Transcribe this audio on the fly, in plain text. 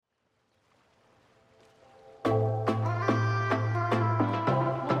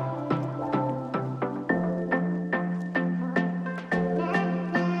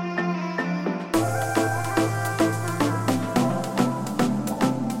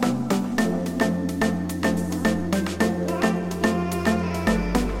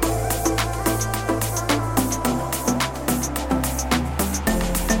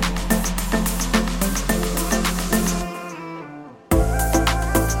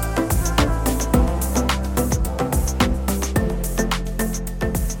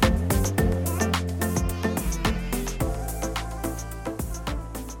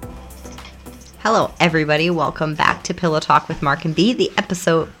Hello, everybody. Welcome back to Pillow Talk with Mark and B, the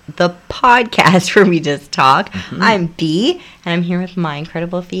podcast where we just talk. Mm-hmm. I'm B, and I'm here with my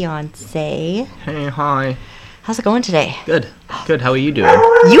incredible fiance. Hey, hi. How's it going today? Good. How are you doing?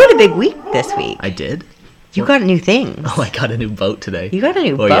 You had a big week this week. I did? You got new things. Oh, I got a new boat today. You got a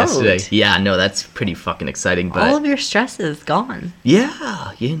new boat? Yesterday. Yeah, no, that's pretty fucking exciting. But all of your stress is gone.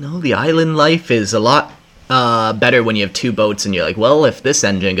 Yeah, the island life is a lot better when you have two boats and you're like, well, if this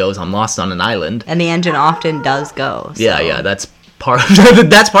engine goes, I'm lost on an island. And the engine often does go. So. Yeah, that's part of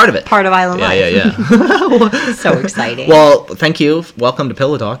it. Part of island life. Yeah. So exciting. Well, thank you. Welcome to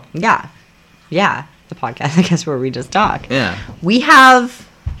Pillow Talk. Yeah, the podcast, I guess, where we just talk. Yeah. We have,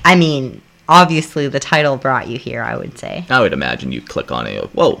 obviously the title brought you here, I would say. I would imagine you click on it, you're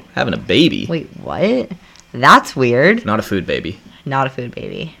like, whoa, having a baby. Wait, what? That's weird. Not a food baby. Not a food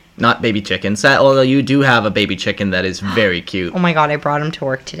baby. Not baby chickens. Although you do have a baby chicken that is very cute. Oh my god, I brought him to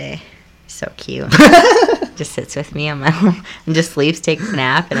work today. So cute. Just sits with me on my home and just sleeps, takes a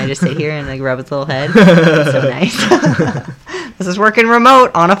nap, and I just sit here and like rub his little head. It's so nice. This is working remote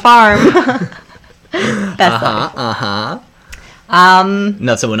on a farm. Best life.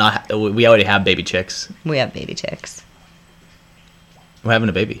 No, so we already have baby chicks. We have baby chicks. We're having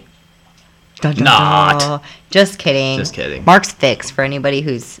a baby. Dun, dun, Not. Dun. Just kidding. Mark's fixed for anybody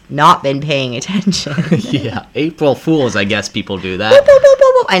who's not been paying attention. Yeah. April Fools, I guess people do that. Boop, boop, boop,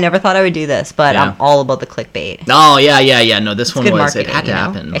 boop, boop. I never thought I would do this, but yeah. I'm all about the clickbait. Oh, yeah. No, this it's one good was, marketing, it had to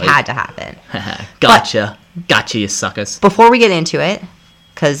happen. It had to happen. Gotcha, you suckers. Before we get into it,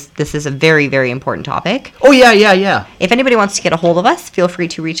 because this is a very, very important topic. Oh, yeah. If anybody wants to get a hold of us, feel free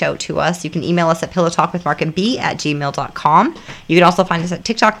to reach out to us. You can email us at pillowtalkwithmarkandb@gmail.com. You can also find us at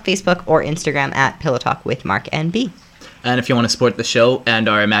TikTok, Facebook, or Instagram at pillowtalkwithmarkandb. And if you want to support the show and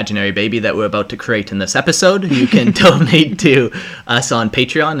our imaginary baby that we're about to create in this episode, you can donate to us on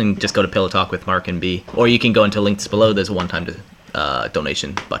Patreon and just go to Pillow Talk with Mark and B. Or you can go into links below. There's a one-time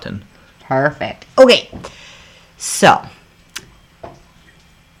donation button. Perfect. Okay. So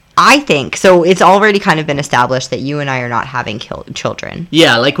I think, so it's already kind of been established that you and I are not having children.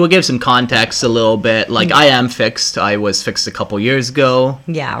 Yeah, like we'll give some context a little bit. Like I am fixed. I was fixed a couple years ago.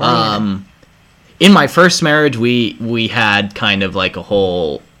 Yeah. In my first marriage, we had kind of like a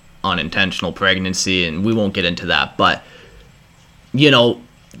whole unintentional pregnancy, and we won't get into that. But,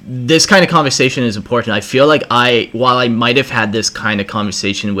 this kind of conversation is important. I feel like while I might have had this kind of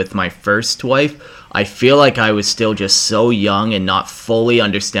conversation with my first wife, I feel like I was still just so young and not fully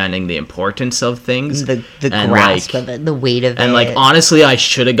understanding the importance of things. The grasp of it, the weight of it. And honestly, I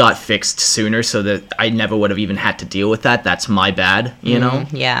should have got fixed sooner so that I never would have even had to deal with that. That's my bad, know?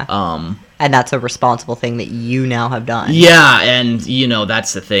 Yeah. And that's a responsible thing that you now have done. Yeah, and,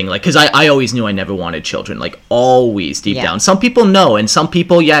 that's the thing. Because I always knew I never wanted children. Always, deep down. Some people know, and some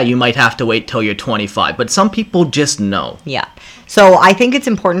people, you might have to wait till you're 25. But some people just know. Yeah. So I think it's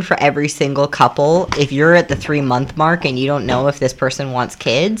important for every single couple, if you're at the 3-month mark and you don't know if this person wants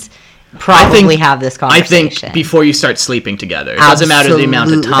kids, probably have this conversation. I think before you start sleeping together. It doesn't matter the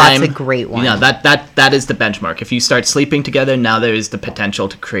amount of time. That's a great one. That is the benchmark. If you start sleeping together, now there is the potential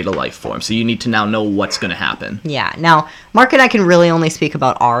to create a life form. So you need to now know what's going to happen. Yeah. Now, Mark and I can really only speak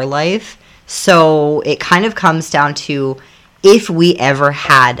about our life. So it kind of comes down to if we ever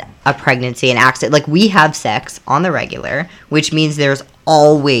had a pregnancy, an accident. We have sex on the regular, which means there's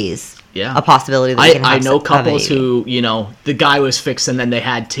always a possibility that we can have I know couples who, the guy was fixed and then they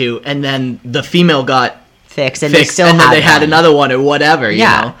had two, and then the female got fixed and then they had another one or whatever,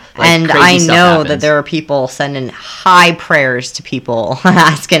 and I know that there are people sending high prayers to people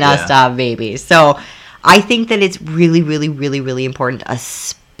asking us to have babies. So I think that it's really, really, really, really important,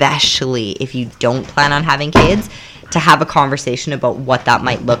 especially if you don't plan on having kids, to have a conversation about what that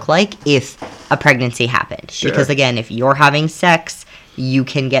might look like if a pregnancy happened. Sure. Because again, if you're having sex, you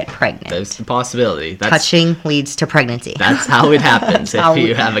can get pregnant. There's the possibility. Touching leads to pregnancy. That's how it happens. If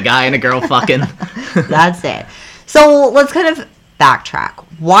you have a guy and a girl fucking. That's it. So let's kind of backtrack.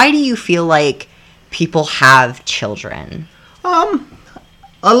 Why do you feel like people have children? A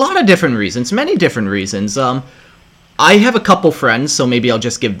lot of different reasons. Many different reasons. I have a couple friends, so maybe I'll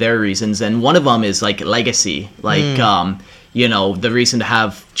just give their reasons. And one of them is legacy. The reason to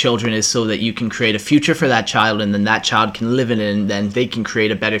have children is so that you can create a future for that child, and then that child can live in it, and then they can create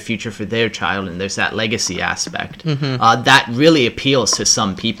a better future for their child, and there's that legacy aspect. Mm-hmm. That really appeals to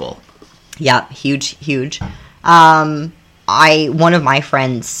some people. Yeah, huge. One of my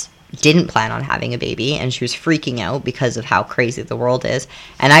friends didn't plan on having a baby, and she was freaking out because of how crazy the world is.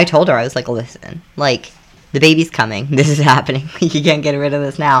 And I told her, I was like, listen, the baby's coming. This is happening. You can't get rid of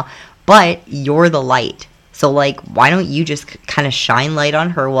this now. But you're the light. So, like, why don't you just kind of shine light on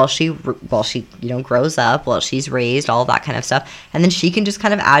her while she grows up, while she's raised, all that kind of stuff. And then she can just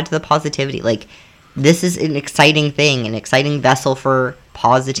kind of add to the positivity. Like, this is an exciting thing, an exciting vessel for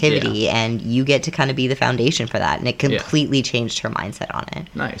positivity. And you get to kind of be the foundation for that. And it completely changed her mindset on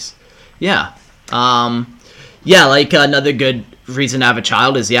it. Nice. Yeah. Like, another good reason to have a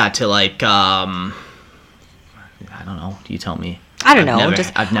child is, to, like, I don't know. You tell me. I don't know.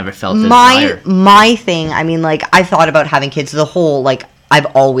 I've never felt the desire. My thing, I mean, like, I thought about having kids. The whole, like, I've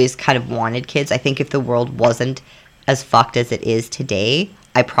always kind of wanted kids. I think if the world wasn't as fucked as it is today,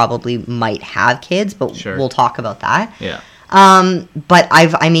 I probably might have kids, but we'll talk about that. Yeah. But I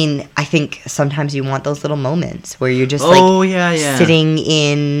think sometimes you want those little moments where you're just sitting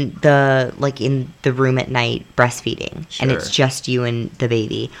in the room at night breastfeeding, and it's just you and the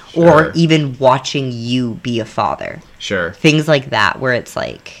baby, or even watching you be a father. Sure. Things like that where it's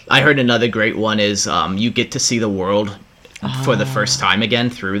like, I heard another great one is you get to see the world for the first time again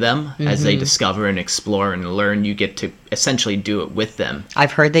through them as they discover and explore and learn. You get to essentially do it with them.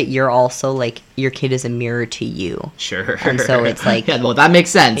 I've heard that you're also like, your kid is a mirror to you. Sure. And so it's like, well, that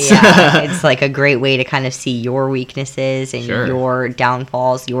makes sense. It's like a great way to kind of see your weaknesses and your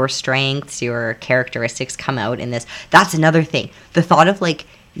downfalls, your strengths, your characteristics come out in this. That's another thing. The thought of like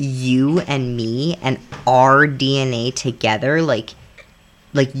you and me and our DNA together,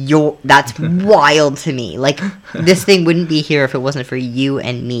 that's wild to me. Like, this thing wouldn't be here if it wasn't for you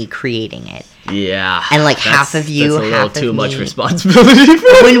and me creating it. Yeah. And like half of you, that's a half little too of much me. Responsibility.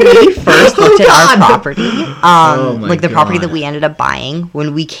 When we first looked at our property, the property God. that we ended up buying,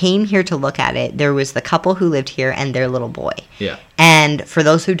 when we came here to look at it, there was the couple who lived here and their little boy. Yeah. And for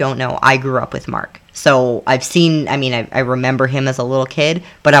those who don't know, I grew up with Mark. So I've seen, I remember him as a little kid,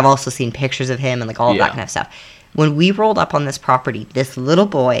 but I've also seen pictures of him and like all of that kind of stuff. When we rolled up on this property, this little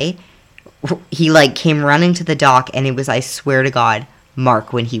boy, he like came running to the dock, and it was, I swear to God,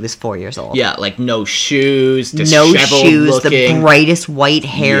 Mark when he was 4 years old. Yeah, like no shoes, no shoes, looking. The brightest white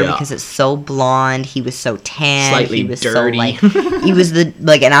hair because it's so blonde. He was so tan. Slightly he was dirty. So like, he was the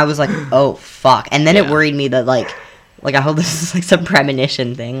like, and I was like, oh fuck. And then it worried me that like I hope this is like some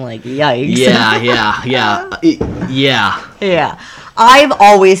premonition thing. Like, yikes. Yeah. I've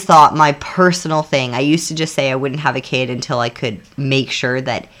always thought my personal thing, I used to just say I wouldn't have a kid until I could make sure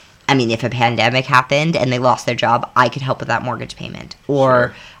that, if a pandemic happened and they lost their job, I could help with that mortgage payment.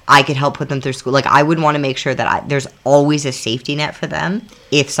 Or I could help put them through school. Like, I would want to make sure that there's always a safety net for them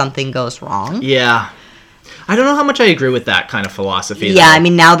if something goes wrong. Yeah. I don't know how much I agree with that kind of philosophy. Yeah,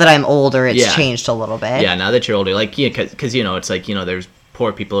 now that I'm older, it's changed a little bit. Yeah, now that you're older, like, because, it's like, there's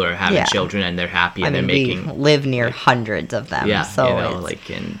poor people who are having children and they're happy and they're making... we live near hundreds of them. Yeah, so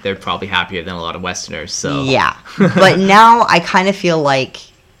and they're probably happier than a lot of Westerners, so... Yeah, but now I kind of feel like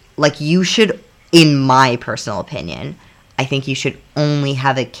you should, in my personal opinion, I think you should only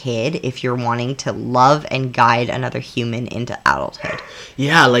have a kid if you're wanting to love and guide another human into adulthood.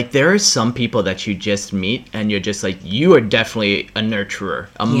 Yeah, like there are some people that you just meet and you're just like, you are definitely a nurturer,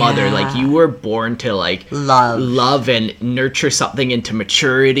 a mother. Like you were born to like love and nurture something into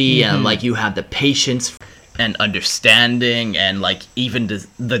maturity, and like you have the patience and understanding and like even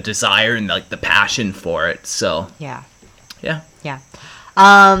the desire and like the passion for it. So yeah.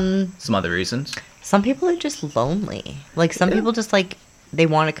 Some other reasons. Some people are just lonely. Like, some people just, like, they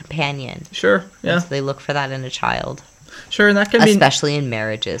want a companion. Sure, yeah. So they look for that in a child. Sure, and that can be... Especially in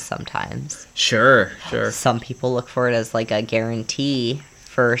marriages sometimes. Sure. Some people look for it as, like, a guarantee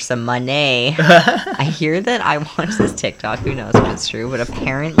for some money. I hear that I watched this TikTok, who knows if it's true, but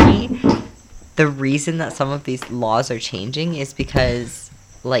apparently the reason that some of these laws are changing is because,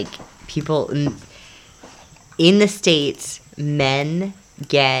 like, people... In the States, men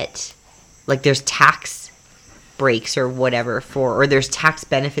get... Like, there's tax breaks or whatever or there's tax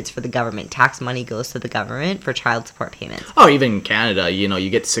benefits for the government. Tax money goes to the government for child support payments. Oh, even in Canada, you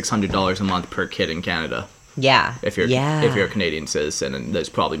get $600 a month per kid in Canada. Yeah. If you're a Canadian citizen, and there's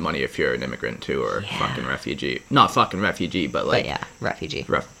probably money if you're an immigrant too, or fucking refugee. Not fucking refugee, but like... But yeah, refugee.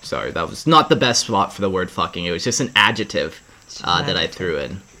 Sorry, that was not the best spot for the word fucking. It was just an adjective that I threw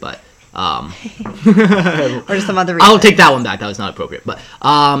in, but... or some other reason. I'll take that one back. That was not appropriate. But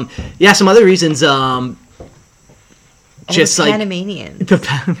some other reasons. Just the like Panamanians.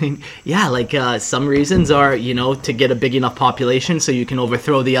 Some reasons are to get a big enough population so you can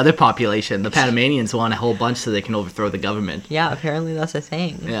overthrow the other population. The Panamanians want a whole bunch so they can overthrow the government. Yeah, apparently that's a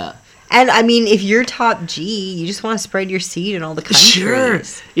thing. Yeah. And if you're top G, you just want to spread your seed in all the countries. Sure.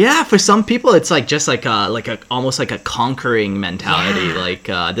 Yeah, for some people it's like just like almost like a conquering mentality. Yeah.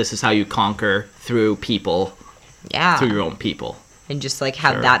 Like this is how you conquer through people. Yeah. Through your own people. and just like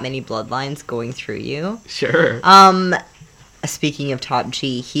have that many bloodlines going through you. Sure. Speaking of Top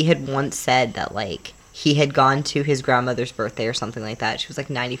G, he had once said that like he had gone to his grandmother's birthday or something like that. She was like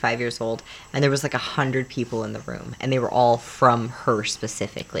 95 years old, and there was like 100 people in the room, and they were all from her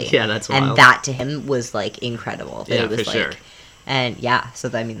specifically. Yeah, that's wild. And that to him was like incredible. That yeah, it was, for like, sure. And yeah, so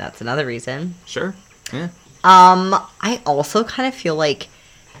I mean that's another reason. Sure. Yeah. I also kind of feel like,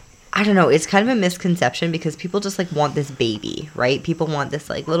 I don't know, it's kind of a misconception because people just like want this baby, right? People want this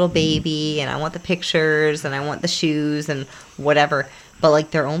like little baby, and I want the pictures, and I want the shoes and whatever. But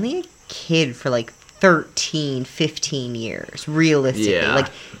like they're only a kid for like 13, 15 years, realistically. Yeah. Like,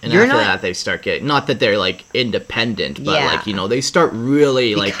 and you're after not, that, they start getting, not that they're like independent, but Yeah. like, you know, they start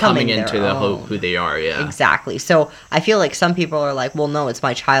really like Becoming coming into their the own. who they are. Yeah. Exactly. So I feel like some people are like, well, no, it's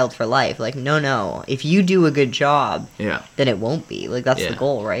my child for life. Like, no. If you do a good job, Yeah. then it won't be. Like, that's the Yeah.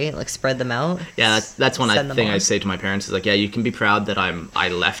 goal, right? Like, spread them out. Yeah, that's one Send them thing on. I say to my parents is like, yeah, you can be proud that I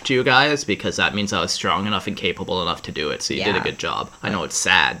left you guys because that means I was strong enough and capable enough to do it. So you did a Yeah. good job. I know it's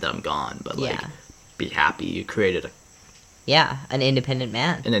sad that I'm gone, but like, Yeah. be happy you created Yeah, an independent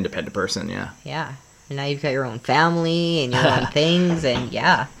man. an independent person. Yeah. Yeah. And now you've got your own family and your own things, and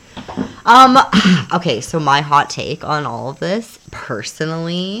yeah. Okay, so my hot take on all of this,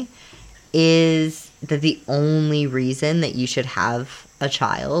 personally, is that the only reason that you should have a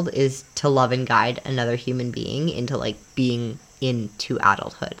child is to love and guide another human being into, like, being into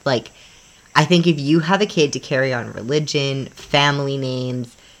adulthood. Like, I think if you have a kid to carry on religion, family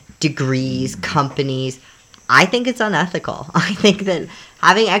names, degrees, companies, I think it's unethical. I think that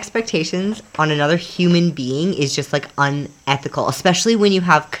having expectations on another human being is just like unethical, especially when you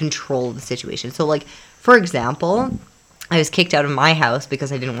have control of the situation. So like, for example, I was kicked out of my house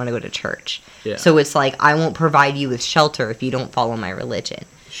because I didn't want to go to church. Yeah. So it's like, I won't provide you with shelter if you don't follow my religion.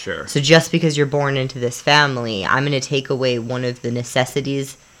 Sure. So just because you're born into this family, I'm going to take away one of the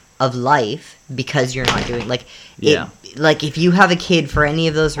necessities of life because you're not doing Yeah. Like if you have a kid for any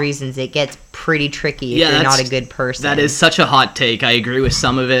of those reasons, it gets pretty tricky if Yeah, you're not that's- a good person. That is such a hot take. I agree with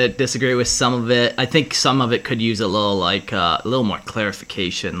some of it, disagree with some of it. I think some of it could use a little like a little more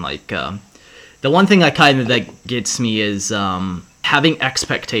clarification. Like the one thing that gets me is having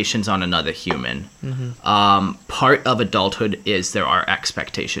expectations on another human. Part of adulthood is there are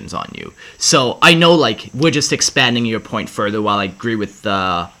expectations on you. So I know like we're just expanding your point further. While I agree with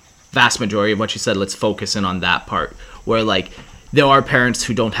the vast majority of what you said, let's focus in on that part where like there are parents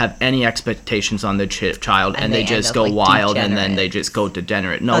who don't have any expectations on their child and they they just end go up, like, wild and then degenerate. they just go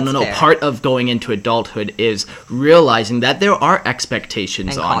degenerate. No, That's fair. Part of going into adulthood is realizing that there are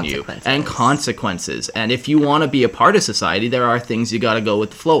expectations And on you consequences. and consequences. And if you want to be a part of society, there are things you got to go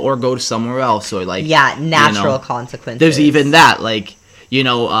with the flow or go to somewhere else or like natural you know, consequences. there's even that like you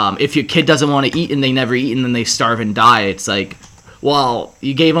know if your kid doesn't want to eat and they never eat and then they starve and die, it's like, well,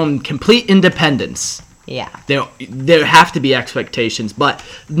 you gave them complete independence. Yeah. There have to be expectations, but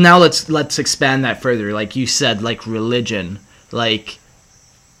now let's expand that further. Like you said, like religion, like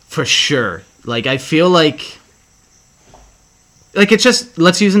for sure. Like I feel like it's just,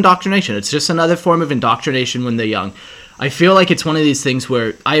 let's use indoctrination. It's just another form of indoctrination when they're young. I feel like it's one of these things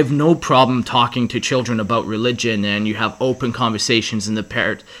where I have no problem talking to children about religion and you have open conversations and the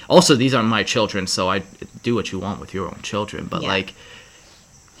parent. Also, these aren't my children, so I do what you want with your own children. But Yeah. like,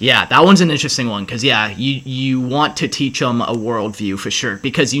 yeah, that one's an interesting one because yeah, you want to teach them a worldview for sure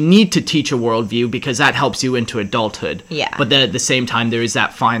because you need to teach a worldview because that helps you into adulthood. Yeah. But then at the same time, there is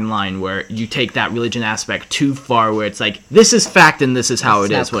that fine line where you take that religion aspect too far, where it's like this is fact and this is how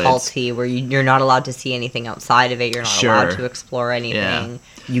it It's is. now When it's- culty, where you're not allowed to see anything outside of it. You're not Sure. allowed to explore anything.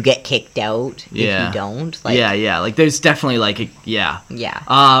 You get kicked out if Yeah. you don't. Like, yeah. Like there's definitely like Yeah.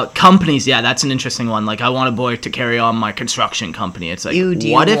 companies. Yeah, that's an interesting one. Like I want a boy to carry on my construction company. It's like, Do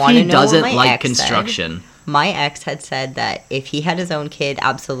you what if wanna he know what doesn't my like ex said? construction? My ex had said that if he had his own kid,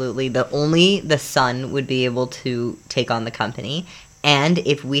 absolutely, the son would be able to take on the company. And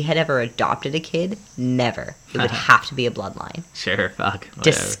if we had ever adopted a kid, never. It would have to be a bloodline. Sure, fuck. Whatever.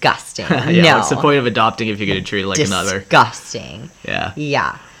 Disgusting. Yeah, No. what's the point of adopting if you're gonna treat it like another? Disgusting. Yeah.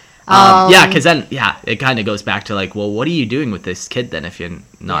 Yeah. Yeah, because then it kind of goes back to like, well, what are you doing with this kid then if you're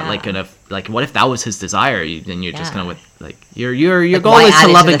not like Yeah. gonna like, what if that was his desire? Then you're just Yeah. gonna with like your goal why is add to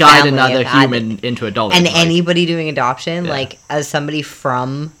it love to and the guide family another of add- human into adulthood. And like, anybody doing adoption, Yeah. like as somebody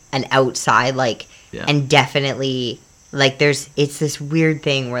from an outside, like, Yeah. and definitely, like, it's this weird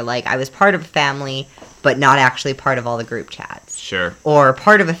thing where, like, I was part of a family, but not actually part of all the group chats. sure, Or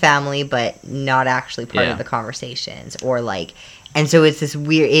part of a family, but not actually part Yeah. of the conversations. Or, like, and so it's this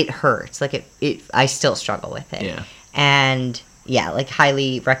weird, it hurts. Like, I still struggle with it. Yeah. And, yeah, like,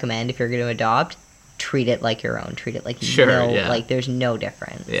 highly recommend if you're going to adopt, treat it like your own. Treat it like like there's no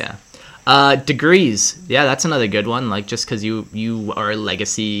difference. Yeah. Degrees. Yeah, that's another good one. Like, just because you are a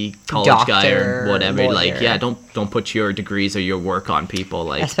legacy college Doctor, guy or whatever, lawyer. like, yeah, don't put your degrees or your work on people.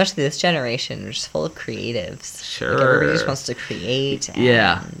 Like, especially this generation, they're just full of creatives. Sure. Like, everybody just wants to create.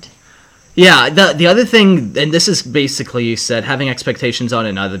 And Yeah, the other thing, and this is basically, you said, having expectations on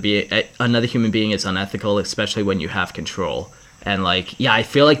another human being is unethical, especially when you have control. And, like, yeah, I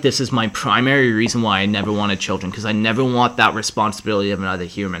feel like this is my primary reason why I never wanted children, because I never want that responsibility of another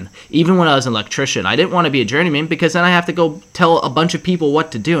human. Even when I was an electrician, I didn't want to be a journeyman, because then I have to go tell a bunch of people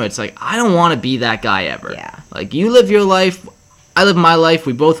what to do. It's like, I don't want to be that guy ever. Yeah. Like, you live your life, I live my life,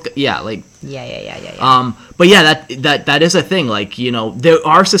 we both, yeah, like... Yeah. But yeah, that is a thing. Like, you know, there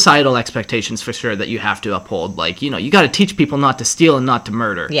are societal expectations for sure that you have to uphold. Like, you know, you got to teach people not to steal and not to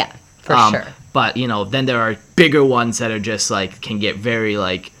murder. Yeah, for sure. But, you know, then there are bigger ones that are just, like, can get very,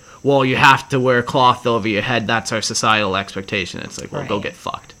 like, well, you have to wear cloth over your head. That's our societal expectation. It's like, well, go get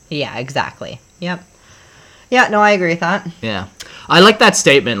fucked. Yeah, exactly. Yep. Yeah, no, I agree with that. Yeah. I like that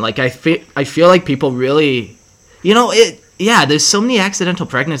statement. Like, I feel like people really, you know, yeah, there's so many accidental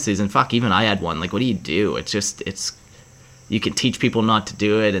pregnancies, and fuck, even I had one. Like, what do you do? It's you can teach people not to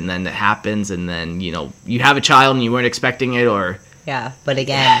do it, and then it happens, and then, you know, you have a child and you weren't expecting it, or... Yeah, but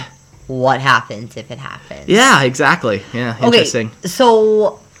again... What happens if it happens? Yeah, exactly. Yeah, interesting. Okay,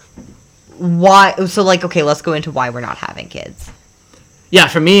 so why? So, like, okay, let's go into why we're not having kids. Yeah,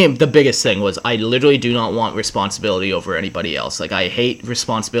 for me, the biggest thing was I literally do not want responsibility over anybody else. Like, I hate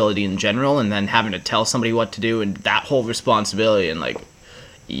responsibility in general, and then having to tell somebody what to do, and that whole responsibility, and, like,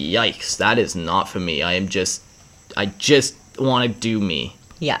 yikes, that is not for me. I just want to do me.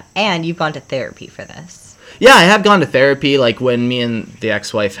 Yeah, and you've gone to therapy for this. Yeah, I have gone to therapy, like, when me and the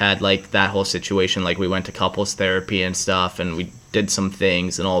ex-wife had, like, that whole situation, like, we went to couples therapy and stuff, and we did some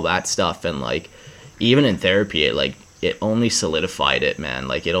things and all that stuff, and, like, even in therapy, it only solidified it, man.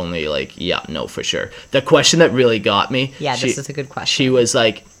 Like, it only, like, yeah, no, for sure. The question that really got me... Yeah, this is a good question. She was,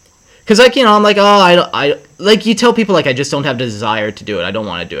 like... Because, like, you know, I'm like, oh, I like, you tell people, like, I just don't have the desire to do it. I don't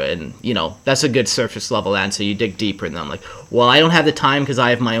want to do it. And, you know, that's a good surface-level answer. You dig deeper, and I'm like, well, I don't have the time because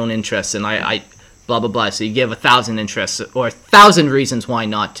I have my own interests, and I blah blah blah. So you give 1,000 interests or 1,000 reasons why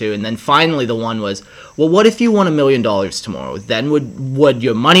not to, and then finally the one was, well, what if you won $1 million tomorrow? Then would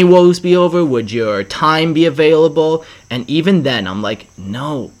your money woes be over? Would your time be available? And even then, I'm like,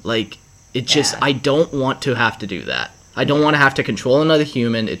 no, like, it just, I don't want to have to do that. I don't want to have to control another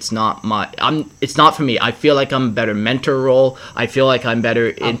human. It's not for me. I feel like I'm a better mentor role. I feel like I'm better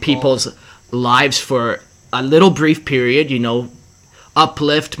in people's lives for a little brief period, you know,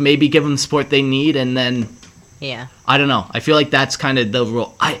 uplift, maybe give them the support they need, and then I don't know, I feel like that's kind of the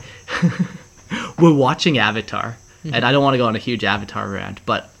role. We're watching Avatar, and I don't want to go on a huge Avatar rant,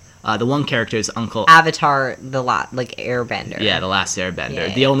 but the one character is Uncle Avatar, like Airbender. Yeah, the last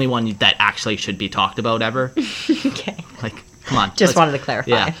Airbender, the only one that actually should be talked about ever. Okay, like, come on, just wanted to clarify.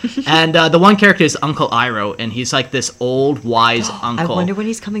 Yeah. And the one character is Uncle Iroh, and he's like this old wise uncle. I wonder when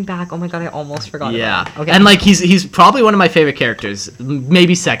he's coming back. Oh my god, I almost forgot about him. Okay. And like, he's probably one of my favorite characters,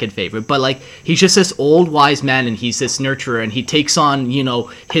 maybe second favorite, but like, he's just this old wise man, and he's this nurturer, and he takes on, you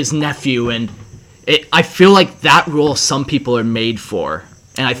know, his nephew, and I feel like that role some people are made for,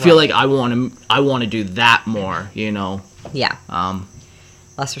 and I feel like I want to do that more, you know. Yeah.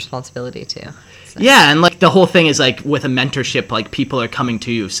 Less responsibility too. So. Yeah, and like the whole thing is like with a mentorship, like people are coming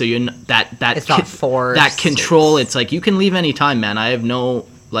to you, so you're that it's not forced. That control. It's like you can leave anytime, man. I have no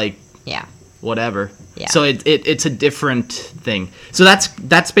like whatever. Yeah. So it's a different thing. So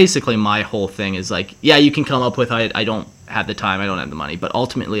that's basically my whole thing is like, yeah, you can come up with I don't have the time, I don't have the money, but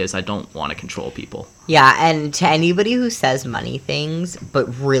ultimately is I don't want to control people. Yeah, and to anybody who says money things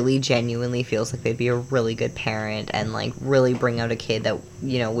but really genuinely feels like they'd be a really good parent and like really bring out a kid that,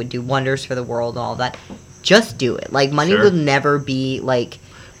 you know, would do wonders for the world and all that, just do it. Like, money will never be like,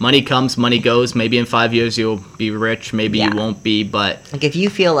 money comes, money goes. Maybe in 5 years you'll be rich, maybe you won't be, but... Like, if you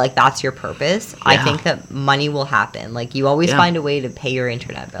feel like that's your purpose, I think that money will happen. Like, you always find a way to pay your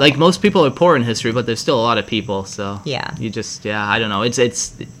internet bill. Like, most people are poor in history, but there's still a lot of people, so... Yeah. You just, I don't know. It's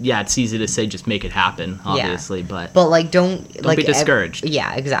easy to say just make it happen, obviously, but... But, like, don't be discouraged.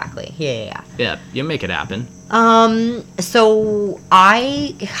 Yeah, exactly. Yeah. Yeah, you make it happen. So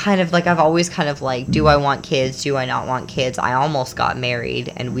I kind of like, I've always kind of like, do I want kids? Do I not want kids? I almost got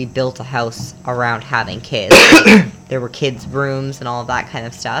married and we built a house around having kids. There were kids' rooms and all of that kind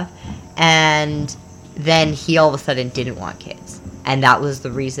of stuff. And then he all of a sudden didn't want kids. And that was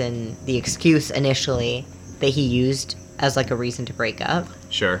the reason, the excuse initially that he used as like a reason to break up.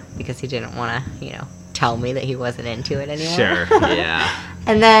 Sure. Because he didn't want to, you know, tell me that he wasn't into it anymore. Sure, yeah.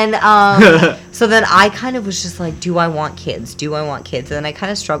 And then, so then I kind of was just like, do I want kids? Do I want kids? And then I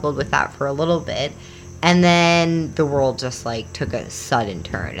kind of struggled with that for a little bit. And then the world just, like, took a sudden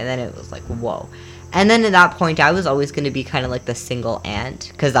turn. And then it was like, whoa. And then at that point, I was always going to be kind of like the single aunt,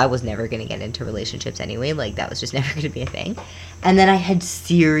 because I was never going to get into relationships anyway. Like, that was just never going to be a thing. And then I had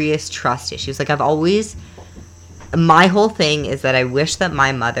serious trust issues. Like, my whole thing is that I wish that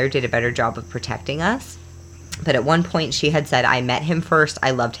my mother did a better job of protecting us. But at one point, she had said, I met him first,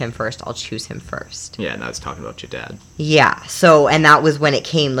 I loved him first, I'll choose him first. Yeah, and I was talking about your dad. Yeah, so, and that was when it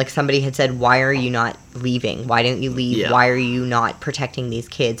came, like, somebody had said, why are you not leaving? Why don't you leave? Yeah. Why are you not protecting these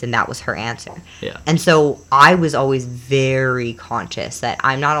kids? And that was her answer. Yeah. And so I was always very conscious that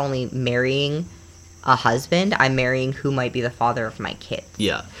I'm not only marrying a husband, I'm marrying who might be the father of my kids.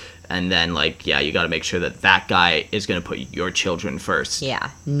 Yeah. And then, like, yeah, you got to make sure that guy is going to put your children first.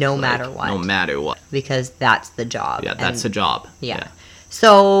 Yeah, no matter what. No matter what. Because that's the job. Yeah, that's the job. Yeah.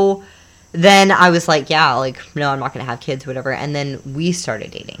 So then I was like, yeah, like, no, I'm not going to have kids, whatever. And then we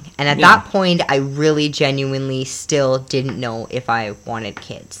started dating. And at that point, I really genuinely still didn't know if I wanted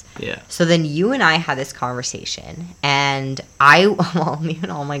kids. Yeah. So then you and I had this conversation. And me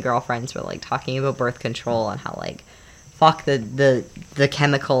and all my girlfriends were, like, talking about birth control and how, like, fuck the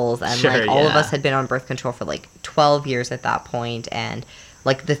chemicals, and sure, like all of us had been on birth control for like 12 years at that point, and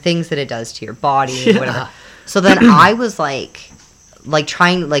like the things that it does to your body and whatever. So then I was like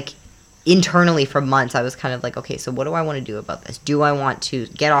trying, like, internally for months I was kind of like, okay, so what do I want to do about this? Do I want to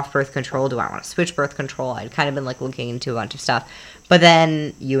get off birth control? Do I want to switch birth control? I'd kind of been like looking into a bunch of stuff, but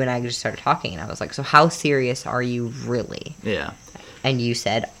then you and I just started talking, and I was like, so how serious are you really? Yeah. And you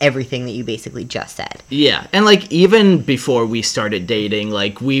said everything that you basically just said. Yeah, and, like, even before we started dating,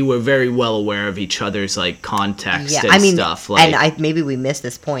 like, we were very well aware of each other's, like, context and stuff. Like, and maybe we missed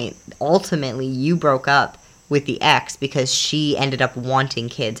this point. Ultimately, you broke up with the ex because she ended up wanting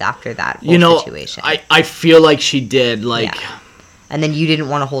kids after that whole situation. I feel like she did, like... Yeah. And then you didn't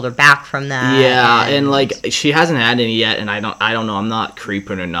want to hold her back from that. Yeah, and like, she hasn't had any yet, and I don't know, I'm not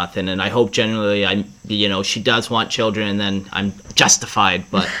creeping or nothing, and I hope genuinely she does want children, and then I'm justified,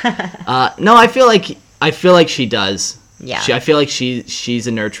 but no, I feel like she does. Yeah. I feel like she's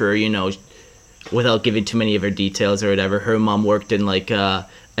a nurturer, without giving too many of her details or whatever. Her mom worked in like a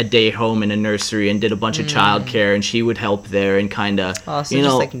day home in a nursery and did a bunch of childcare, and she would help there and kind of, just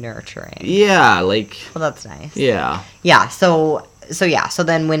like nurturing. Yeah, like. Well, that's nice. Yeah. Yeah. So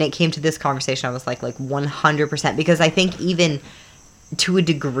then when it came to this conversation, I was like 100%, because I think even to a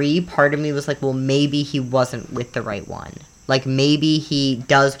degree, part of me was like, well, maybe he wasn't with the right one. Like, maybe he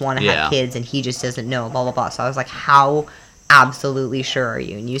does want to have kids and he just doesn't know, blah, blah, blah. So I was like, how absolutely sure are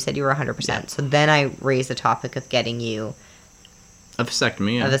you? And you said you were 100%. Yeah. So then I raised the topic of getting you a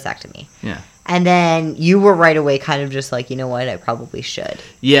vasectomy. Yeah. A vasectomy. Yeah. And then you were right away kind of just like, you know what, I probably should.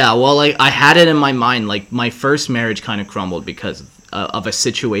 Yeah, well, like, I had it in my mind. Like, my first marriage kind of crumbled because of a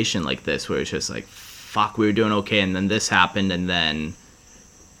situation like this, where it's just like, fuck, we were doing okay, and then this happened, and then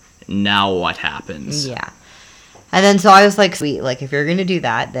now what happens? Yeah. And then so I was like, sweet, like, if you're going to do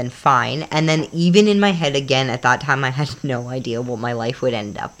that, then fine. And then even in my head, again, at that time, I had no idea what my life would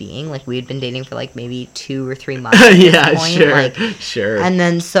end up being. Like, we had been dating for, like, maybe 2 or 3 months at this point. Sure, like, sure. And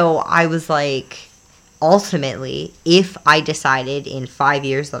then so I was like, ultimately, if I decided in 5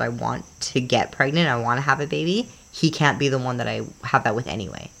 years that I want to get pregnant, I want to have a baby, he can't be the one that I have that with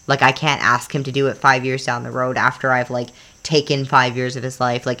anyway. Like, I can't ask him to do it 5 years down the road after I've, like, taken 5 years of his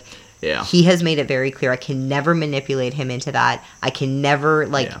life. Like, yeah. He has made it very clear I can never manipulate him into that. I can never,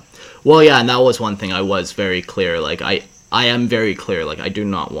 like... Yeah. Well, yeah, and that was one thing I was very clear. Like, I am very clear. Like, I do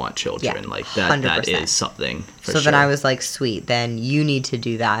not want children. Yeah, like, that is something for So then I was like, sweet, then you need to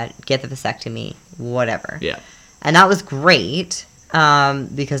do that. Get the vasectomy, whatever. Yeah. And that was great,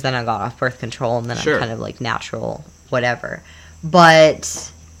 because then I got off birth control, and then I'm kind of, like, natural, whatever.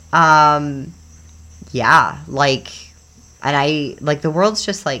 But, yeah, like... And I, like, the world's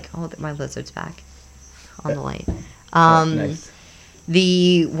just like, oh, my lizard's back on the light. Nice.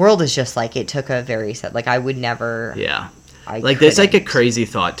 The world is just like, it took a very set, like, I would never. Yeah. There's like a crazy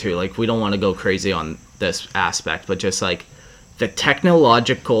thought too. Like, we don't want to go crazy on this aspect, but just like the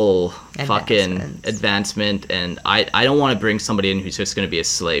technological fucking advancement. And I don't want to bring somebody in who's just going to be a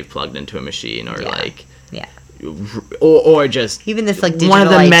slave plugged into a machine or like. Yeah. Or just even this like digital one of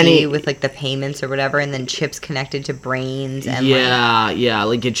the ID many with like the payments or whatever, and then chips connected to brains and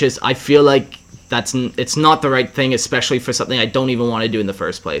like it just, I feel like it's not the right thing, especially for something I don't even want to do in the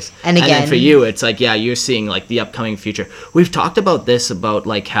first place. And again, then for you, it's like, yeah, you're seeing like the upcoming future. We've talked about this, about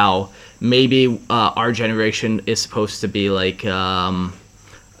like how maybe our generation is supposed to be like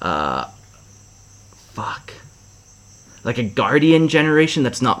like a guardian generation.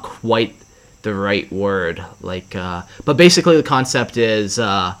 That's not quite the right word. Like, but basically the concept is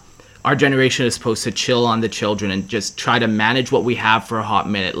our generation is supposed to chill on the children and just try to manage what we have for a hot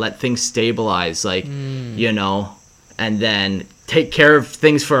minute, let things stabilize, like, you know, and then take care of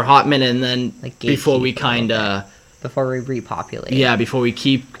things for a hot minute, and then like before we before we repopulate. Yeah, before we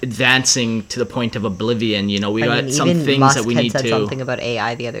keep advancing to the point of oblivion, you know, we got some things Musk that we need to... said something about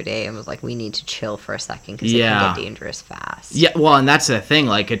AI the other day and was like, we need to chill for a second because it can get dangerous fast. Yeah, well, and that's the thing,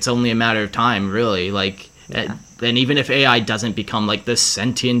 like, it's only a matter of time, really, like, and even if AI doesn't become, like, this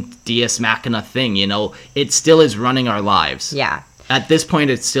sentient Deus Machina thing, you know, it still is running our lives. Yeah. At this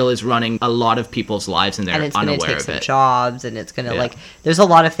point, it still is running a lot of people's lives, and they're unaware of it. And it's going to take some jobs, and it's going to, like, there's a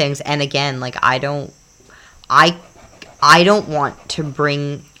lot of things, and again, like, I don't want to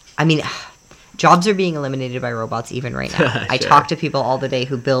bring... I mean, jobs are being eliminated by robots even right now. Sure. I talk to people all the day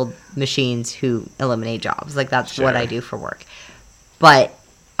who build machines who eliminate jobs. Like, that's what I do for work. But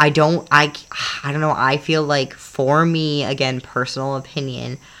I don't know. I feel like, for me, again, personal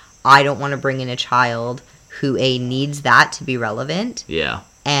opinion, I don't want to bring in a child who, A, needs that to be relevant. Yeah.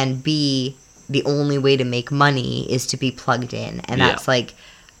 And B, the only way to make money is to be plugged in. And that's like...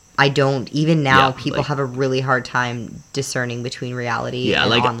 I don't, even now, people like, have a really hard time discerning between reality and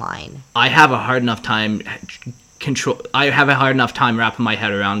like, online. I have a hard enough time wrapping my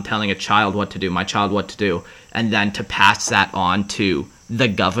head around telling a child what to do, my child what to do, and then to pass that on to the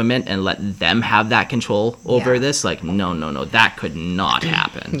government and let them have that control over this. Like, no, that could not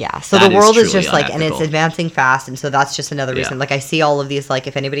happen. Yeah, so that the world is just like, and it's advancing fast, and so that's just another reason. Like, I see all of these, like,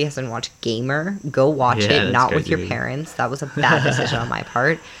 if anybody hasn't watched Gamer, go watch it, not with your parents. That was a bad decision on my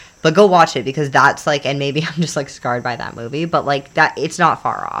part. But go watch it, because that's, like, and maybe I'm just, like, scarred by that movie, but, like, that, it's not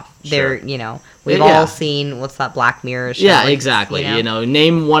far off. Sure. They're, you know, we've all seen, what's that, Black Mirror show? Yeah, like, exactly. You know,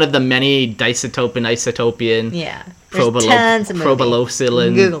 name one of the many isotopian,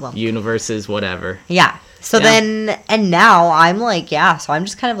 probalocilin universes, whatever. Yeah. So then, and now I'm, like, so I'm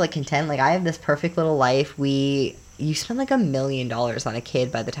just kind of, like, content. Like, I have this perfect little life. You spend like $1 million on a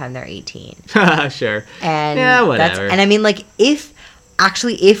kid by the time they're 18. Sure. And whatever. And I mean, like, if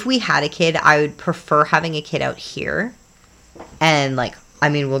we had a kid, I would prefer having a kid out here. And, like, I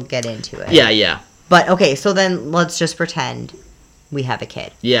mean, we'll get into it. Yeah. But, okay, so then let's just pretend we have a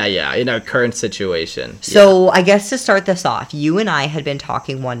kid. Yeah, in our current situation. So, I guess to start this off, you and I had been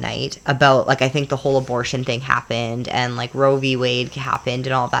talking one night about, like, I think the whole abortion thing happened, and, like, Roe v. Wade happened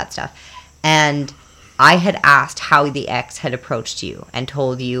and all that stuff. And I had asked how the ex had approached you and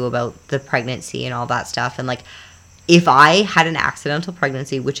told you about the pregnancy and all that stuff. And, like, if I had an accidental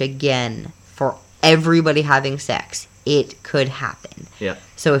pregnancy, which, again, for everybody having sex, it could happen. Yeah.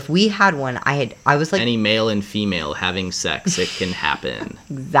 So if we had one, I was like... Any male and female having sex, it can happen.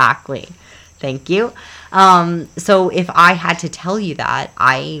 Exactly. Thank you. So if I had to tell you that,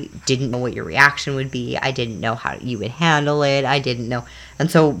 I didn't know what your reaction would be. I didn't know how you would handle it. I didn't know. And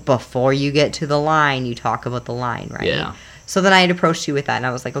so before you get to the line, you talk about the line, right? Yeah. So then I had approached you with that, and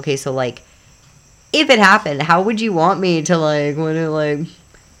I was like, okay, so, like, if it happened, how would you want me to, like,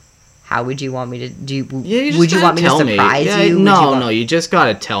 how would you want me to do? Would you want me to surprise you? No, you just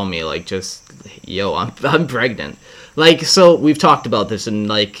gotta tell me, like, just, yo, I'm pregnant. Like, so we've talked about this, and,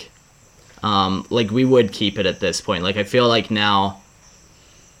 like, we would keep it at this point. Like, I feel like now,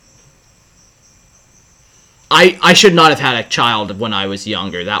 I should not have had a child when I was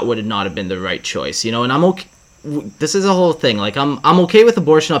younger. That would not have been the right choice, you know, and I'm okay. This is a whole thing. Like, I'm okay with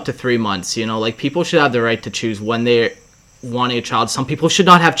abortion up to 3 months, you know, like, people should have the right to choose when they're wanting a child. Some people should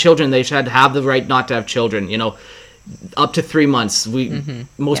not have children. They should have the right not to have children, you know, up to 3 months.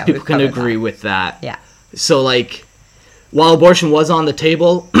 Most people can agree with that. Yeah. So, like, while abortion was on the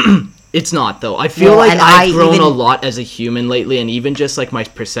table, it's not, though. I feel like I've grown a lot as a human lately, and even just, like, my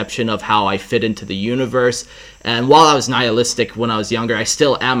perception of how I fit into the universe. And while I was nihilistic when I was younger, I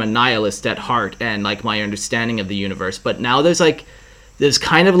still am a nihilist at heart, and, like, my understanding of the universe. But now there's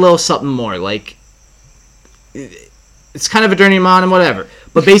kind of a little something more. Like, it's kind of a journey on and whatever.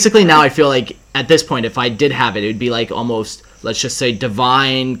 But basically now I feel like at this point, if I did have it, it would be, like, almost, let's just say,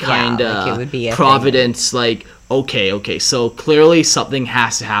 divine kind of like providence, like, okay, so clearly something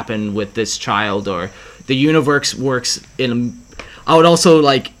has to happen with this child, or the universe works in... I would also,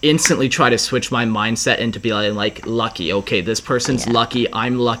 like, instantly try to switch my mindset into being, like, lucky. Okay, this person's lucky,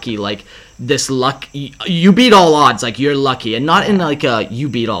 I'm lucky, like, this luck... You beat all odds, like, you're lucky. And not in, like, you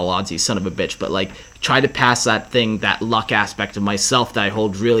beat all odds, you son of a bitch, but, like, try to pass that luck aspect of myself that I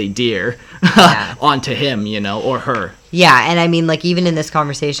hold really dear onto him, you know, or her. Yeah, and I mean, like, even in this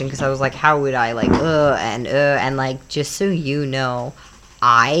conversation, because I was like, how would I, like, and, like, just so you know,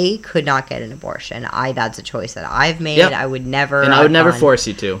 I could not get an abortion. That's a choice that I've made. Yep. I would never. And I would never force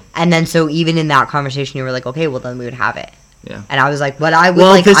you to. And then so even in that conversation, you were like, okay, well then we would have it. Yeah. And I was like, but I would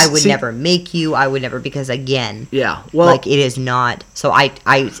I would never make you. I would never, because again, yeah. Well, like it is not. So I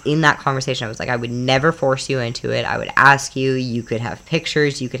in that conversation, I was like, I would never force you into it. I would ask you. You could have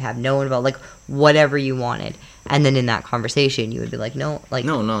pictures. You could have no one involved, like whatever you wanted. And then in that conversation, you would be like, no, like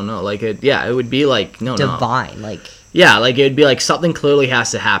no, like it. Yeah, it would be like divine, like yeah, like it would be like something clearly has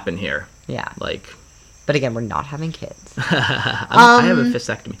to happen here. Yeah, like. But again, we're not having kids. I have a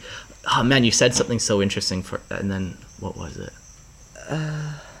vasectomy. Oh man, you said something so interesting and then what was it?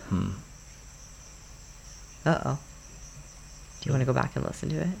 Uh-oh. Do you want to go back and listen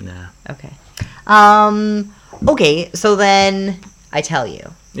to it? Nah. Okay. Okay, so then I tell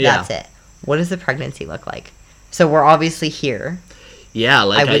you. Yeah. That's it. What does the pregnancy look like? So we're obviously here. Yeah,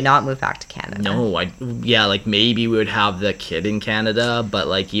 like I would not move back to Canada. No, like maybe we would have the kid in Canada, but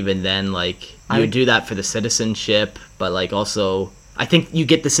like even then, like you would do that for the citizenship, but like also I think you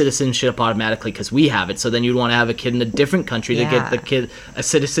get the citizenship automatically because we have it. So then you'd want to have a kid in a different country to get the kid a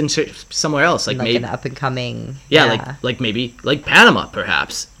citizenship somewhere else, like maybe an up and coming. Yeah, like maybe like Panama,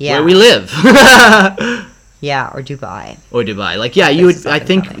 perhaps, where we live. Yeah, or Dubai. Like, yeah, you would. I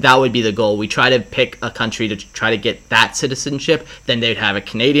think that would be the goal. We try to pick a country to try to get that citizenship. Then they'd have a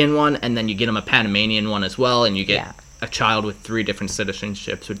Canadian one, and then you get them a Panamanian one as well, and you get a child with 3 different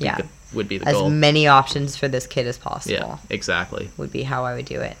citizenships. Would be the goal. As many options for this kid as possible. Yeah, exactly. Would be how I would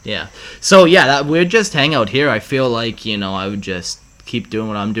do it. Yeah. So yeah, we'd just hang out here. I feel like I would just keep doing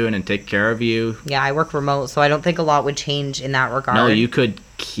what I'm doing and take care of you. Yeah, I work remote, so I don't think a lot would change in that regard. No, you could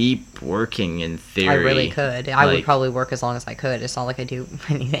keep working in theory. I really could. I would probably work as long as I could. It's not like I do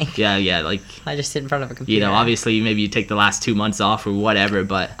anything. Yeah, like I just sit in front of a computer. Obviously maybe you take the last 2 months off or whatever,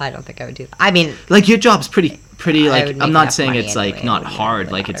 but I don't think I would do that. I mean, like your job's pretty like I'm not saying it's like anyway, not hard,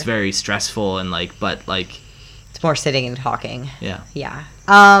 really like it's very stressful and like but like it's more sitting and talking. Yeah.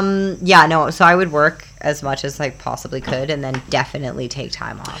 No, so I would work as much as I possibly could and then definitely take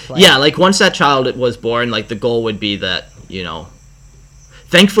time off. Like once that child was born, like the goal would be that,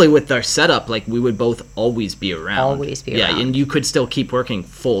 thankfully with our setup, like we would both always be around. Yeah, and you could still keep working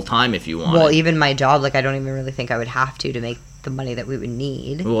full time if you wanted. Well, even my job, like I don't even really think I would have to make the money that we would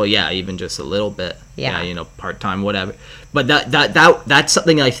need. Well, yeah, even just a little bit. Yeah, part-time, whatever. But that's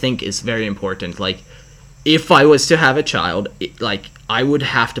something I think is very important. Like if I was to have a child, I would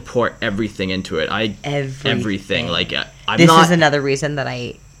have to pour everything into it. Everything. Like this is another reason that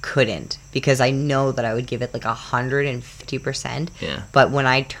I couldn't, because I know that I would give it like 150%. Yeah. But when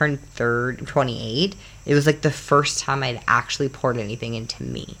I turned 28, it was like the first time I'd actually poured anything into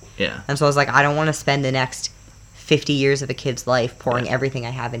me. Yeah. And so I was like, I don't want to spend the next 50 years of a kid's life pouring everything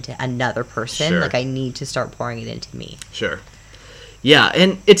I have into another person. Sure. Like I need to start pouring it into me. Sure. Yeah,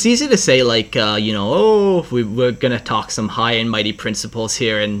 and it's easy to say, like, we're going to talk some high and mighty principles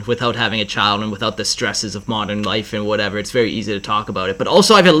here, and without having a child and without the stresses of modern life and whatever, it's very easy to talk about it. But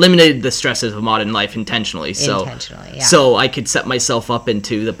also, I've eliminated the stresses of modern life intentionally. So I could set myself up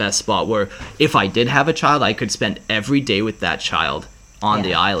into the best spot where if I did have a child, I could spend every day with that child on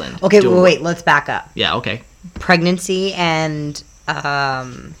the island. Okay, wait, let's back up. Yeah, okay. Pregnancy and,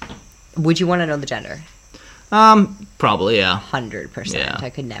 would you want to know the gender? Probably, yeah. 100%. Yeah. I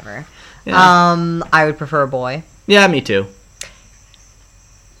could never. Yeah. I would prefer a boy. Yeah, me too.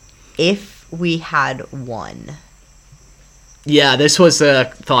 If we had one. Yeah, this was a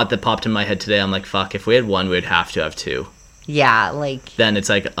thought that popped in my head today. I'm like, fuck, if we had one, we'd have to have 2. Yeah, like... Then it's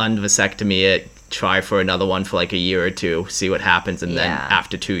like, unvasectomy it, try for another one for like a year or 2, see what happens, and then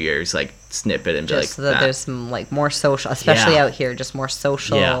after 2 years, like, snip it and be like... Just so that there's some, like, more social, especially out here, just more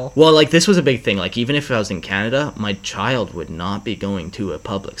social... Yeah. Well, like, this was a big thing. Like, even if I was in Canada, my child would not be going to a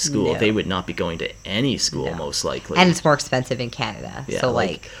public school. No. They would not be going to any school, most likely. And it's more expensive in Canada. Yeah, so,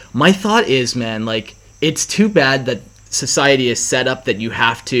 like... My thought is, man, like, it's too bad that society is set up that you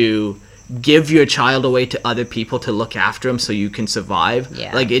have to give your child away to other people to look after them so you can survive.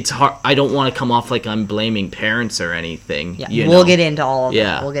 Yeah. Like, it's hard. I don't want to come off like I'm blaming parents or anything. Yeah. We'll get into all of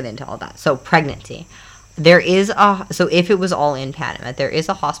that. We'll get into all that. So, pregnancy. So if it was all in Panama, there is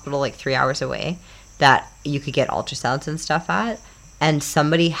a hospital like 3 hours away that you could get ultrasounds and stuff at. And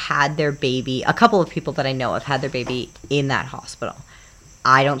somebody had their baby, a couple of people that I know have had their baby in that hospital.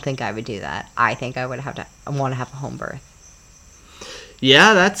 I don't think I would do that. I think I would want to have a home birth.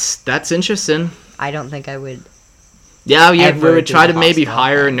 Yeah, that's interesting. I don't think I would Yeah, we would try to maybe hospital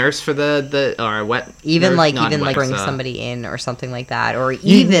hire a thing. nurse for the or wet. Even nurse, like not wet, bring somebody in or something like that, or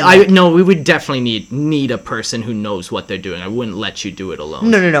no, we would definitely need a person who knows what they're doing. I wouldn't let you do it alone.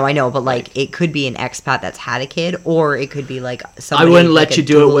 No, I know, but like it could be an expat that's had a kid, or it could be like somebody. I wouldn't let like you a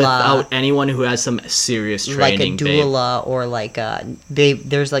do it doula, without anyone who has some serious training. like a doula, or like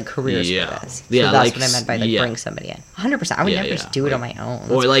there's like careers for this. So that's like, what I meant by bring somebody in. 100%. I would never just do it on my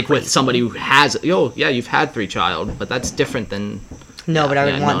own. Or like with somebody who has, you've had 3 child, but that's different than. No, but I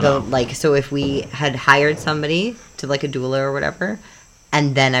would want like, so if we had hired somebody to like a doula or whatever,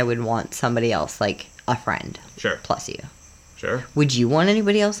 and then I would want somebody else, like a friend. Sure. Plus you. Sure. Would you want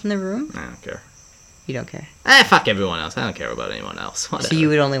anybody else in the room? I don't care. You don't care? Fuck everyone else. I don't care about anyone else. Whatever. So you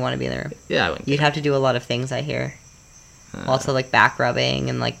would only want to be in the room? Yeah, I wouldn't You'd have to do a lot of things, I hear. Also like back rubbing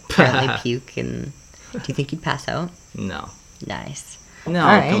and like apparently puke and... Do you think you'd pass out? No. Nice. No,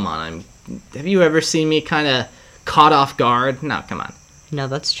 come on. Have you ever seen me kind of caught off guard? No, come on. No,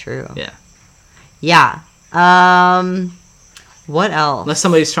 that's true. Yeah. Yeah. What else? Unless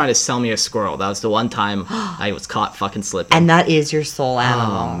somebody's trying to sell me a squirrel. That was the one time I was caught fucking slipping. And that is your soul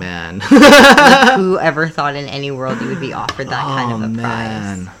animal. Oh, man. Like, who ever thought in any world you would be offered that kind of a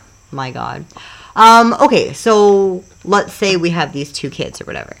prize? My God. Okay, so let's say we have these 2 kids or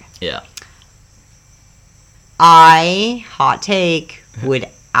whatever. Yeah. Hot take, would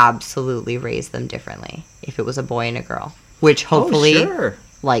absolutely raise them differently if it was a boy and a girl. Which hopefully,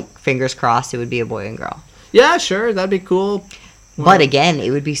 like, fingers crossed, it would be a boy and girl. Yeah, sure, that'd be cool. But again,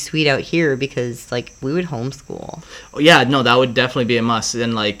 it would be sweet out here because, like, we would homeschool. Yeah, no, that would definitely be a must.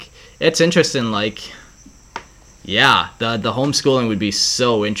 And, like, it's interesting, like, yeah, the homeschooling would be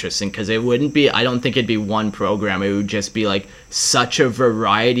so interesting because it wouldn't be, I don't think it'd be one program. It would just be, like, such a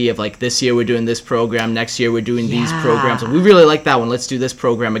variety of, like, this year we're doing this program, next year we're doing these programs. We really like that one. Let's do this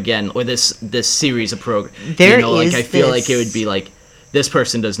program again, or this series of programs. I feel like it would be, like, this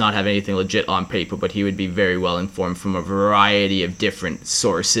person does not have anything legit on paper, but he would be very well informed from a variety of different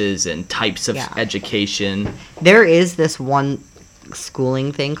sources and types of education. There is this one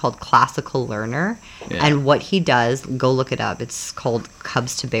schooling thing called Classical Learner, and what he does, go look it up, it's called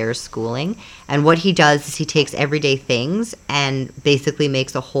Cubs to Bears Schooling, and what he does is he takes everyday things and basically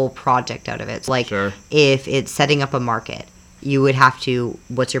makes a whole project out of it. So, like, if it's setting up a market, you would have to,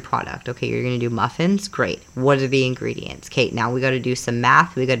 what's your product? Okay, you're going to do muffins? Great. What are the ingredients? Okay, now we got to do some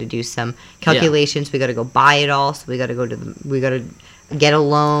math. We got to do some calculations. We got to go buy it all. So we got to go to we got to get a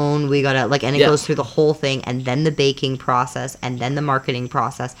loan. We got to, like, and it goes through the whole thing, and then the baking process, and then the marketing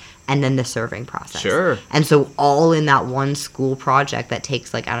process, and then the serving process. Sure. And so all in that one school project that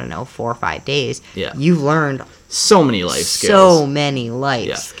takes, like, I don't know, 4 or 5 days. Yeah. You've learned so many life skills. So many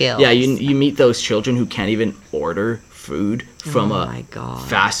life skills. Yeah, you meet those children who can't even order food from a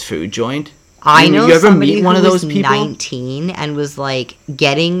fast food joint. I know you ever somebody meet one who of those was people? 19 and was like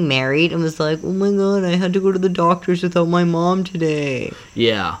getting married and was like, "Oh my God, I had to go to the doctor's without my mom today."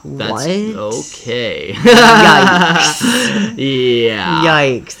 Yeah, that's okay. Yikes. Yeah.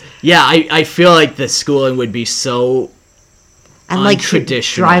 Yikes. Yeah, I feel like the schooling would be so and like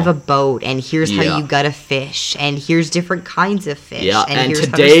traditional. Drive a boat, and here's how you gotta fish, and here's different kinds of fish, and here's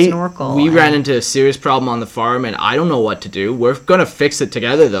today how to snorkel. We ran into a serious problem on the farm, and I don't know what to do. We're gonna fix it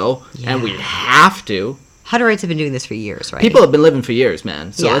together though, and we have to. Hutterites have been doing this for years, right? People have been living for years,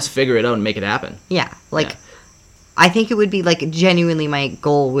 man. So let's figure it out and make it happen. Yeah, like. I think it would be, like, genuinely my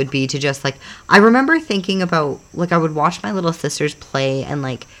goal would be to just, like, I remember thinking about, like, I would watch my little sisters play and,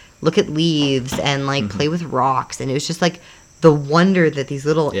 like, look at leaves and, like, play with rocks. And it was just, like, the wonder that these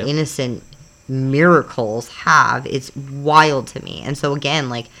little innocent miracles have. It's wild to me. And so, again,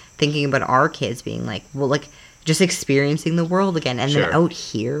 like, thinking about our kids being, like, well, like, just experiencing the world again. And then out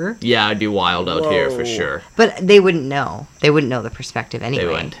here. Yeah, I'd be wild out here for sure. But they wouldn't know. They wouldn't know the perspective anyway. They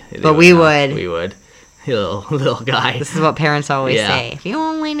wouldn't. But we would. We would. Little guy. This is what parents always say. If you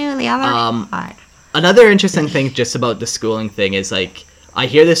only knew the other side. Another interesting thing just about the schooling thing is, like, I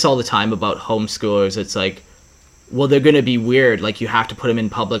hear this all the time about homeschoolers. It's like, well, they're going to be weird. Like, you have to put them in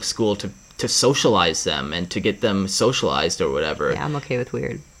public school to socialize them and to get them socialized or whatever. Yeah, I'm okay with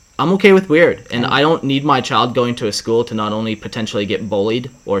weird. I'm okay with weird. And I don't need my child going to a school to not only potentially get bullied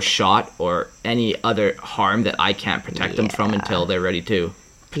or shot or any other harm that I can't protect them from until they're ready to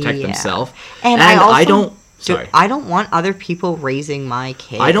protect themselves. And I don't want other people raising my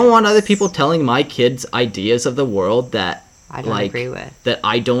kids. I don't want other people telling my kids ideas of the world that I don't agree with. That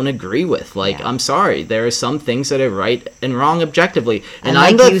I don't agree with. Like, I'm sorry, there are some things that are right and wrong objectively, and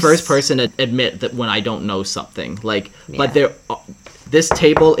I'm the first person to admit that when I don't know something. Like, but this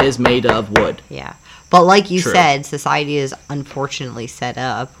table is made of wood. Yeah. But like you True. said, society is unfortunately set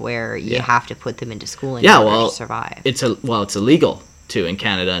up where you have to put them into school in order to survive. It's illegal to in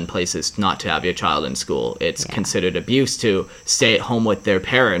Canada and places not to have your child in school. It's considered abuse to stay at home with their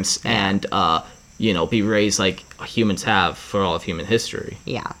parents and be raised like humans have for all of human history.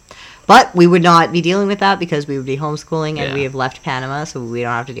 Yeah. But we would not be dealing with that because we would be homeschooling and we have left Panama, so we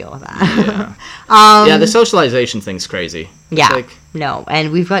don't have to deal with that. Yeah, the socialization thing's crazy. Yeah, no.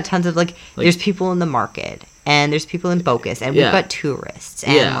 And we've got tons of, there's people in the market, and there's people in Bocas, and we've got tourists.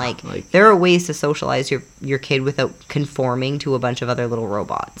 And, there are ways to socialize your kid without conforming to a bunch of other little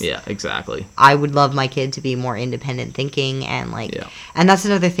robots. Yeah, exactly. I would love my kid to be more independent thinking, and, and that's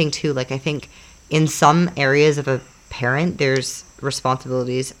another thing, too. I think in some areas of a parent, there's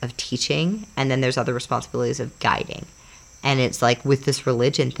responsibilities of teaching, and then there's other responsibilities of guiding. And it's with this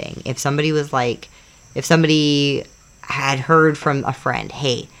religion thing, if somebody had heard from a friend,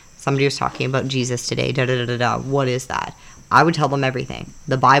 hey, somebody was talking about Jesus today, what is that? I would tell them everything.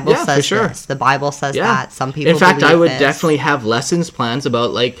 The Bible says this, the Bible says that. Some people, in fact, I would definitely have lessons plans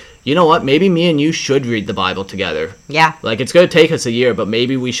about you know what, maybe me and you should read the Bible together. It's going to take us a year, but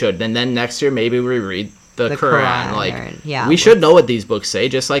maybe we should. And then next year maybe we read the Quran. We should know what these books say,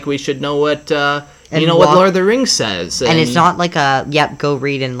 just like we should know what what Lord of the Rings says. And it's not go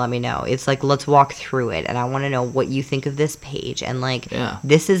read and let me know. It's let's walk through it, and I want to know what you think of this page. And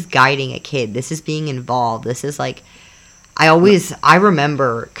this is guiding a kid. This is being involved. This is I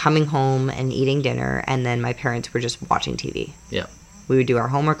remember coming home and eating dinner, and then my parents were just watching TV. Yeah. We would do our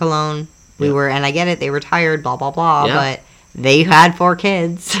homework alone. We were, and I get it, they were tired, blah, blah, blah, but they had 4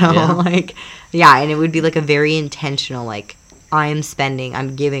 kids, so and it would be a very intentional I'm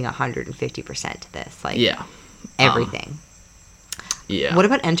giving 150% to this, everything. What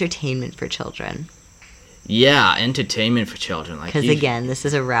about entertainment for children? Yeah, entertainment for children. Because again, this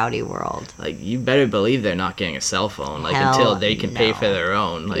is a rowdy world. You better believe they're not getting a cell phone until they can pay for their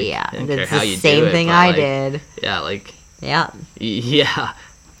own. It's the same thing I did. Yeah, Yeah. Yeah.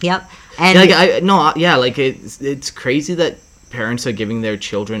 Yep. And it's crazy that parents are giving their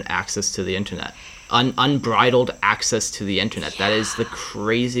children access to the internet. Unbridled access to the internet. That is the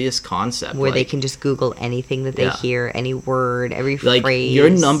craziest concept. Where they can just Google anything that they hear, any word, every phrase. Your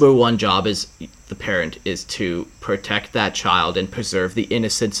number one job as the parent is to protect that child and preserve the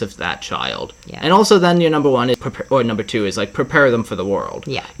innocence of that child. Yeah. And also then your number one is, number two is prepare them for the world.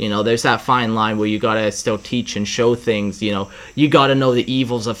 Yeah. There's that fine line where you gotta still teach and show things, you gotta know the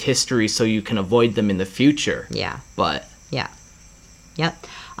evils of history so you can avoid them in the future. Yeah. But. Yeah. Yep.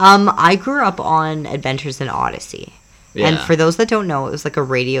 I grew up on Adventures in Odyssey. Yeah. And for those that don't know, it was a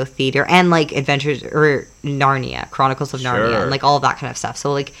radio theater and Adventures or Narnia, Chronicles of Narnia, and all of that kind of stuff.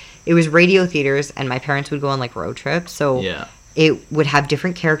 So it was radio theaters, and my parents would go on road trips. So it would have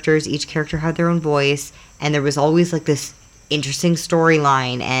different characters. Each character had their own voice, and there was always this interesting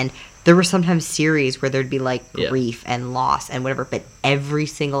storyline. And there were sometimes series where there'd be grief and loss and whatever, but every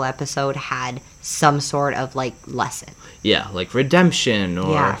single episode had some sort of lesson. Yeah, redemption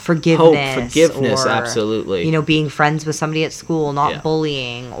or forgiveness. Hope, forgiveness, or, absolutely. Being friends with somebody at school, not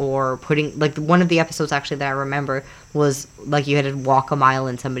bullying, or putting one of the episodes actually that I remember was you had to walk a mile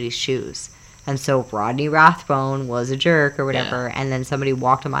in somebody's shoes. And so Rodney Rathbone was a jerk or whatever, and then somebody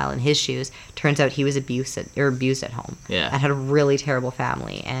walked a mile in his shoes. Turns out he was abused at home. Yeah. And had a really terrible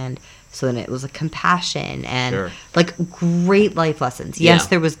family. And so then it was compassion and great life lessons. Yes,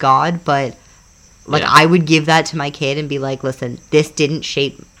 there was God, but I would give that to my kid and be listen, this didn't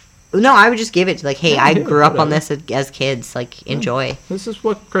shape. No, I would just give it to hey, I grew up on this as kids. Enjoy. This is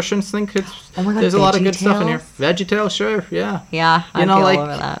what Christians think. Oh my God, there's a lot of good stuff in here. VeggieTales, sure, yeah. Yeah, I feel all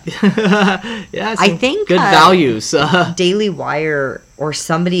over that. Yeah, I think good values. Daily Wire or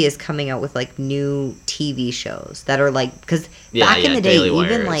somebody is coming out with new TV shows that are because back in the day, Daily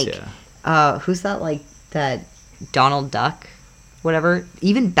even Wire who's that that Donald Duck, whatever.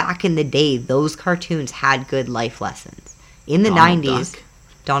 Even back in the day, those cartoons had good life lessons. In the 90s.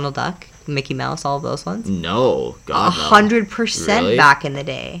 Donald Duck, Mickey Mouse, all of those ones. No, God, 100% really? Back in the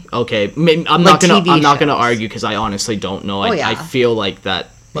day. Okay, I'm not gonna argue because I honestly don't know. I feel that.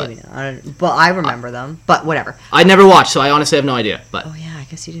 But maybe not. But I remember them. But whatever. I never watched, so I honestly have no idea. But oh yeah, I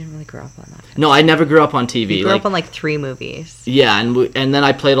guess you didn't really grow up on that. No, I never grew up on TV. You grew up on 3 movies. Yeah, and then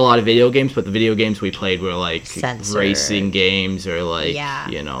I played a lot of video games, but the video games we played were Censored. Racing games or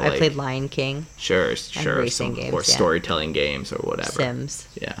I played Lion King. Sure, racing games, or storytelling games or whatever. Sims.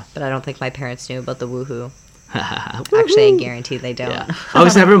 Yeah. But I don't think my parents knew about the woohoo. Actually, I guarantee they don't. Yeah. I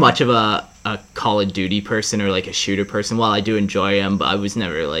was never much of a Call of Duty person or a shooter person. While I do enjoy them, but I was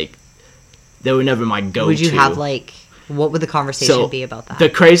never they were never my go-to. Would you have What would the conversation be about that? The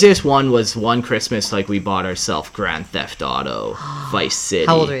craziest one was one Christmas, like, we bought ourselves Grand Theft Auto Vice City.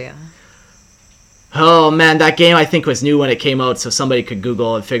 How old are you? Oh, man, that game I think was new when it came out, so somebody could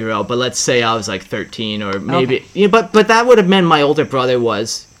Google and figure out. But let's say I was like 13 or maybe... Okay. Yeah, but that would have meant my older brother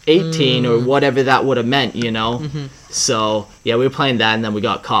was 18 or whatever that would have meant, you know? Mm-hmm. So, yeah, we were playing that, and then we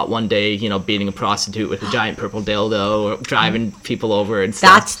got caught one day, you know, beating a prostitute with a giant purple dildo or driving people over and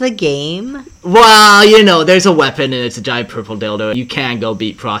stuff. That's the game? Well, you know, there's a weapon and it's a giant purple dildo. You can go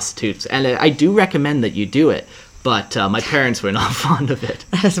beat prostitutes, and I do recommend that you do it. But my parents were not fond of it.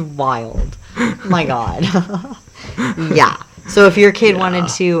 That is wild. My God. Yeah. So if your kid wanted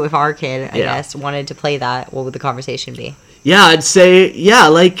to, if our kid, I guess, wanted to play that, what would the conversation be? Yeah, I'd say,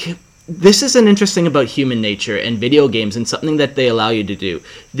 like, this is an interesting about human nature and video games and something that they allow you to do.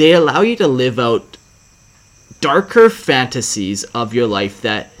 They allow you to live out darker fantasies of your life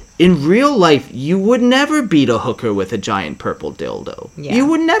that in real life you would never beat a hooker with a giant purple dildo. Yeah. You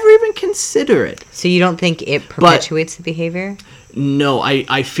would never even consider it. So you don't think it perpetuates the behavior? No,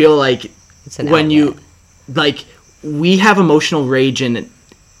 I feel like when you, like, we have emotional rage and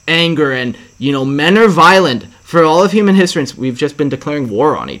anger and, you know, men are violent. For all of human history, we've just been declaring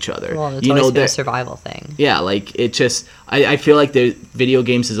war on each other. Well, it's always been a survival thing. Yeah, like, it just, I feel like the video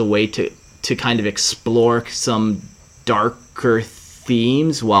games is a way to kind of explore some darker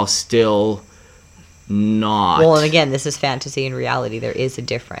themes while still not. Well, and again, this is fantasy and reality. There is a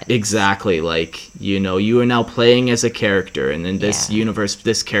difference. Exactly. Like, you know, you are now playing as a character, and in this universe,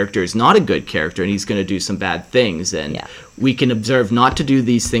 this character is not a good character, and he's going to do some bad things, and we can observe not to do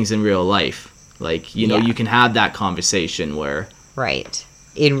these things in real life. Like, you know, you can have that conversation where... Right.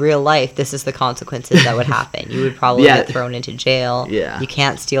 In real life, this is the consequences that would happen. You would probably get thrown into jail. Yeah. You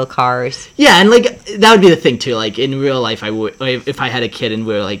can't steal cars. Yeah, and, like, that would be the thing, too. Like, in real life, I would, if I had a kid and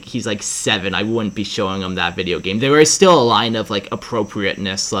we're, like, he's, like, 7, I wouldn't be showing him that video game. There is still a line of, like,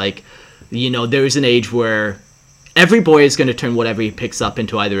 appropriateness. Like, you know, there's an age where every boy is going to turn whatever he picks up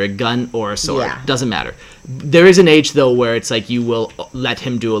into either a gun or a sword. Yeah. Doesn't matter. There is an age, though, where it's like you will let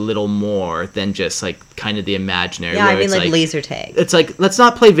him do a little more than just, like, kind of the imaginary. Yeah, I mean, like laser tag. It's like, let's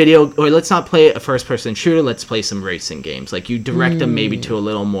not play video, or let's not play a first-person shooter, let's play some racing games. Like, you direct them maybe to a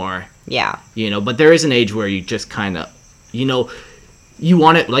little more. Yeah. You know, but there is an age where you just kind of, you know... You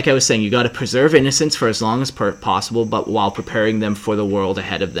want it, like I was saying, you got to preserve innocence for as long as possible, but while preparing them for the world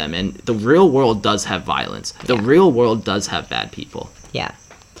ahead of them. And the real world does have violence. The real world does have bad people. Yeah.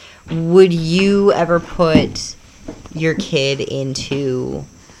 Would you ever put your kid into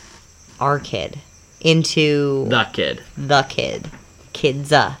our kid? Into... The kid.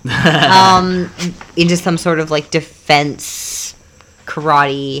 Kids. Into some sort of, like, defense,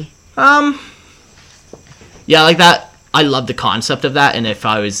 karate? Yeah, like that. I love the concept of that, and if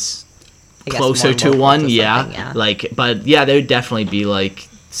I was closer to one, like, but yeah, there would definitely be, like,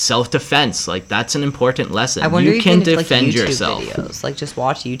 self-defense. Like, that's an important lesson. I wonder you can defend like, YouTube yourself. Videos. Like, just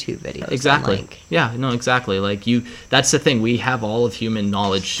watch YouTube videos. Exactly. And, like... Yeah, no, exactly. Like, that's the thing. We have all of human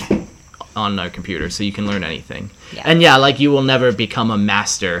knowledge on our computer, so you can learn anything. Yeah. And yeah, like, you will never become a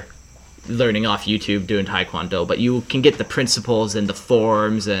master learning off YouTube doing Taekwondo, but you can get the principles and the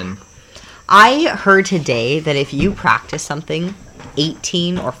forms and... I heard today that if you practice something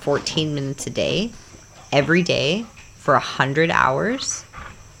 18 or 14 minutes a day, every day, for 100 hours,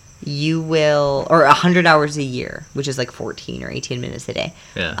 you will... Or 100 hours a year, which is like 14 or 18 minutes a day.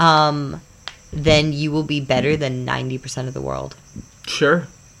 Yeah. Then you will be better than 90% of the world. Sure.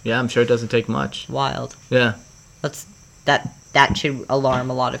 Yeah, I'm sure it doesn't take much. Wild. Yeah. That should alarm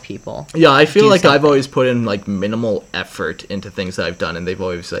a lot of people. Yeah, I feel like I've always put in, like, minimal effort into things that I've done, and they've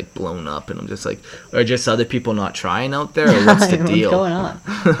always, like, blown up, and I'm just like, are just other people not trying out there, or what's the deal? What's going on?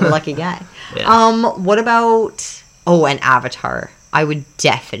 Lucky guy. Yeah. What about... Oh, and Avatar. I would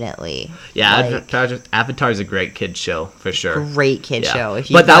definitely... Yeah, Avatar's a great kid show, for sure. Great kid show. If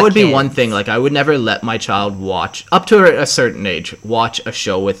but that would be one thing. Like, I would never let my child watch, up to a certain age, watch a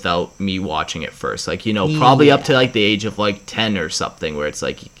show without me watching it first. Like, you know, probably up to, like, the age of, like, 10 or something, where it's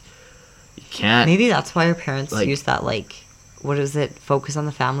like, you can't... Maybe that's why our parents use that, like... What is it? Focus on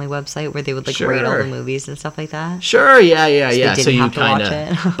the Family website where they would, like, rate all the movies and stuff like that? Sure, yeah. So you kind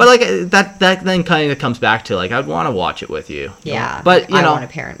of... But, like, that then kind of comes back to, like, I'd want to watch it with you. Yeah. But, you know... I want to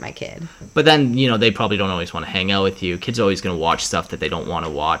parent my kid. But then, you know, they probably don't always want to hang out with you. Kids are always going to watch stuff that they don't want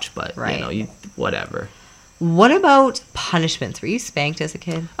to watch, but, you know, whatever. What about punishments? Were you spanked as a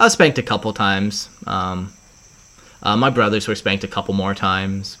kid? I was spanked a couple times. My brothers were spanked a couple more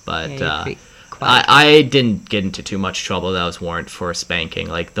times, but... I didn't get into too much trouble that was warrant for spanking.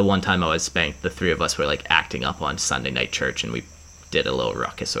 Like, the one time I was spanked, the three of us were, like, acting up on Sunday night church, and we did a little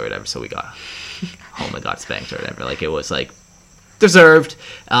ruckus or whatever, so we got home and got spanked or whatever. Like, it was like deserved.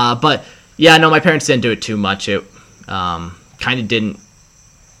 But yeah, no, my parents didn't do it too much. It kind of didn't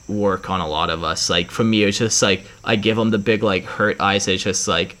work on a lot of us. Like, for me, it's just like I give them the big like hurt eyes. It's just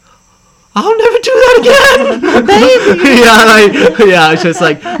like, I'll never do that again, baby. Yeah, it's just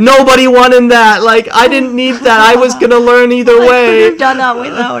like, nobody wanted that. Like, I didn't need that. I was gonna learn either way. I could have done that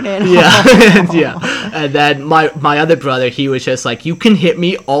without it. Yeah, yeah. And then my other brother, he was just like, you can hit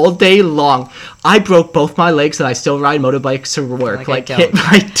me all day long. I broke both my legs and I still ride motorbikes to work. Like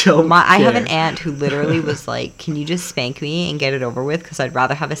I don't. I have an aunt who literally was like, can you just spank me and get it over with? Because I'd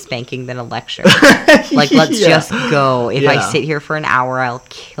rather have a spanking than a lecture. Like, let's just go. If I sit here for an hour, I'll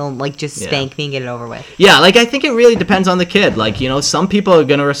kill. Like, just spank me and get it over with. Yeah, like, I think it really depends on the kid. Like, you know, some people are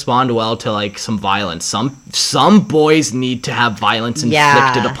gonna respond well to like some violence. Some boys need to have violence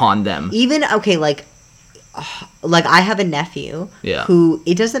inflicted upon them. Even like I have a nephew who,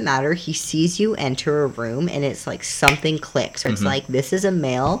 it doesn't matter, he sees you enter a room and it's like something clicks, or it's like, this is a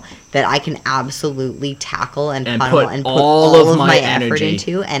male that I can absolutely tackle and funnel and put all of my effort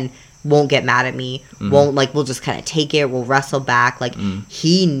into, and won't get mad at me, won't, like, we'll just kind of take it, we'll wrestle back. Like,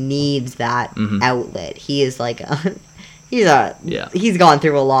 he needs that outlet. He is like he's gone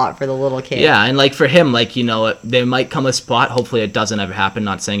through a lot for the little kid. Yeah, and like for him, like, you know, there might come a spot, hopefully it doesn't ever happen,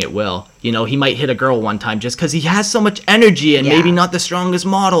 not saying it will, you know, he might hit a girl one time just because he has so much energy and maybe not the strongest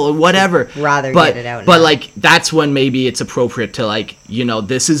model or whatever. Get it out but now. Like, that's when maybe it's appropriate to, like, you know,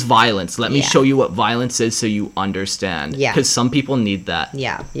 this is violence, let me show you what violence is so you understand. Because some people need that.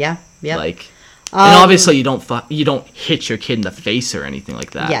 Yeah. Like, and obviously you don't hit your kid in the face or anything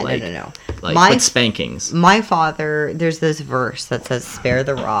like that. Yeah, like, no. Like, with spankings. My father, there's this verse that says, spare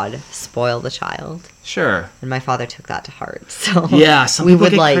the rod, spoil the child. Sure. And my father took that to heart. So yeah, some people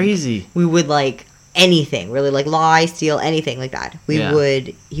get crazy. We would, like, anything, really, like, lie, steal, anything like that. He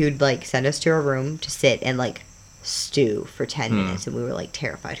would, like, send us to our room to sit and, like, stew for 10 minutes, and we were, like,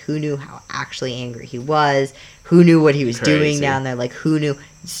 terrified. Who knew how actually angry he was? Who knew what he was doing down there? Like, who knew?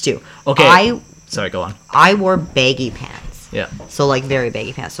 Stew. Okay. Sorry, go on. I wore baggy pants. Yeah. So, like, very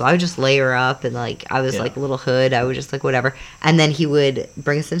baggy pants. So I would just layer up, and, like, I was, like, a little hood. I would just, like, whatever. And then he would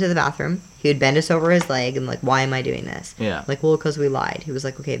bring us into the bathroom. He would bend us over his leg and, like, why am I doing this? Yeah. Like, well, because we lied. He was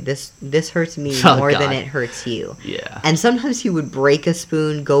like, okay, this hurts me more than it hurts you. Yeah. And sometimes he would break a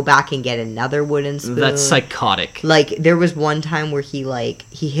spoon, go back and get another wooden spoon. That's psychotic. Like, there was one time where he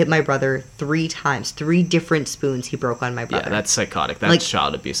hit my brother 3 times. 3 different spoons he broke on my brother. Yeah, that's psychotic. That's, like,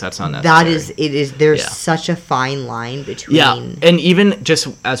 child abuse. That's unnecessary. There's such a fine line between... Yeah, and even just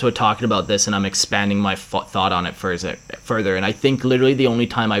as we're talking about this, and I'm expanding my thought on it further, and I think literally the only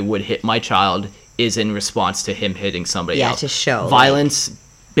time I would hit my child is in response to him hitting somebody else. Yeah, to show. Violence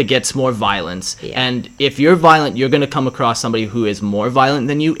begets more violence. Yeah. And if you're violent, you're going to come across somebody who is more violent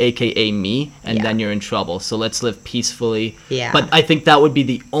than you, aka me, and then you're in trouble. So let's live peacefully. Yeah. But I think that would be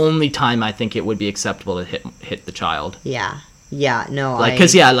the only time I think it would be acceptable to hit the child. Yeah. Yeah, no, like,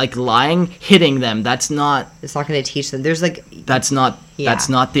 because like lying, hitting them, it's not going to teach them. There's like that's not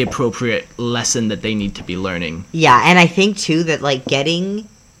the appropriate lesson that they need to be learning. Yeah, and I think too that, like, getting,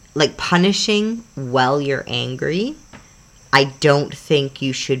 like, punishing while you're angry, I don't think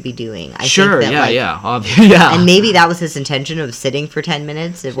you should be doing. I think that, yeah. And maybe that was his intention of sitting for 10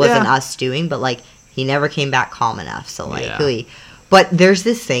 minutes. It wasn't us doing, but, like, he never came back calm enough. So, like, But there's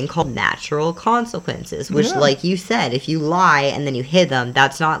this thing called natural consequences, which, like you said, if you lie and then you hit them,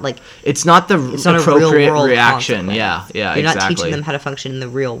 that's not, like... It's not the appropriate reaction. Yeah, You're not teaching them how to function in the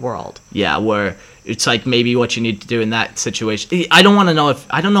real world. Yeah, where it's like maybe what you need to do in that situation. I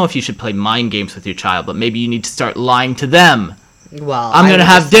don't know if you should play mind games with your child, but maybe you need to start lying to them. Well, I'm going to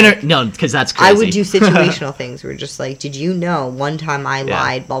have dinner. No, because that's crazy. I would do situational things where just like, did you know one time I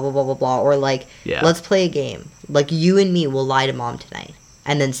lied, blah, blah, blah, blah, blah. Or like, let's play a game. Like, you and me will lie to mom tonight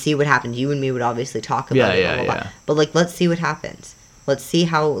and then see what happens. You and me would obviously talk about it, blah, blah, blah. But, like, let's see what happens. Let's see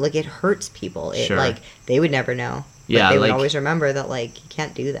how, like, it hurts people. It, like, they would never know. But they would always remember that, like, you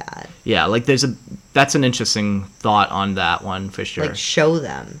can't do that. Yeah, like, that's an interesting thought on that one, for sure. Like, show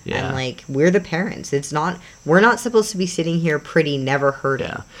them. Yeah. And, like, we're the parents. We're not supposed to be sitting here pretty, never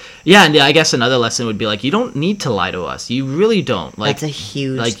hurting. Yeah, and I guess another lesson would be, like, you don't need to lie to us. You really don't. Like, that's a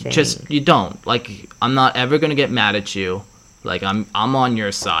huge thing. Just, you don't. Like, I'm not ever going to get mad at you. Like, I'm on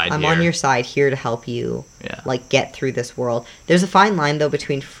your side. I'm on your side, here to help you. Yeah. Like, get through this world. There's a fine line, though,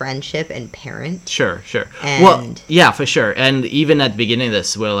 between friendship and parent. Sure. And well, yeah, for sure. And even at the beginning of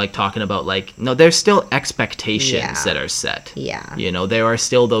this, we're, like, talking about, like, no, there's still expectations that are set. Yeah. You know, there are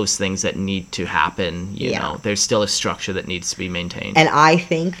still those things that need to happen. You know, there's still a structure that needs to be maintained. And I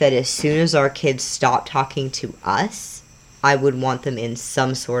think that as soon as our kids stop talking to us, I would want them in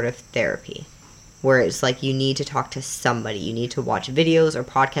some sort of therapy. Where it's like you need to talk to somebody. You need to watch videos or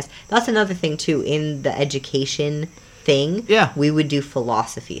podcasts. That's another thing, too. In the education thing, we would do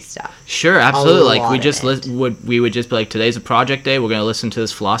philosophy stuff. Sure, absolutely. Like, we would just be like, today's a project day. We're going to listen to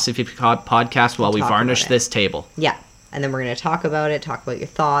this philosophy podcast while we varnish this table. Yeah. And then we're going to talk about it, talk about your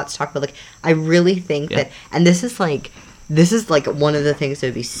thoughts, talk about, like, I really think that, and this is like one of the things that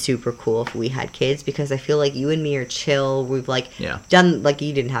would be super cool if we had kids, because I feel like you and me are chill. We've done, like,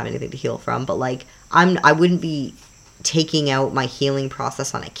 you didn't have anything to heal from, but like I wouldn't be taking out my healing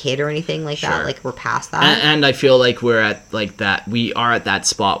process on a kid or anything like that. Like, we're past that. And I feel like we're at like that. We are at that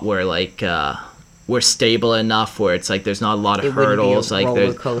spot where like we're stable enough where it's like there's not a lot of hurdles. Like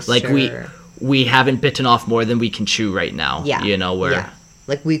there's like we haven't bitten off more than we can chew right now. Yeah, you know where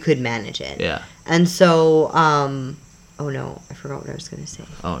like we could manage it. Yeah, and so oh no, I forgot what I was going to say.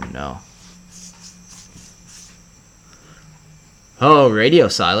 Oh no. Oh, radio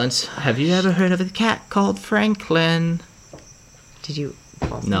silence. Have you ever heard of a cat called Franklin? Did you?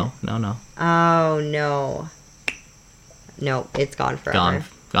 No. Oh no. No, it's gone forever.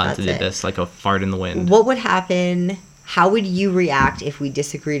 Gone to the abyss like a fart in the wind. What would happen? How would you react if we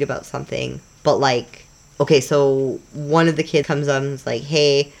disagreed about something? But like, okay, so one of the kids comes up and is like,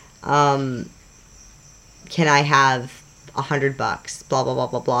 "Hey, can I have $100, blah, blah, blah,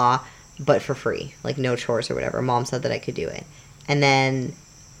 blah, blah, but for free, like no chores or whatever." Mom said that I could do it. And then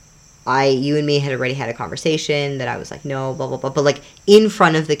you and me had already had a conversation that I was like, no, blah, blah, blah. But like in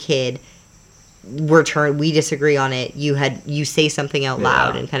front of the kid, we disagree on it. You say something out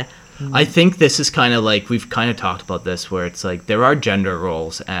loud and kind of. I think this is kind of like, we've kind of talked about this where it's like there are gender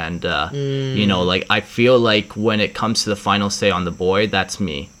roles and, you know, like I feel like when it comes to the final say on the boy, that's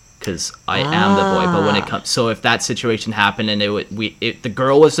me. Because I am the boy, but when it comes, so if that situation happened and if the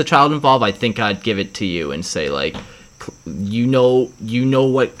girl was the child involved, I think I'd give it to you and say like, you know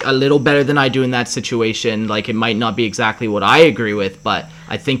what a little better than I do in that situation. Like it might not be exactly what I agree with, but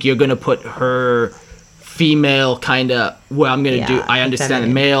I think you're gonna put her female kind of where I'm gonna do. I understand the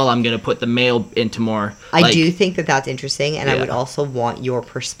male. I'm gonna put the male into more. I do think that that's interesting, and I would also want your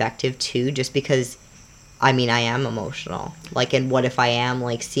perspective too, just because. I mean, I am emotional. Like, and what if I am,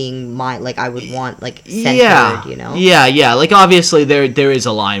 like, seeing my, like, I would want, like, centered, you know? Yeah. Like, obviously, there is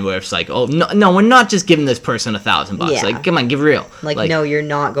a line where it's like, oh, no, we're not just giving this person $1,000. Yeah. Like, come on, give real. Like, no, you're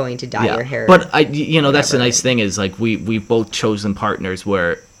not going to dye your hair. But, that's the nice thing is, like, we've both chosen partners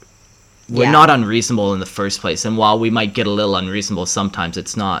where we're not unreasonable in the first place. And while we might get a little unreasonable, sometimes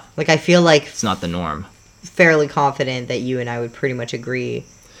it's not. Like, I feel like... It's not the norm. Fairly confident that you and I would pretty much agree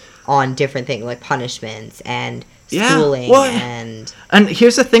on different things like punishments and schooling and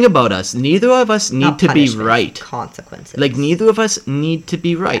here's the thing about us, neither of us need to be right. Consequences. Like neither of us need to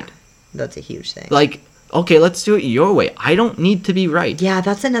be right. Yeah, that's a huge thing. Like, okay, let's do it your way. I don't need to be right. Yeah,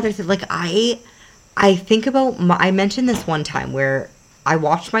 that's another thing. Like I think about I mentioned this one time where I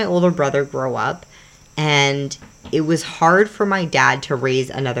watched my older brother grow up, and it was hard for my dad to raise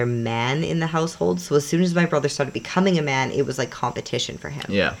another man in the household. So as soon as my brother started becoming a man, it was like competition for him.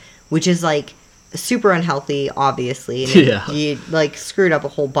 Yeah. Which is like super unhealthy, obviously. And he like screwed up a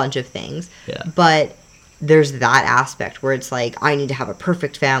whole bunch of things. Yeah. But there's that aspect where it's like, I need to have a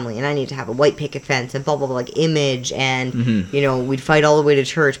perfect family and I need to have a white picket fence and blah, blah, blah, like image. And, you know, we'd fight all the way to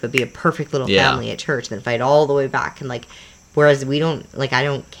church, but be a perfect little family at church and then fight all the way back. And like, whereas we don't, like, I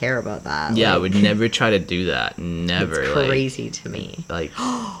don't care about that. Yeah, like, I would never try to do that. Never. It's crazy to me. Like,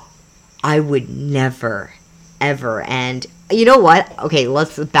 I would never, ever. And you know what? Okay,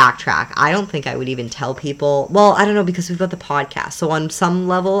 let's backtrack. I don't think I would even tell people. Well, I don't know, because we've got the podcast. So on some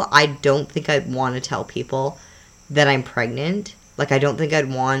level, I don't think I'd want to tell people that I'm pregnant. Like, I don't think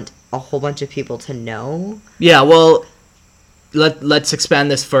I'd want a whole bunch of people to know. Yeah, well, let's expand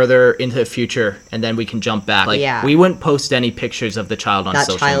this further into the future, and then we can jump back. Like, we wouldn't post any pictures of the child on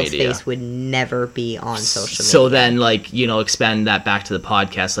social media. That child's face would never be on social media. So then, like, you know, expand that back to the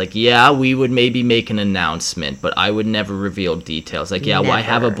podcast. Like, yeah, we would maybe make an announcement, but I would never reveal details. Like, yeah, well, I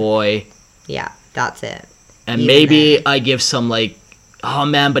have a boy. Yeah, that's it. And even maybe then, I give some, like, oh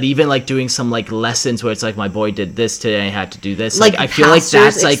man, but even like doing some like lessons where it's like my boy did this today, I had to do this. Like I feel like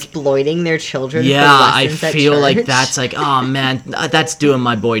that's like exploiting their children. Yeah, I feel like that's like, oh man, that's doing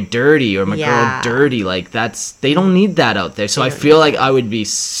my boy dirty or my girl dirty. Like they don't need that out there. So I feel like I would be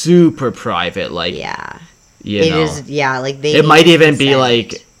super private. Like you know, like it might even be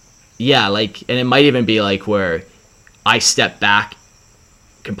like, and it might even be like where I step back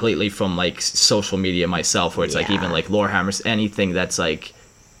completely from like social media myself, where it's like even like Lorehammers, anything that's like,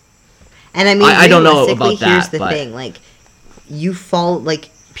 and I mean, I don't know about that. Here's the thing, like you fall,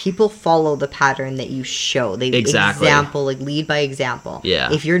 like people follow the pattern that you show. They lead by example.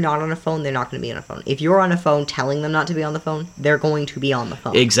 Yeah. If you're not on a phone, they're not going to be on a phone. If you're on a phone telling them not to be on the phone, they're going to be on the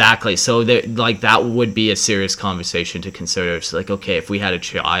phone. Exactly. So that would be a serious conversation to consider. It's like, okay, if we had a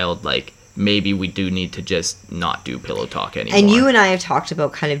child, like, maybe we do need to just not do pillow talk anymore. And you and I have talked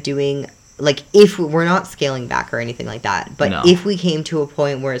about kind of doing, like, if we're not scaling back or anything like that, but if we came to a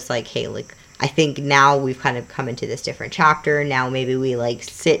point where it's like, hey, like, I think now we've kind of come into this different chapter. Now maybe we, like,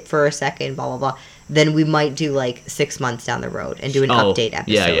 sit for a second, blah, blah, blah. Then we might do, like, 6 months down the road and do an update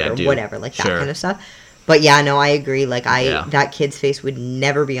episode or whatever, like that kind of stuff. But, yeah, no, I agree. Like, that kid's face would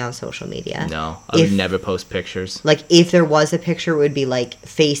never be on social media. No, I would never post pictures. Like, if there was a picture, it would be, like,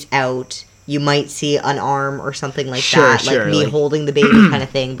 face out. You might see an arm or something like that. Like, me holding the baby kind of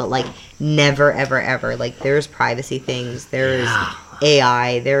thing. But, like, never, ever, ever. Like, there's privacy things. There's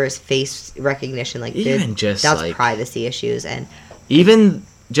AI. There is face recognition. Like, even just, that's like, privacy issues. And even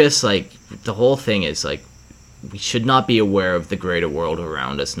just, like, the whole thing is, like, we should not be aware of the greater world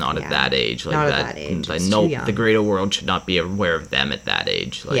around us, not at that age. Like, not at that age. Like, no, the greater world should not be aware of them at that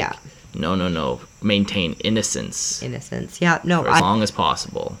age. Like, no. Maintain innocence. Yeah, no. For as long as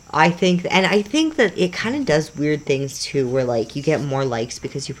possible. I think that it kind of does weird things, too, where, like, you get more likes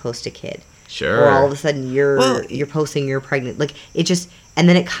because you post a kid. Sure. Or all of a sudden you're posting you're pregnant. Like, it just, and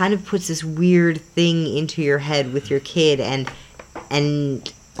then it kind of puts this weird thing into your head with your kid and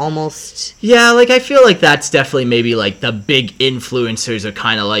almost... Yeah, like, I feel like that's definitely maybe, like, the big influencers are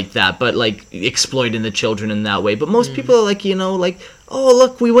kind of like that, but, like, exploiting the children in that way. But most people are like, you know, like, oh,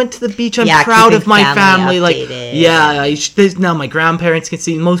 look, we went to the beach, I'm proud of my family. Like, now my grandparents can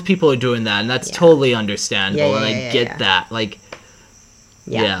see. Most people are doing that, and that's totally understandable, and I get that. Like,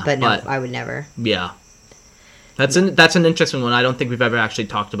 but no, I would never. Yeah. That's an interesting one. I don't think we've ever actually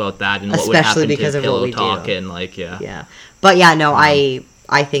talked about that and what would happen because to of pillow what we talk do. And, like, Yeah. But, yeah, no, I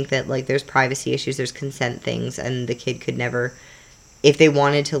think that, like, there's privacy issues, there's consent things, and the kid could never, if they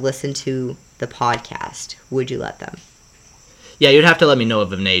wanted to listen to the podcast, would you let them? Yeah, you'd have to let me know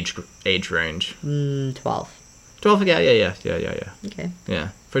of an age range. 12. 12, yeah. Okay. Yeah,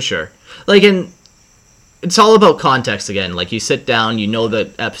 for sure. Like, it's all about context again. Like, you sit down, you know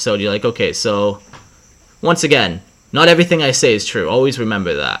the episode, you're like, okay, so, once again, not everything I say is true. Always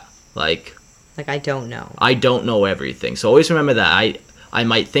remember that. Like, I don't know. I don't know everything. So always remember that. I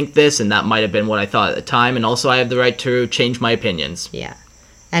might think this, and that might have been what I thought at the time, and also I have the right to change my opinions. Yeah.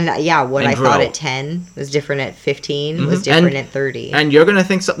 And, what I thought at 10 was different at 15, was different at 30. And you're going to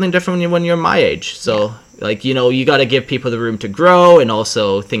think something different when you're my age. So, like, you know, you got to give people the room to grow, and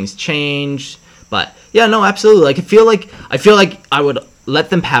also things change. But, yeah, no, absolutely. Like, I feel like I would let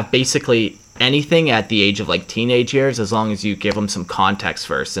them have basically anything at the age of, like, teenage years, as long as you give them some context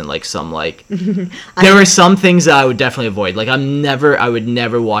first and, like, some, like... there are some things that I would definitely avoid. Like, I would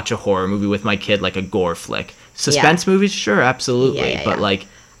never watch a horror movie with my kid, like a gore flick. Suspense movies, sure, absolutely. But, like...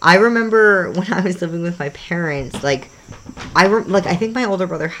 I remember when I was living with my parents, like, I think my older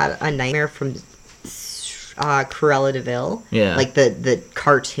brother had a nightmare from Cruella de Vil. Yeah. Like, the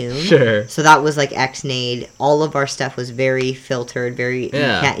cartoon. Sure. So that was, like, X-Nade. All of our stuff was very filtered, very...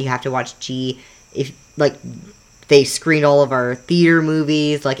 Yeah. You have to watch G. If, like, they screened all of our theater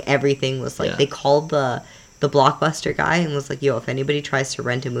movies. Like, everything was, like... They called the Blockbuster guy and was like, yo, if anybody tries to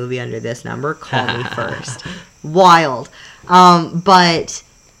rent a movie under this number, call me first. Wild. But...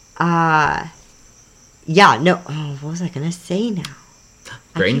 what was I gonna say now?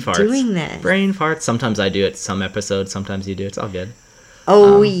 Brain farts. Doing this. Brain farts. Sometimes I do it. Some episodes. Sometimes you do. It's all good.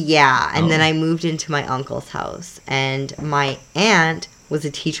 And then I moved into my uncle's house, and my aunt was a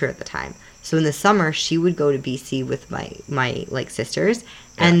teacher at the time. So in the summer, she would go to BC with my like sisters,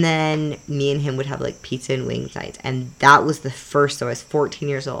 and then me and him would have like pizza and wings nights. And that was the first. So I was 14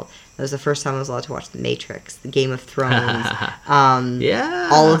 years old. That was the first time I was allowed to watch The Matrix, The Game of Thrones,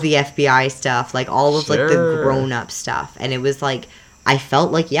 all of the FBI stuff, like all of like the grown-up stuff. And it was like, I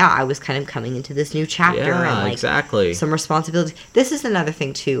felt like, I was kind of coming into this new chapter and like some responsibility. This is another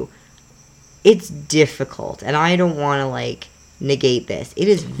thing too. It's difficult, and I don't want to like negate this. It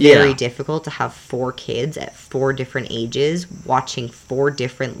is very difficult to have 4 kids at 4 different ages watching 4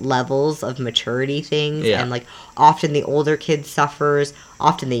 different levels of maturity things, and like often the older kid suffers,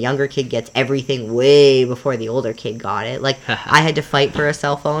 often the younger kid gets everything way before the older kid got it. Like I had to fight for a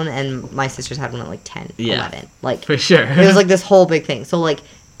cell phone, and my sisters had one at like 10, 11. Like for sure. It was like this whole big thing. So like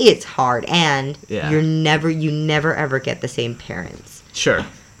it's hard, and you never ever get the same parents. Sure.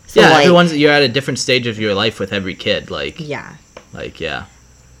 So like, everyone's, you're at a different stage of your life with every kid. Like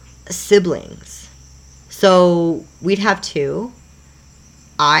siblings. So we'd have 2.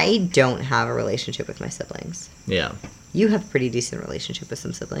 I don't have a relationship with my siblings. Yeah. You have a pretty decent relationship with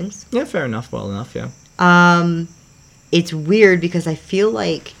some siblings. Yeah, fair enough. Well enough, yeah. It's weird because I feel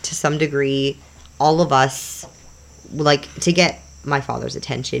like, to some degree, all of us, like, to get my father's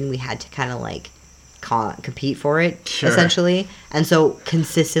attention, we had to kind of, like, compete for it, essentially. And so,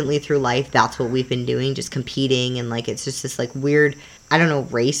 consistently through life, that's what we've been doing, just competing, and, like, it's just this, like, weird, I don't know,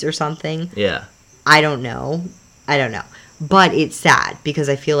 race or something. Yeah. I don't know. But it's sad, because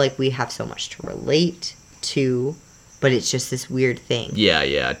I feel like we have so much to relate to, but it's just this weird thing.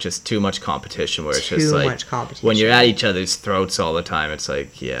 Yeah, just too much competition where it's just like... Too much competition. When you're at each other's throats all the time, it's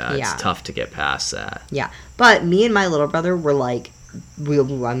like, it's tough to get past that. Yeah, but me and my little brother were like, we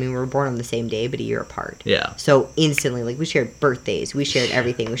were born on the same day, but a year apart. Yeah. So instantly, like, we shared birthdays, we shared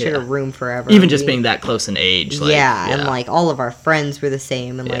everything, we shared a room forever. Even just being that close in age. Like, and, like, all of our friends were the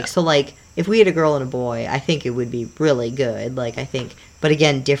same, and, like, so, like, if we had a girl and a boy, I think it would be really good, like, I think, but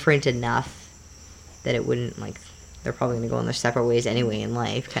again, different enough that it wouldn't, like... They're probably going to go in their separate ways anyway in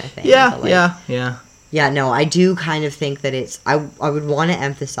life, kind of thing. Yeah, but, like, yeah. Yeah, no, I do kind of think that it's... I would want to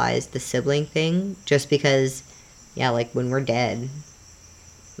emphasize the sibling thing, just because, like, when we're dead,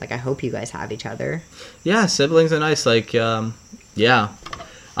 like, I hope you guys have each other. Yeah, siblings are nice, like, there's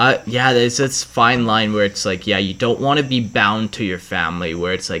this fine line where it's like, you don't want to be bound to your family,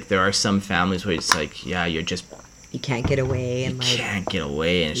 where it's like, there are some families where it's like, you're just... You can't get away, and you can't get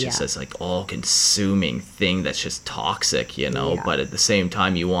away, and it's just this like all-consuming thing that's just toxic, you know. Yeah. But at the same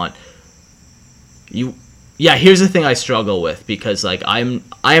time, here's the thing I struggle with, because like I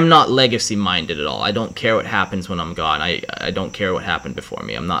am not legacy minded at all. I don't care what happens when I'm gone. I don't care what happened before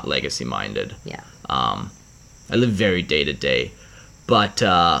me. I'm not legacy minded. Yeah. I live very day to day, but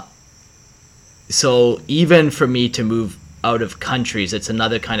so even for me to move out of countries, it's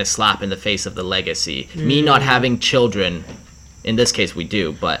another kind of slap in the face of the legacy. Me not having children, in this case we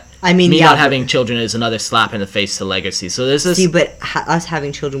do, but I mean, not having children is another slap in the face to legacy. So there's this... See, but us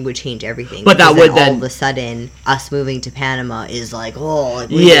having children would change everything. But that would then... all of a sudden, us moving to Panama is like, like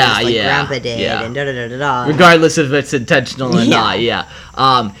Grandpa did, and da-da-da-da-da. Regardless if it's intentional or not,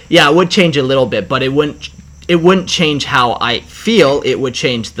 it would change a little bit, but it wouldn't change how I feel. It would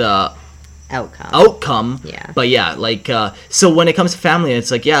change the... outcome. But so when it comes to family,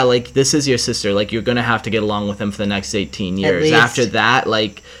 it's like, like, this is your sister, like, you're gonna have to get along with them for the next 18 years. After that,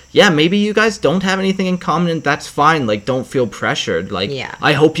 like, maybe you guys don't have anything in common, and that's fine. Like, don't feel pressured. Like,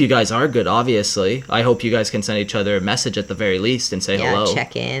 I hope you guys are good, obviously. I hope you guys can send each other a message at the very least and say hello.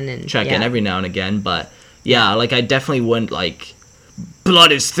 Check in every now and again. But like, I definitely wouldn't, like,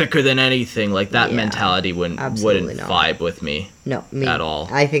 blood is thicker than anything, like that mentality wouldn't vibe with me. No, at all.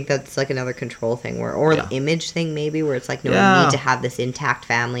 I think that's like another control thing, or the image thing maybe, where it's like, no, I need to have this intact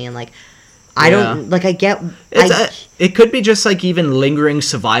family, and like, I don't, like, I get... it could be just like even lingering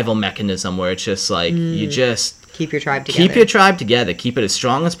survival mechanism, where it's just like, you just... Keep your tribe together. Keep it as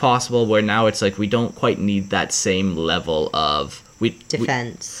strong as possible, where now it's like, we don't quite need that same level of...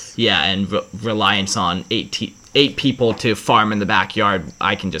 defense. And reliance on 8 people to farm in the backyard.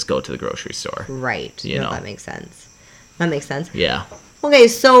 I can just go to the grocery store. Right. You know. That makes sense. Yeah. Okay,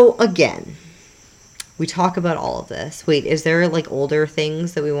 so again, we talk about all of this. Wait, is there like older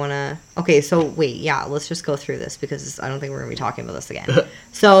things that we want to... Okay, so wait, let's just go through this, because I don't think we're going to be talking about this again.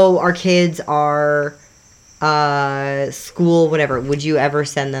 So our kids are school, whatever. Would you ever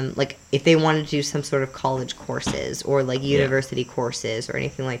send them, like, if they wanted to do some sort of college courses or like university courses or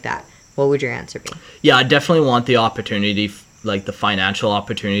anything like that? What would your answer be? Yeah, I definitely want the opportunity, like the financial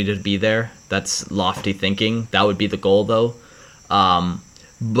opportunity to be there. That's lofty thinking. That would be the goal, though.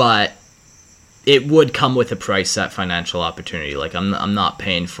 But it would come with a price, that financial opportunity. Like, I'm not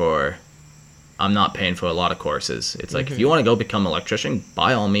paying for a lot of courses. It's like, if you want to go become an electrician,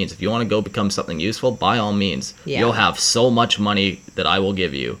 by all means. If you want to go become something useful, by all means. You'll have so much money that I will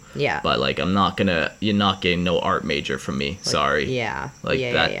give you. But like, you're not getting no art major from me. Like, sorry.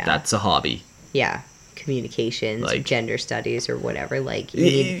 That's a hobby. Communications, like, gender studies, or whatever. Like,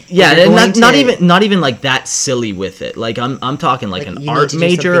 not even like that silly with it. Like, I'm talking like an art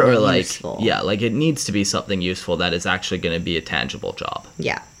major, or like useful. Like, it needs to be something useful that is actually going to be a tangible job.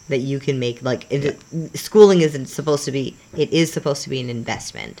 That you can make, like, schooling isn't supposed to be, it is supposed to be an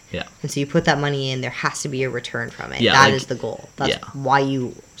investment. And so you put that money in, there has to be a return from it. That is the goal. That's why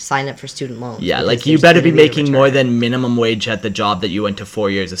you sign up for student loans. Like, you better be making more than minimum wage at the job that you went to 4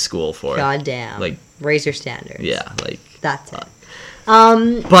 years of school for. God damn. Like, raise your standards. Like, that's it.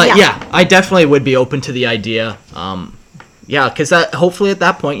 I definitely would be open to the idea. Because hopefully at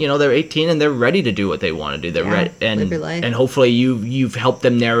that point, they're 18 and they're ready to do what they want to do. They're ready, live your life. And hopefully you've helped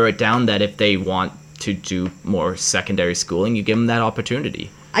them narrow it down, that if they want to do more secondary schooling, you give them that opportunity.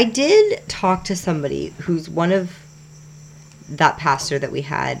 I did talk to somebody who's one of that pastor that we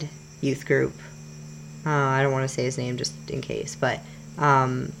had youth group. I don't want to say his name just in case, but we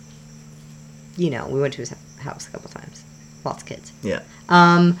went to his house a couple times. Lots of kids. Yeah.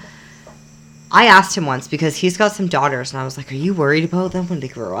 I asked him once because he's got some daughters, and I was like, "Are you worried about them when they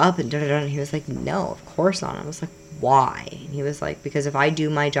grow up?" And and he was like, "No, of course not." And I was like, "Why?" And he was like, "Because if I do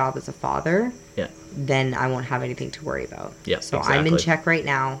my job as a father, then I won't have anything to worry about." Yeah, so exactly. I'm in check right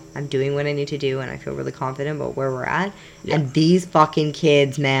now. I'm doing what I need to do, and I feel really confident about where we're at. Yeah. And these fucking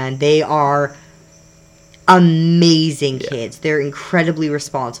kids, man, they are amazing kids. They're incredibly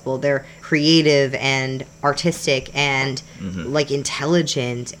responsible. They're creative and artistic and like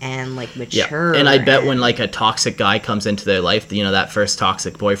intelligent and like mature. Yeah. And I bet when like a toxic guy comes into their life, that first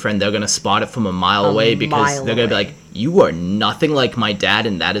toxic boyfriend, they're gonna spot it from a mile away because they're gonna be like, "You are nothing like my dad,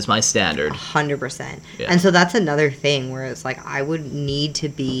 and that is my standard." 100%. Yeah. And so that's another thing where it's like I would need to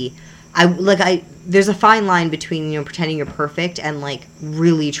be. There's a fine line between, pretending you're perfect and, like,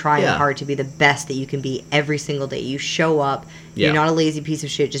 really trying hard to be the best that you can be every single day. You show up. Yeah. You're not a lazy piece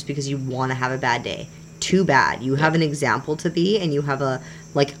of shit just because you want to have a bad day. Too bad. You have an example to be, and you have an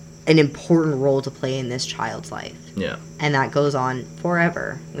important role to play in this child's life. Yeah. And that goes on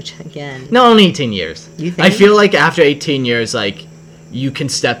forever, which, again... No, only 18 years. You think? I feel like after 18 years, like, you can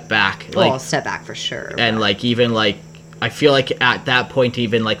step back. Well, step back for sure. And, even, I feel like at that point,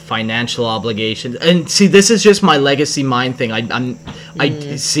 even like financial obligations, and see, this is just my legacy mind thing. I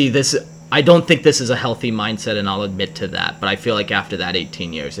see this. I don't think this is a healthy mindset, and I'll admit to that. But I feel like after that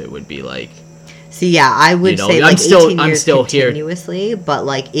 18 years, it would be like. See, yeah, I would say like 18 years continuously, here. But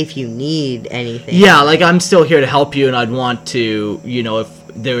like if you need anything. Yeah, like I'm still here to help you, and I'd want to, if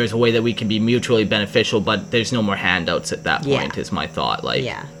there is a way that we can be mutually beneficial, but there's no more handouts at that point. Is my thought. Like.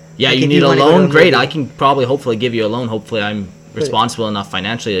 Yeah. Yeah, like you need a loan? Great, I can hopefully give you a loan. Hopefully I'm responsible enough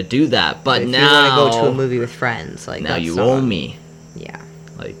financially to do that. But now... you want to go to a movie with friends, like now you owe me. Yeah.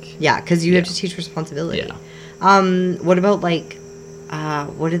 Yeah, because you have to teach responsibility. Yeah. What about, like...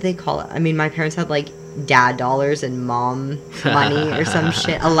 what did they call it? I mean, my parents had, like, dad dollars and mom money or some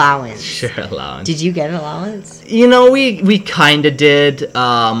shit. Allowance. Sure, allowance. Did you get an allowance? We kind of did.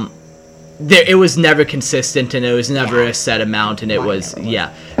 It was never consistent, and it was never a set amount, and it was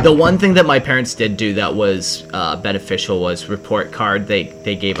the one thing that my parents did do that was beneficial was report card.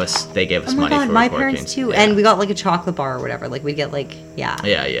 They gave us money for reporting. My parents too, and we got like a chocolate bar or whatever. Like we get like yeah,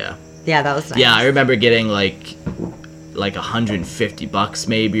 that was nice. Yeah, I remember getting like $150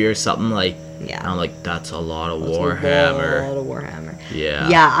 maybe or something like. Yeah. And I'm like, that's a lot of Warhammer. A lot of Warhammer. Yeah.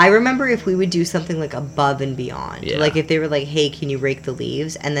 Yeah, I remember if we would do something like above and beyond. Yeah. Like if they were like, hey, can you rake the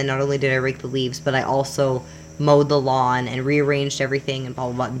leaves? And then not only did I rake the leaves, but I also mowed the lawn and rearranged everything and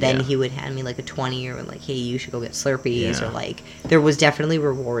blah, blah, blah. Then he would hand me like a 20 or like, hey, you should go get Slurpees. Or like, there was definitely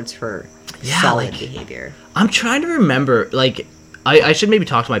rewards for solid behavior. I'm trying to remember, like, I should maybe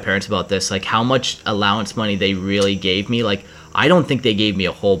talk to my parents about this, like how much allowance money they really gave me. Like, I don't think they gave me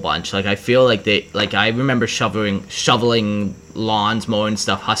a whole bunch. Like, I feel like I remember shoveling lawns, mowing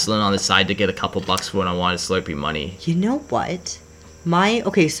stuff, hustling on the side to get a couple bucks for when I wanted Slurpee money. You know what?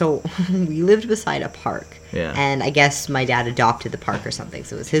 So we lived beside a park. Yeah. And I guess my dad adopted the park or something.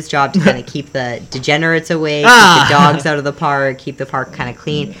 So it was his job to kind of keep the degenerates away, keep the dogs out of the park, keep the park kind of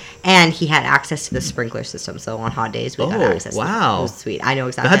clean. And he had access to the sprinkler system. So on hot days, we got access to it. It was sweet. I know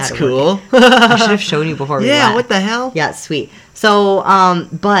exactly how to cool. work it. I should have shown you before we left. Yeah, what the hell? Yeah, sweet. So,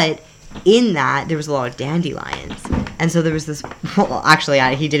 but in that, there was a lot of dandelions. And so there was this, well, actually,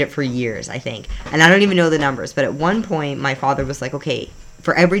 he did it for years, I think. And I don't even know the numbers. But at one point, my father was like, okay,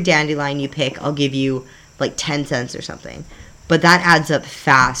 for every dandelion you pick, I'll give you like 10 cents or something. But that adds up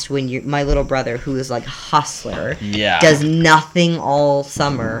fast when my little brother, who is like a hustler, does nothing all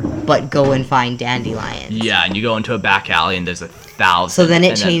summer but go and find dandelions. Yeah, and you go into a back alley and there's 1,000. So then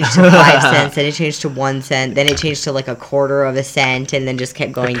it changed to 5 cents, then it changed to 1 cent, then it changed to like a quarter of a cent, and then just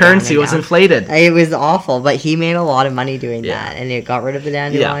kept going down. The currency was inflated. It was awful, but he made a lot of money doing that, and it got rid of the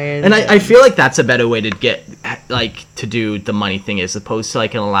dandelions. Yeah. And I feel like that's a better way to get, like, to do the money thing as opposed to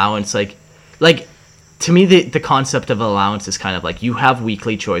like an allowance, like to me, the concept of allowance is kind of like you have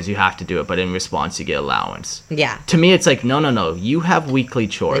weekly chores, you have to do it, but in response, you get allowance. Yeah. To me, it's like, no, you have weekly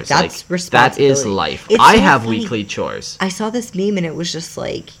chores. That's responsibility. That is life. I have weekly chores. I saw this meme, and it was just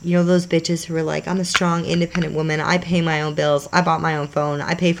like, those bitches who were like, I'm a strong, independent woman. I pay my own bills. I bought my own phone.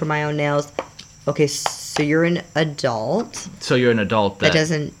 I pay for my own nails. Okay, so you're an adult. So you're an adult. That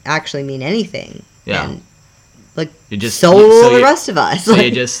doesn't actually mean anything. Yeah. And, like, you're just, the rest of us. So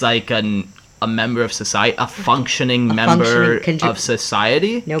you're just like a member of society, a functioning member of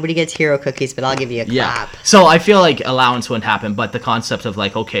society. Nobody gets hero cookies, but I'll give you a clap. Yeah. So I feel like allowance wouldn't happen, but the concept of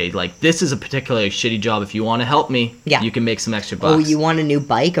like, okay, like this is a particularly shitty job. If you want to help me, you can make some extra bucks. Oh, you want a new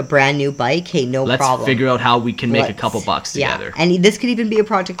bike, a brand new bike? Hey, no problem. Let's figure out how we can make a couple bucks together. Yeah. And this could even be a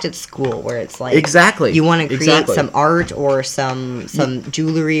project at school where it's like you want to create some art or some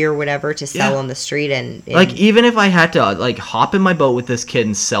jewelry or whatever to sell on the street, and like even if I had to like hop in my boat with this kid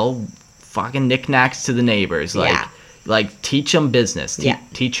and sell fucking knickknacks to the neighbors, like teach them business,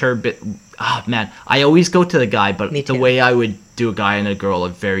 teach her man, I always go to the guy, but the way I would do a guy and a girl are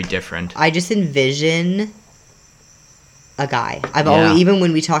very different. I just envision a guy. I've always, even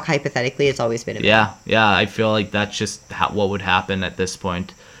when we talk hypothetically, it's always been a man. I feel like that's just what would happen at this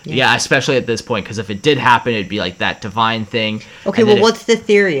point. Yeah, especially at this point, because if it did happen, it'd be like that divine thing. Okay, well, what's the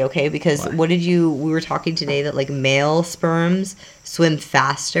theory? Okay, because we were talking today that like male sperms swim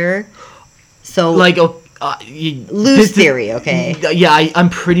faster. So like loose theory, okay? Yeah, I'm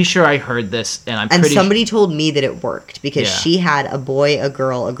pretty sure I heard this, and somebody told me that it worked because she had a boy, a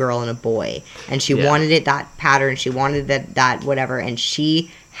girl, and a boy, and she wanted it that pattern. She wanted that whatever, and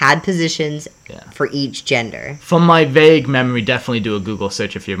she had positions for each gender. From my vague memory, definitely do a Google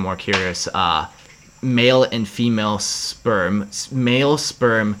search if you're more curious. Male and female sperm. Male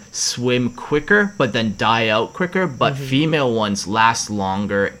sperm swim quicker, but then die out quicker. But female ones last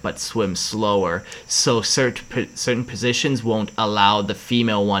longer, but swim slower. So certain positions won't allow the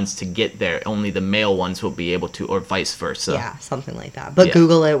female ones to get there. Only the male ones will be able to, or vice versa. Yeah, something like that. But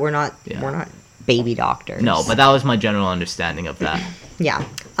Google it. We're not baby doctors. No, but that was my general understanding of that. Yeah.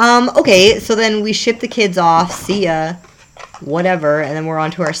 Okay, so then we ship the kids off. See ya. Whatever, and then we're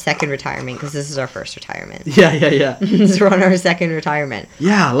on to our second retirement, because this is our first retirement. Yeah. So we're on our second retirement.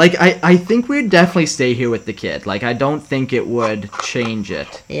 Yeah, like, I think we'd definitely stay here with the kid. Like, I don't think it would change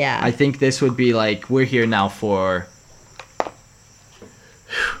it. Yeah. I think this would be, like, we're here now for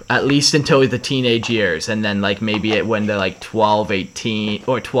at least until the teenage years, and then, like, maybe when they're, like, 12, 18,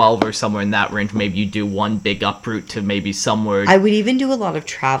 or 12 or somewhere in that range, maybe you do one big uproot to maybe somewhere. I would even do a lot of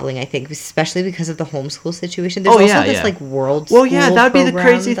traveling, I think, especially because of the homeschool situation. There's also this, like, world school that'd be the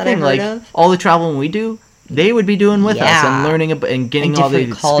crazy thing. Like, all the traveling we do, they would be doing with us and learning and getting all the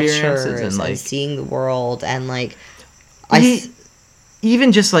experiences and, like, seeing the world, and, like,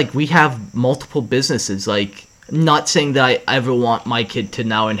 even just, like, we have multiple businesses, like, not saying that I ever want my kid to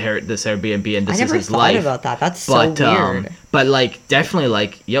now inherit this Airbnb and this is his life. I never thought about that. That's so weird. But, like, definitely,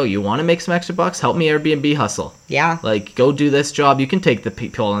 like, yo, you want to make some extra bucks? Help me Airbnb hustle. Yeah. Like, go do this job. You can take the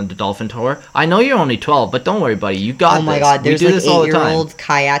people on the dolphin tour. I know you're only 12, but don't worry, buddy. You got this. Oh, my God. There's, like, 8-year-olds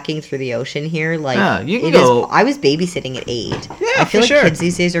kayaking through the ocean here. Like, yeah, you can go. I was babysitting at 8. Yeah, I feel like sure. kids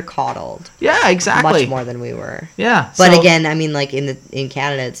these days are coddled. Yeah, exactly. Much more than we were. Yeah. But again, I mean, like, in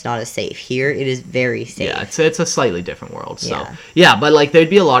Canada, it's not as safe. Here, it is very safe. Yeah, it's a slightly different world. So, yeah, but, like, there'd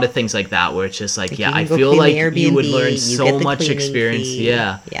be a lot of things like that where it's just like I feel like you would learn so much experience.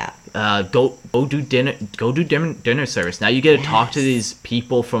 Yeah. Go do dinner service. Now you get to talk to these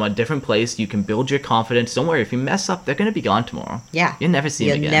people from a different place. You can build your confidence. Don't worry, if you mess up, they're gonna be gone tomorrow. Yeah, you'll never see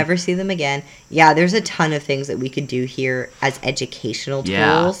them again. You'll never see them again. Yeah, there's a ton of things that we could do here as educational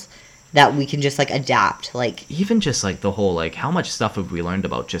tools that we can just like adapt. Like even just like the whole like how much stuff have we learned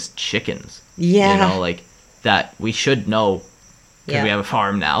about just chickens? Yeah, you know, like that we should know. Because we have a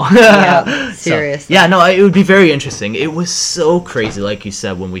farm now. Yeah, seriously. So, no, it would be very interesting. It was so crazy, like you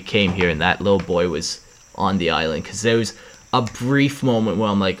said, when we came here and that little boy was on the island. Because there was a brief moment where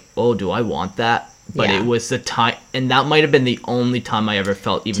I'm like, oh, do I want that? But it was the time, and that might have been the only time I ever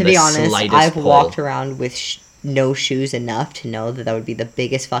felt even the slightest pull. To be honest, I've walked around with no shoes enough to know that would be the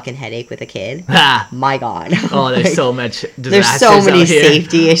biggest fucking headache with a kid. My God. Oh, there's so much disasters. There's so many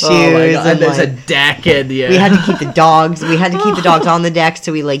safety issues. Oh my God. And there's a deck and we had to keep the dogs. We had to keep the dogs on the deck,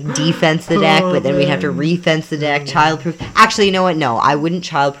 so we like defense the deck, but then we'd have to re-fence the deck, childproof. Actually, you know what? No, I wouldn't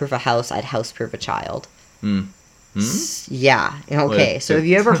childproof a house. I'd houseproof a child. Yeah. Okay. So have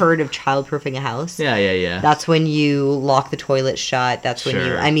you ever heard of childproofing a house? Yeah. That's when you lock the toilet shut. That's when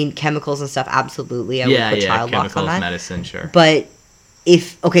you. I mean, chemicals and stuff. Absolutely. I would put child locks on that. Medicine. Sure. But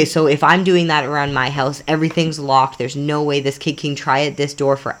if I'm doing that around my house, everything's locked. There's no way this kid can try at this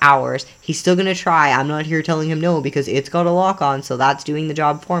door for hours. He's still gonna try. I'm not here telling him no because it's got a lock on, so that's doing the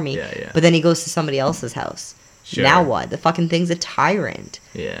job for me. Yeah. But then he goes to somebody else's house. Sure. Now what? The fucking thing's a tyrant.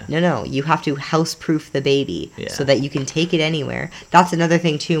 Yeah. No. You have to house-proof the baby so that you can take it anywhere. That's another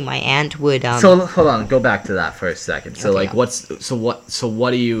thing too. My aunt would. So hold on. Go back to that for a second. So like, what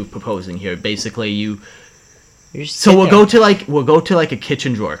are you proposing here? Basically, So we'll go to like a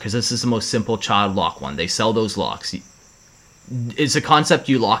kitchen drawer because this is the most simple child lock one. They sell those locks. is the concept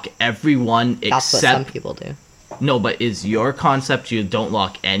you lock everyone That's except... what some people do. No, but is your concept you don't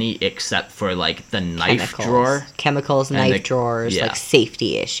lock any except for, like, the knife drawer? Chemicals, knife drawers, like,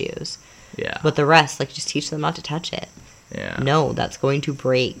 safety issues. Yeah. But the rest, like, just teach them not to touch it. Yeah. No, that's going to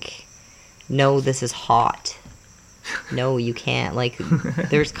break. No, this is hot. No, you can't. Like,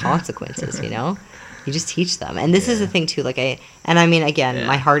 there's consequences, you know? You just teach them. And this is the thing, too. Like, again,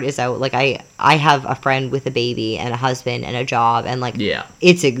 my heart is out. Like, I have a friend with a baby and a husband and a job. And, like,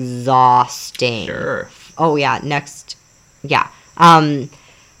 it's exhausting. Sure. Oh, yeah.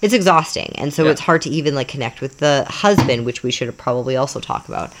 It's exhausting. And so it's hard to even, like, connect with the husband, which we should probably also talk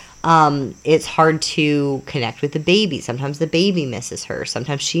about. It's hard to connect with the baby. Sometimes the baby misses her.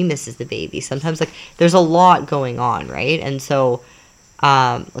 Sometimes she misses the baby. Sometimes, like, there's a lot going on, right? And so,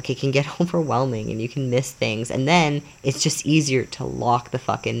 like, it can get overwhelming and you can miss things. And then it's just easier to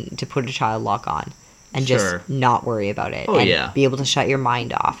to put a child lock on and just not worry about it. Be able to shut your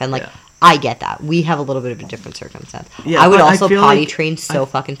mind off. And, like, I get that. We have a little bit of a different circumstance. Yeah, I would also potty train so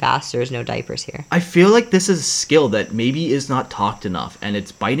fucking fast. There's no diapers here. I feel like this is a skill that maybe is not talked enough, and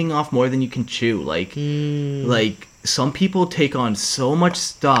it's biting off more than you can chew. Like some people take on so much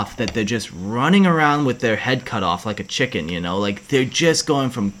stuff that they're just running around with their head cut off like a chicken, you know? Like, they're just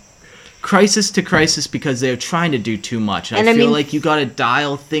going from crisis to crisis because they're trying to do too much. And I feel like you gotta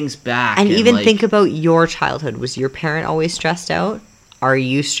dial things back. And even think about your childhood. Was your parent always stressed out? Are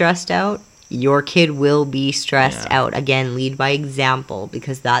you stressed out? Your kid will be stressed out. Again, lead by example,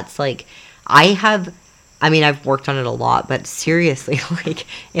 because that's like, I've worked on it a lot, but seriously, like,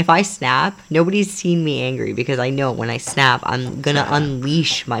 if I snap, nobody's seen me angry because I know when I snap, I'm going to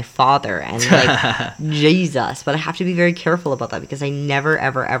unleash my father and, like, Jesus. But I have to be very careful about that because I never,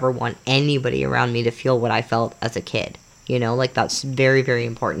 ever, ever want anybody around me to feel what I felt as a kid. You know, like, that's very, very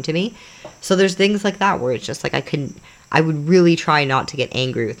important to me. So there's things like that where it's just like I would really try not to get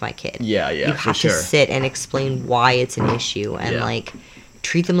angry with my kid. Yeah, you have to sit and explain why it's an issue and like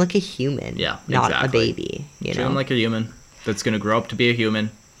treat them like a human, not a baby. Treat them like a human that's gonna grow up to be a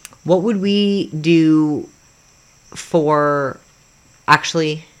human. What would we do for?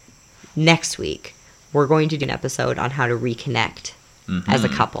 Actually, next week we're going to do an episode on how to reconnect as a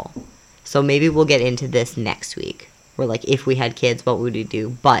couple. So maybe we'll get into this next week. We're like, if we had kids, what would we do?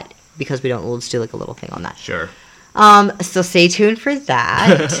 But because we don't, we'll just do like a little thing on that. Sure. So stay tuned for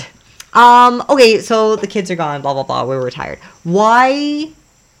that. Okay, so the kids are gone, blah, blah, blah, we're retired. Why?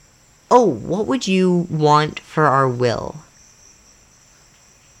 Oh, what would you want for our will?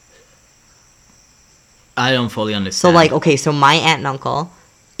 I don't fully understand. So, like, okay, so my aunt and uncle,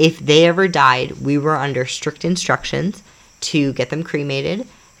 if they ever died, we were under strict instructions to get them cremated.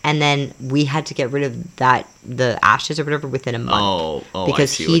 And then we had to get rid of the ashes or whatever within a month.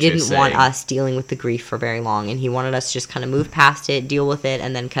 Because he didn't want us dealing with the grief for very long. And he wanted us to just kind of move past it, deal with it,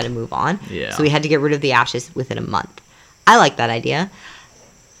 and then kind of move on. Yeah. So we had to get rid of the ashes within a month. I like that idea.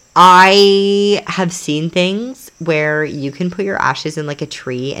 I have seen things where you can put your ashes in like a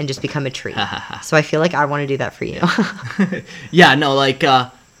tree and just become a tree. So I feel like I want to do that for you. Yeah, no, like...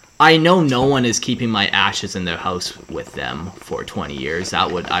 I know no one is keeping my ashes in their house with them for 20 years. I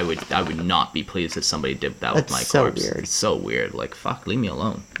would not be pleased if somebody did that with my corpse. Weird. It's so weird. Like, fuck, leave me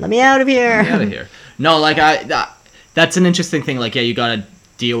alone. Let me out of here. Let me out of here. No, like, that's an interesting thing. Like, yeah, you gotta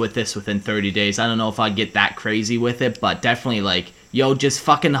deal with this within 30 days. I don't know if I'd get that crazy with it, but definitely, like, yo, just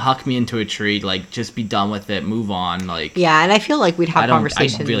fucking huck me into a tree. Like, just be done with it. Move on. Like, yeah, and I feel like we'd have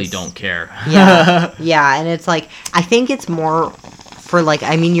conversations. I really don't care. Yeah, yeah, and it's like, I think it's more... For like,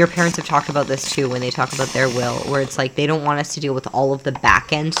 I mean, your parents have talked about this too when they talk about their will, where it's like they don't want us to deal with all of the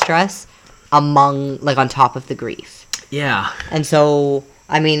back end stress on top of the grief. Yeah. And so,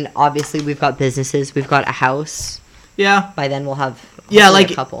 I mean, obviously we've got businesses, we've got a house. Yeah. By then we'll have like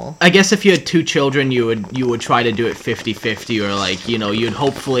a couple. I guess if you had 2 children, you would try to do it 50-50, or like, you know, you'd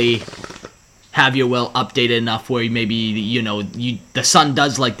hopefully have your will updated enough where maybe, you know, the son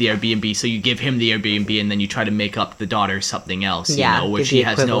does like the Airbnb, so you give him the Airbnb and then you try to make up the daughter something else, you know, where she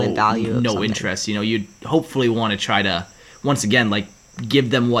has no interest. You know, you'd hopefully want to try to, once again, like, give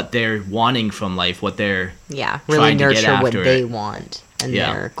them what they're wanting from life, what they're really nurture what they want and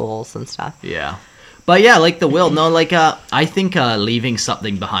their goals and stuff. Yeah. But yeah, like the will, no, like, I think leaving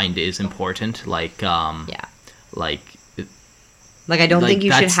something behind is important. Like, Like, I don't think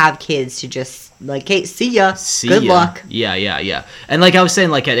you should have kids to just, like, hey, see ya. Good luck. Yeah. And, like, I was saying,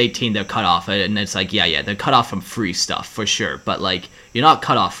 like, at 18, they're cut off. And it's like, they're cut off from free stuff, for sure. But, like, you're not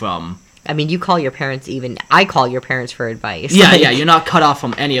cut off from I mean, you call your parents I call your parents for advice. Yeah, yeah, you're not cut off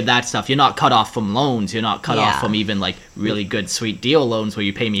from any of that stuff. You're not cut off from loans. You're not cut off from even, like, really good, sweet deal loans where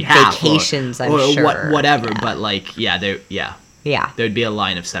you pay me half. Vacations, I'm sure. Whatever, yeah. but, like, Yeah. There'd be a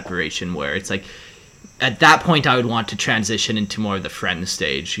line of separation where it's, like, at that point, I would want to transition into more of the friend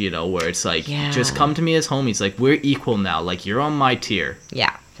stage, you know, where it's, like, just come to me as homies. Like, we're equal now. Like, you're on my tier.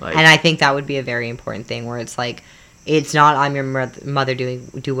 Yeah. Like, and I think that would be a very important thing where it's, like, it's not I'm your mother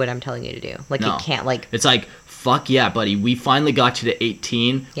do what I'm telling you to do. Like, no. It can't, like... It's like, fuck yeah, buddy. We finally got you to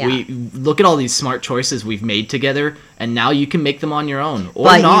 18. Yeah. We look at all these smart choices we've made together, and now you can make them on your own. Or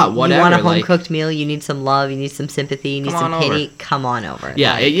but not, whatever. You want a home-cooked meal, you need some love, you need some sympathy, you need some pity. Over. Come on over.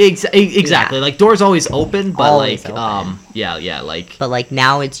 Yeah, like, exactly. Yeah. Like, doors always open, but, always like, open. Yeah, like... But, like,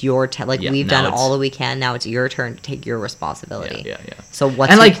 now it's your turn. Like, we've done all that we can. Now it's your turn to take your responsibility. Yeah. So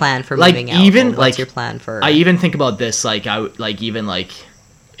what's your plan for moving out? Even, what's your plan for... I even think about this, like,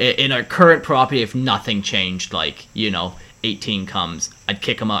 in our current property, if nothing changed, like, you know, 18 comes, I'd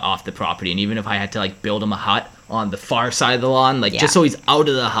kick him off the property. And even if I had to, like, build him a hut on the far side of the lawn, like, just so he's out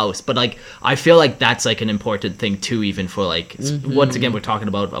of the house. But, like, I feel like that's, like, an important thing, too, even for, like, once again, we're talking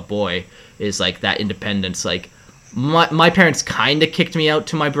about a boy, is, like, that independence. Like, my parents kind of kicked me out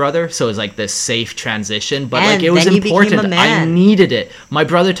to my brother, so it was, like, this safe transition. But, like, it was important. I needed it. My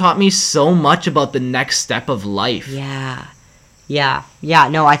brother taught me so much about the next step of life. Yeah,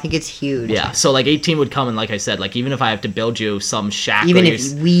 no, I think it's huge. Yeah, so, like, 18 would come, and like I said, like, even if I have to build you some shack... Even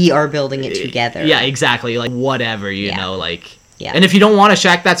if we are building it together. Yeah, exactly, like, whatever, you know, like... Yeah. And if you don't want a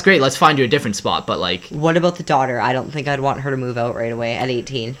shack, that's great, let's find you a different spot, but, like... What about the daughter? I don't think I'd want her to move out right away at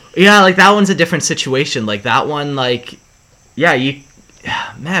 18. Yeah, like, that one's a different situation. Like, that one, like... Yeah,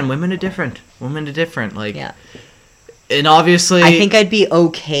 man, women are different. Like... Yeah. And obviously... I think I'd be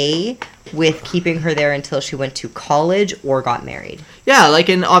okay with keeping her there until she went to college or got married. Yeah, like,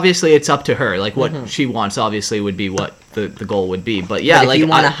 and obviously it's up to her. Like, what she wants obviously would be what the goal would be. But yeah, but if like... you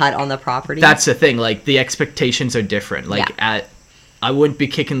want a hut on the property? That's the thing. Like, the expectations are different. Like, I wouldn't be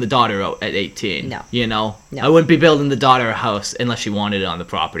kicking the daughter out at 18. No. You know? No. I wouldn't be building the daughter a house unless she wanted it on the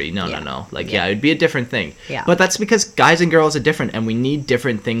property. No. Like, it'd be a different thing. Yeah. But that's because guys and girls are different, and we need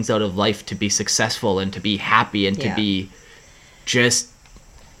different things out of life to be successful and to be happy and to be just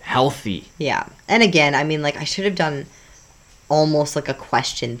healthy. Yeah. And again, I mean, like, I should have done almost like a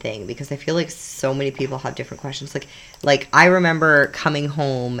question thing because I feel like so many people have different questions. Like I remember coming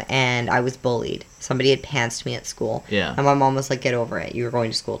home and I was bullied. Somebody had pantsed me at school. Yeah. And my mom was like, get over it. You're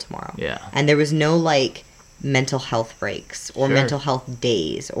going to school tomorrow. Yeah. And there was no, like, mental health breaks or mental health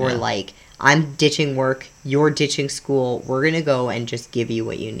days or, like, I'm ditching work, you're ditching school, we're going to go and just give you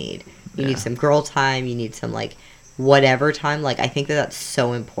what you need. You need some girl time, you need some, like, whatever time. Like, I think that's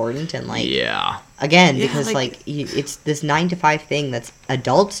so important. And, like, again, because, like it's this 9 to 5 thing that's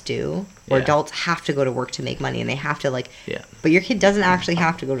adults do, or adults have to go to work to make money, and they have to, like, but your kid doesn't actually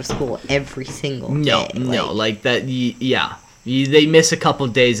have to go to school every single day. No, like that, they miss a couple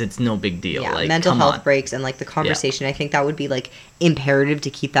days, it's no big deal. Yeah, like, mental health breaks, and, like, the conversation, I think that would be, like, imperative to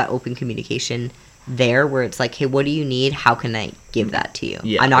keep that open communication there, where it's like, hey, what do you need? How can I give that to you?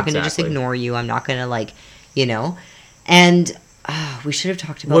 I'm not going to just ignore you. I'm not going to, like, you know, and we should have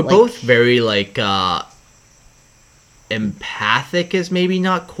talked about, we're both very, like, empathic is maybe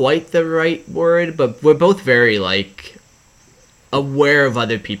not quite the right word, but we're both very, like, aware of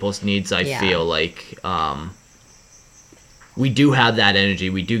other people's needs. I feel like we do have that energy.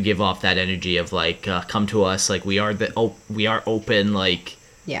 We do give off that energy of, like, come to us, like, we are open, like,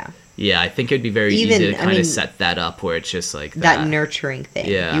 I think it'd be very easy to kind of set that up where it's just like that nurturing thing.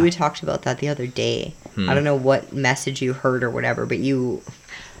 Yeah. You had talked about that the other day. I don't know what message you heard or whatever, but you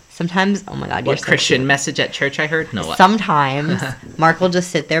sometimes, oh my God, what Christian message at church I heard? No, what? Sometimes Mark will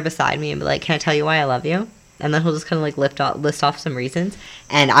just sit there beside me and be like, can I tell you why I love you? And then he'll just kind of, like, list off some reasons.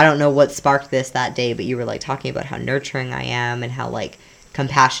 And I don't know what sparked this that day, but you were, like, talking about how nurturing I am and how, like,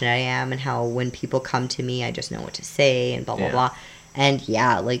 compassionate I am and how when people come to me, I just know what to say and blah, blah, blah. And,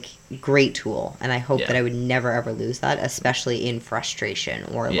 like, great tool. And I hope that I would never, ever lose that, especially in frustration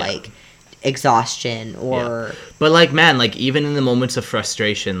or, like, exhaustion or... But, like, man, like, even in the moments of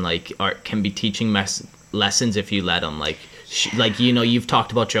frustration, like, art can be teaching lessons if you let them. Like, you know, you've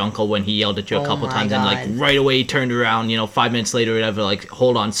talked about your uncle when he yelled at you a couple times and, like, right away he turned around, you know, 5 minutes later or whatever, like,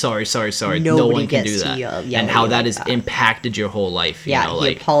 hold on, sorry. No one can do that. And how that has impacted your whole life, you know,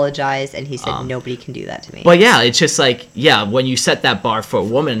 he apologized and he said, nobody can do that to me. But it's just like, when you set that bar for a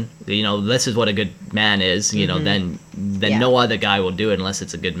woman, you know, this is what a good man is, you know, then no other guy will do it unless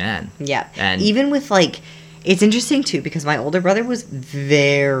it's a good man. Yeah. And even with, like, it's interesting too because my older brother was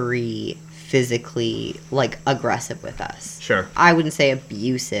very physically, like, aggressive with us. Sure. I wouldn't say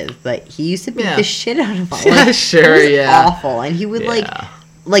abusive, but he used to beat the shit out of us. Like, sure, it was awful. And he would,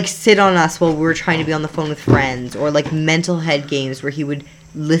 like, sit on us while we were trying to be on the phone with friends, or, like, mental head games where he would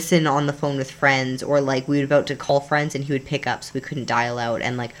listen on the phone with friends, or, like, we were about to call friends and he would pick up so we couldn't dial out,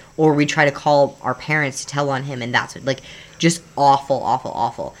 and, like, or we'd try to call our parents to tell on him, and that's, like, just awful, awful,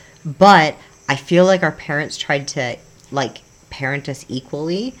 awful. But I feel like our parents tried to, like, parent us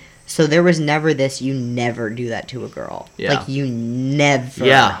equally, so there was never this, you never do that to a girl. Yeah. Like, you never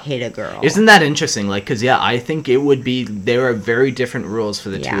hit a girl. Isn't that interesting? Like, because, I think it would be, there are very different rules for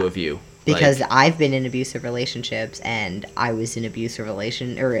the two of you. Because I've been in abusive relationships, and I was in abusive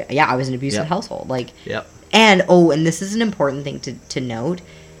household. Like, and, and this is an important thing to note.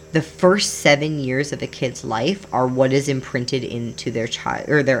 The first 7 years of a kid's life are what is imprinted into their child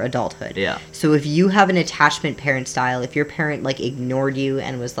or their adulthood. Yeah. So if you have an attachment parent style, if your parent, like, ignored you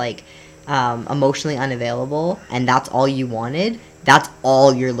and was, like, emotionally unavailable, and that's all you wanted, that's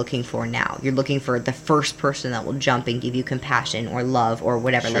all you're looking for now. You're looking for the first person that will jump and give you compassion or love or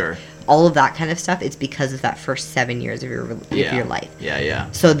whatever. Sure. Like, all of that kind of stuff, it's because of that first 7 years of your life. Yeah.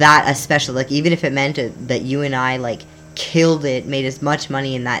 So that especially, like, even if it meant that you and I, like, killed it, made as much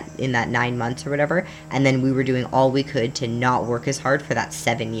money in that 9 months or whatever, and then we were doing all we could to not work as hard for that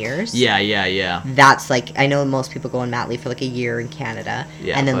 7 years. Yeah. That's, like, I know most people go on mat leave for, like, a year in Canada,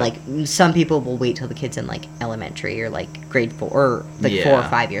 and then, like, some people will wait till the kid's in, like, elementary or, like, grade 4 or, like, 4 or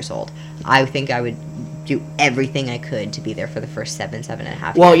 5 years old. I think I would do everything I could to be there for the first 7.5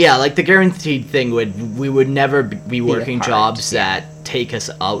 years. Well, yeah, like, the guaranteed thing we would never be working apart, jobs that take us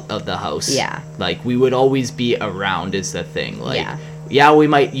out of the house. Yeah. Like, we would always be around is the thing. Like,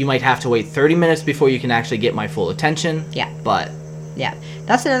 you might have to wait 30 minutes before you can actually get my full attention. Yeah. But yeah.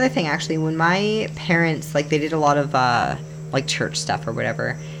 That's another thing, actually. When my parents, like, they did a lot of like, church stuff or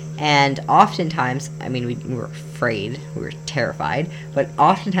whatever. And oftentimes, I mean, we were afraid, we were terrified, but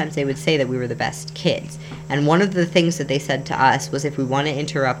oftentimes they would say that we were the best kids. And one of the things that they said to us was if we want to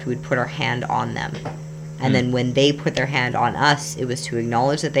interrupt, we'd put our hand on them. And then when they put their hand on us, it was to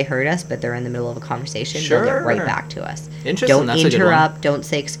acknowledge that they heard us, but they're in the middle of a conversation. They'll get right back to us. Interesting. Don't That's interrupt. Don't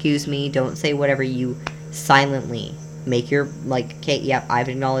say excuse me. Don't say whatever. You silently make your, like, okay, yep, I've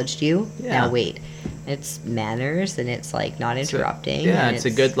acknowledged you. Now wait. It's manners, and it's, like, not interrupting. It's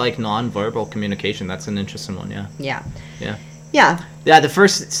a good, like, non-verbal communication. That's an interesting one, Yeah. Yeah, the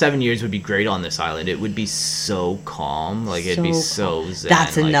first 7 years would be great on this island. It would be so calm. Like, it'd be so zen.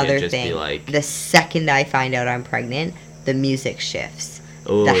 That's another thing. Be like, the second I find out I'm pregnant, the music shifts.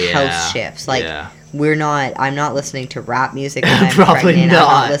 The house shifts. Like, I'm not listening to rap music when I'm pregnant. Not.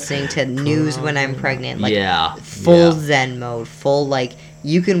 I'm not listening to news when I'm pregnant. Like, full zen mode. Full, like,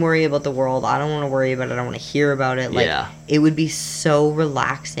 you can worry about the world. I don't want to worry about it. I don't want to hear about it. Like, it would be so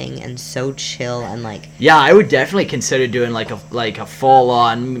relaxing and so chill and, like... Yeah, I would definitely consider doing, like a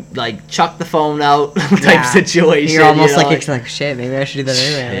full-on, like, chuck the phone out type situation. You're almost it's like, shit, maybe I should do that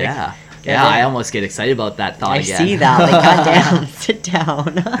anyway. Like, yeah, I almost get excited about that thought again. I see that. Like, goddamn, sit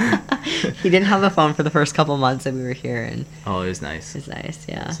down. He didn't have a phone for the first couple months that we were here. And it was nice. It was nice,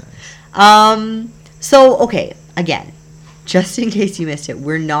 yeah. So, okay, again... Just in case you missed it,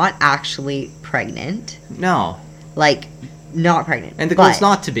 we're not actually pregnant. No. Like, not pregnant. And the goal is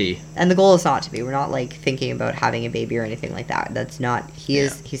not to be. And the goal is not to be. We're not, like, thinking about having a baby or anything like that. That's not...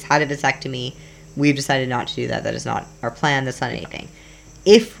 He's had a vasectomy. We've decided not to do that. That is not our plan. That's not anything.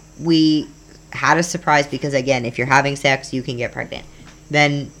 If we had a surprise, because, again, if you're having sex, you can get pregnant,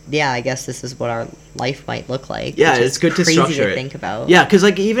 then, I guess this is what our life might look like. Yeah, it's good to structure it. Think about. Yeah, because,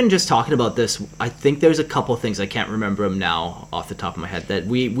 like, even just talking about this, I think there's a couple things, I can't remember them now off the top of my head, that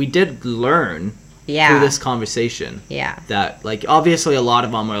we did learn through this conversation. Yeah. That, like, obviously a lot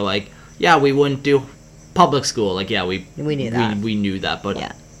of them are like, we wouldn't do public school. Like, we knew that. We knew that, but...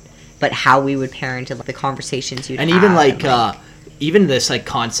 Yeah. But how we would parent and, like, the conversations you'd have. And even, like, even this, like,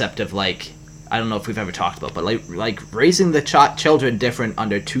 concept of, like... I don't know if we've ever talked about, but like raising the children different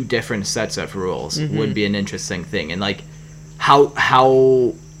under two different sets of rules would be an interesting thing, and like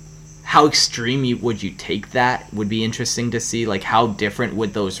how extreme would you take that would be interesting to see. Like, how different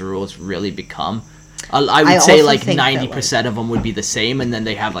would those rules really become? I would say like 90% of them would be the same, and then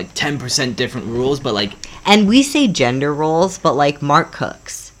they have like 10% different rules, but like. And we say gender roles, but like Mark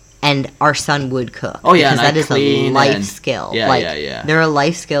cooks. And our son would cook. Oh yeah, because that is a life skill. Yeah, like, yeah. There are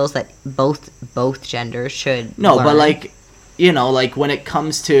life skills that both genders should. No, learn. but like, you know, like when it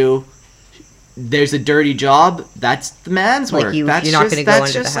comes to there's a dirty job, that's the man's work. You're not going to go into the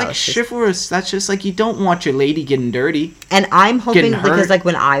house. That's just like chivalrous. That's just like, you don't want your lady getting dirty. And I'm hoping, because like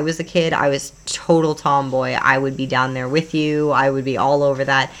when I was a kid, I was total tomboy. I would be down there with you. I would be all over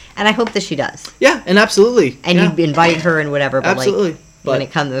that. And I hope that she does. Yeah, and absolutely. And you'd invite her and whatever. But absolutely. But when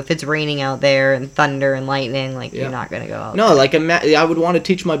it comes, if it's raining out there and thunder and lightning, like you're not going to go out. No, like I would want to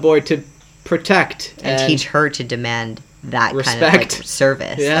teach my boy to protect. And teach her to demand that respect. Kind of like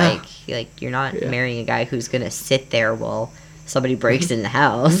service. Yeah. Like you're not marrying a guy who's gonna sit there while somebody breaks in the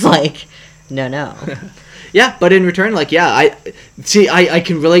house. Like, no. Yeah, but in return, like, I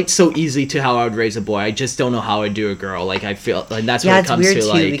can relate so easily to how I would raise a boy. I just don't know how I'd do a girl. Like, I feel, and that's what it comes to. Yeah,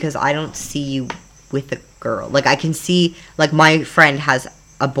 it's weird too, because I don't see you with a girl. Like, I can see, like, my friend has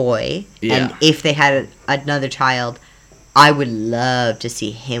a boy, and if they had another child, I would love to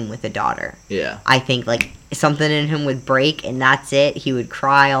see him with a daughter. Yeah. I think, like, something in him would break, and that's it. He would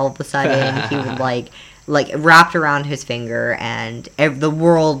cry all of a sudden. He would, like wrapped around his finger, and the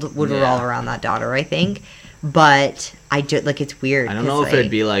world would revolve around that daughter, I think. But I just, like, it's weird. I don't know if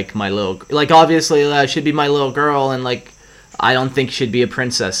it'd be, like, my little... Like, obviously, should be my little girl, and, like... I don't think she'd be a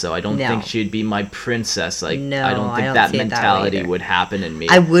princess, though. I don't think she'd be my princess. Like, no, I don't think that mentality would happen in me.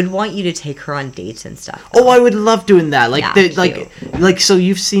 I would want you to take her on dates and stuff. Though. Oh, I would love doing that. Like, so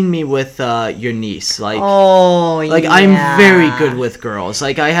you've seen me with your niece. Like, I'm very good with girls.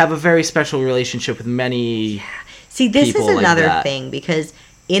 Like, I have a very special relationship with many. Yeah. See, this is another thing, because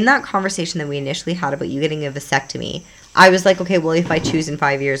in that conversation that we initially had about you getting a vasectomy, I was like, okay, well, if I choose in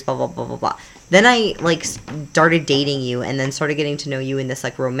 5 years, blah, blah, blah, blah, blah. Then I, like, started dating you and then started getting to know you in this,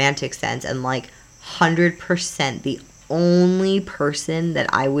 like, romantic sense. And, like, 100% the only person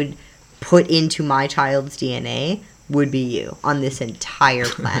that I would put into my child's DNA would be you on this entire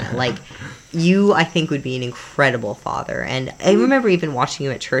planet. Like, you, I think, would be an incredible father. And I remember even watching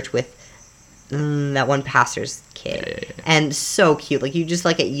you at church with that one pastor's kid. Yeah. And so cute. Like, you just,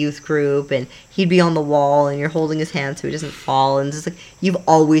 like, at youth group, and he'd be on the wall, and you're holding his hand so he doesn't fall, and just, like, you've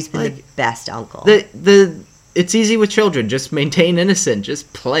always been the best uncle. It's easy with children. Just maintain innocent.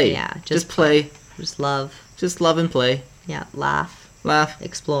 Just play. Yeah. Just play. Just love. Just love and play. Yeah. Laugh.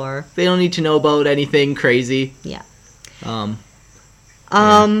 Explore. They don't need to know about anything crazy. Yeah. Yeah.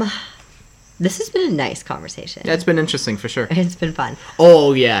 This has been a nice conversation. Yeah, it's been interesting for sure. It's been fun.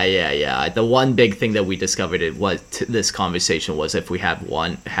 Oh, yeah. The one big thing that we discovered this conversation was if we had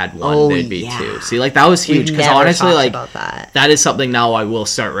one, there'd be two. See, like, that was huge, because honestly, like, that is something now I will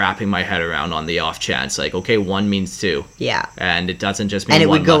start wrapping my head around on the off chance. Like, okay, one means two. Yeah. And it doesn't just mean one. And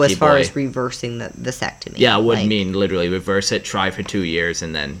it would go as far boy. as reversing the vasectomy. Yeah, it would mean literally reverse it, try for 2 years,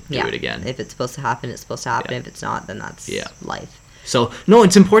 and then do it again. If it's supposed to happen, it's supposed to happen. If it's not, then that's life. So, no,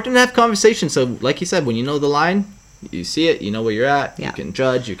 it's important to have conversations. So, like you said, when you know the line, you see it, you know where you're at, you can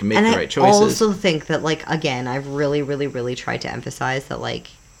judge, you can make the right choices. I also think that, like, again, I've really, really, really tried to emphasize that,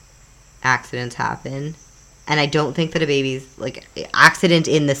 like, accidents happen. And I don't think that a baby's, like, accident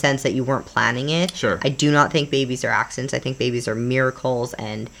in the sense that you weren't planning it. Sure. I do not think babies are accidents. I think babies are miracles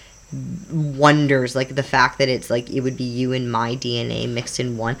and wonders. Like, the fact that it's, like, it would be you and my DNA mixed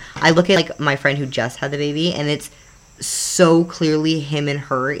in one. I look at, like, my friend who just had the baby, and it's so clearly him and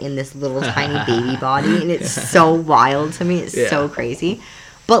her in this little tiny baby body, and it's so wild to me. It's so crazy.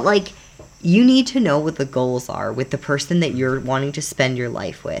 But, like, you need to know what the goals are with the person that you're wanting to spend your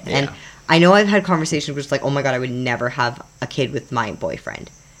life with. And I know I've had conversations where it's like, oh my god, I would never have a kid with my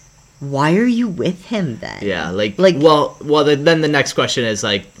boyfriend. Why are you with him then? Yeah, well, then the next question is,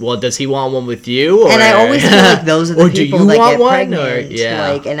 like, well, does he want one with you? Or... And I always feel like those are the people that get pregnant.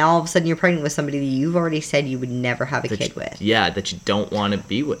 Or, like, and all of a sudden you're pregnant with somebody that you've already said you would never have a kid with. Yeah, that you don't want to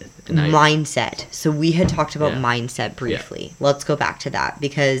be with. Mindset. So we had talked about mindset briefly. Yeah. Let's go back to that,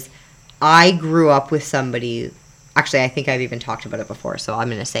 because I grew up with somebody. Actually, I think I've even talked about it before, so I'm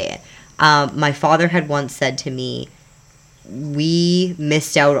going to say it. My father had once said to me, we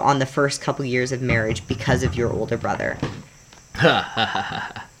missed out on the first couple years of marriage because of your older brother.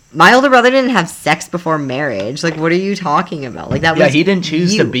 My older brother didn't have sex before marriage. Like, what are you talking about? Like, that was he didn't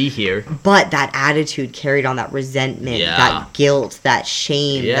choose to be here. But that attitude carried on, that resentment, that guilt, that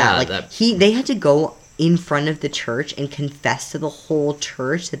shame. They had to go in front of the church and confess to the whole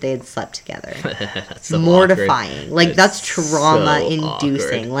church that they had slept together. That's so mortifying. Awkward. Like, that's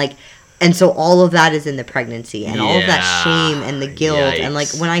trauma-inducing. So like. And so all of that is in the pregnancy, and all of that shame and the guilt. Yikes. And, like,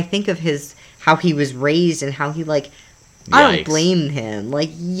 when I think of how he was raised and how he, like, I don't blame him. Like,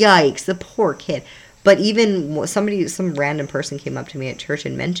 yikes, the poor kid. But even some random person came up to me at church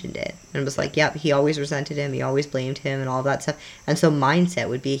and mentioned it. And was like, yep, he always resented him. He always blamed him and all of that stuff. And so mindset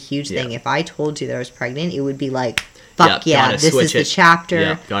would be a huge thing. If I told you that I was pregnant, it would be like, fuck yeah, this is the chapter.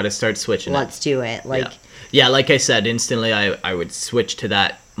 Yeah, gotta start switching. Let's do it. Like, yeah, like I said, instantly I would switch to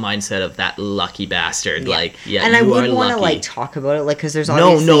that mindset of that lucky bastard. Like, and I wouldn't want to like talk about it, like, because there's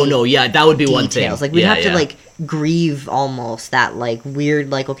obviously no, yeah, that would be details. One thing. Like, we'd have to like grieve almost that like weird,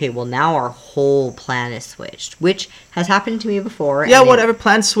 like, okay, well now our whole plan is switched, which has happened to me before. Yeah, whatever,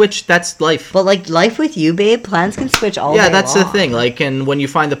 plans switch, that's life. But like life with you, babe, plans can switch all day Yeah, that's long. the thing. Like, and when you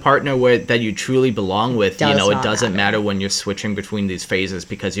find the partner that you truly belong with, you know, it doesn't matter when you're switching between these phases,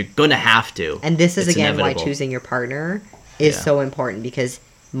 because you're gonna have to. And this is again why choosing your partner is so important, because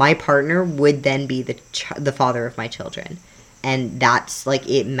my partner would then be the father of my children, and that's like,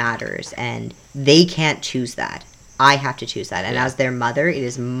 it matters, and they can't choose that. I have to choose that, and as their mother, it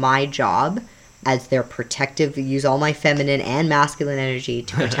is my job as their protective, use all my feminine and masculine energy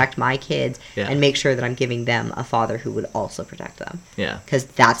to protect my kids and make sure that I'm giving them a father who would also protect them. Yeah, because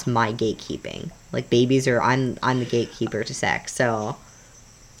that's my gatekeeping. Like, babies are, I'm the gatekeeper to sex. So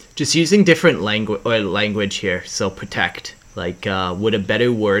just using different language here. So protect. Like, would a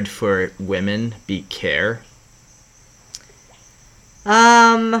better word for women be care?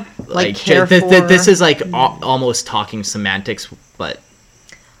 Like care for... This is like almost talking semantics, but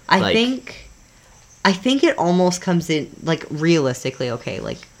I think it almost comes in, like, realistically, okay,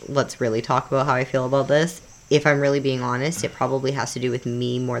 like, let's really talk about how I feel about this. If I'm really being honest, it probably has to do with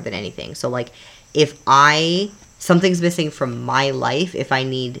me more than anything. So, like, if something's missing from my life, if I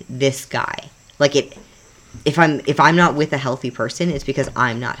need this guy, like, if I'm not with a healthy person, it's because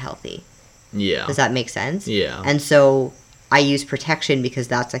I'm not healthy. Yeah. Does that make sense? Yeah. And so I use protection because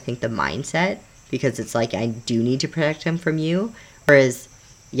that's, I think, the mindset, because it's like, I do need to protect him from you. Whereas,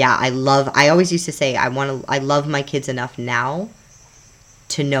 yeah, I always used to say, I love my kids enough now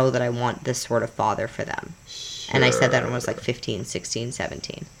to know that I want this sort of father for them. Sure. And I said that when I was like 15, 16,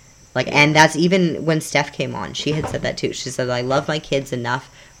 17. Like, and that's even when Steph came on, she had said that too. She said, I love my kids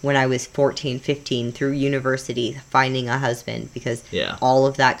enough when I was 14, 15, through university, finding a husband, because all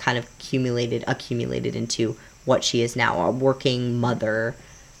of that kind of accumulated into what she is now, a working mother,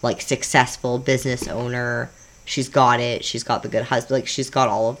 like, successful business owner. She's got it. She's got the good husband. Like, she's got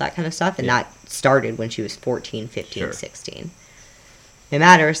all of that kind of stuff. And that started when she was 14, 15, 16. It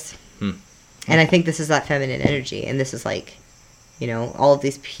matters. And I think this is that feminine energy. And this is like, you know, all of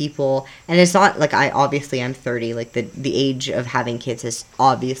these people. And it's not like I'm 30. Like, the age of having kids has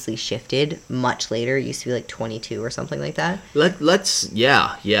obviously shifted much later. It used to be like 22 or something like that. The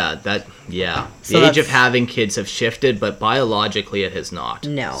age of having kids have shifted, but biologically it has not.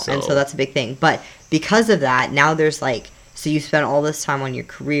 No. And so that's a big thing. But because of that, now there's like, so you spent all this time on your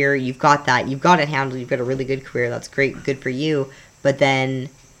career. You've got it handled. You've got a really good career. That's great. Good for you. But then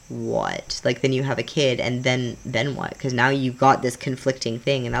what? Like, then you have a kid, and then what? Because now you've got this conflicting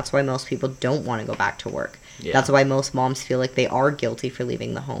thing, and that's why most people don't want to go back to work. Yeah. That's why most moms feel like they are guilty for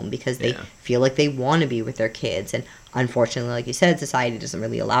leaving the home, because they feel like they want to be with their kids. And unfortunately, like you said, society doesn't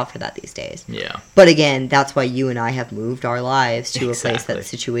really allow for that these days. Yeah. But again, that's why you and I have moved our lives to a place that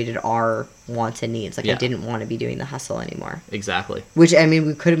situated our wants and needs. Like, I didn't want to be doing the hustle anymore. Exactly. Which, I mean,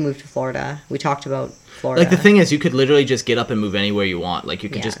 we could have moved to Florida. We talked about Florida. Like, the thing is, you could literally just get up and move anywhere you want. Like, you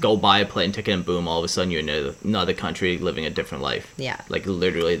could just go buy a plane ticket and boom, all of a sudden you're in another country living a different life. Yeah. Like,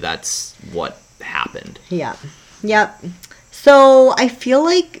 literally, that's what happened. Yeah. Yep. So I feel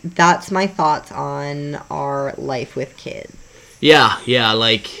like that's my thoughts on our life with kids. Yeah,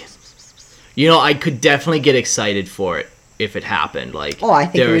 like, you know, I could definitely get excited for it if it happened. Like, I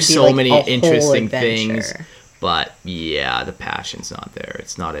think there are so like many interesting things, but yeah, the passion's not there.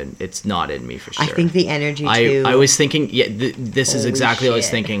 It's not in me for sure. I think the energy too. I was thinking, this is exactly what I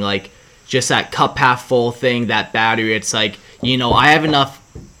was thinking. Like, just that cup half full thing, that battery. It's like, you know, I have enough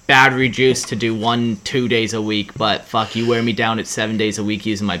battery juice to do 1-2 days a week, but fuck, you wear me down at 7 days a week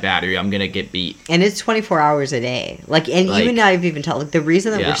using my battery, I'm gonna get beat. And it's 24 hours a day. Like, and even I've even told, like, the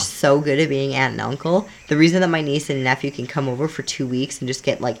reason that we're so good at being aunt and uncle, the reason that my niece and nephew can come over for 2 weeks and just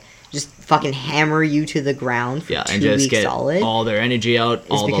get, like, just fucking hammer you to the ground for 2 weeks solid. Yeah, and just get all their energy out,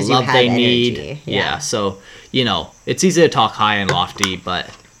 all the love they need. Yeah, so, you know, it's easy to talk high and lofty, but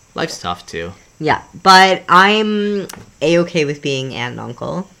life's tough too. Yeah, but I'm A-okay with being aunt and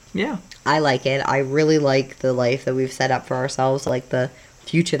uncle. Yeah. I like it. I really like the life that we've set up for ourselves, like the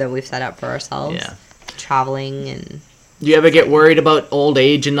future that we've set up for ourselves. Yeah. Traveling and... Do you ever get worried about old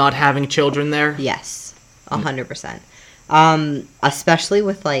age and not having children there? Yes. 100%. Especially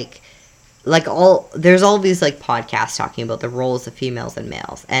with, there's all these, like, podcasts talking about the roles of females and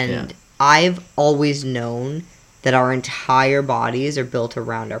males. And I've always known that our entire bodies are built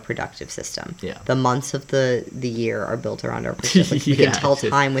around our productive system. Yeah. The months of the year are built around our productive system. We can tell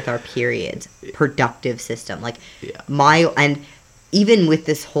time with our periods. Productive system. Like, and even with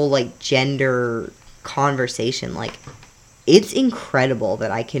this whole, like, gender conversation, like, it's incredible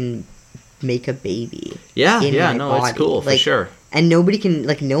that I can make a baby. Yeah, it's cool, like, for sure. And nobody can,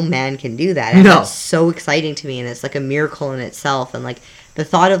 like, no man can do that. And that's so exciting to me, and it's, like, a miracle in itself. And, like, the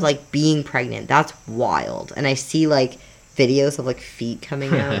thought of, like, being pregnant, that's wild. And I see, like, videos of, like, feet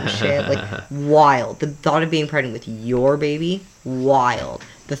coming out and shit. Like, wild. The thought of being pregnant with your baby, wild.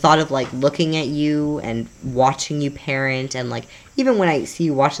 The thought of, like, looking at you and watching you parent, and, like, even when I see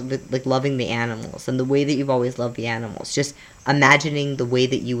you watch, like, loving the animals and the way that you've always loved the animals, just imagining the way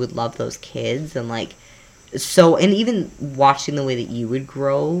that you would love those kids, and, like, so, and even watching the way that you would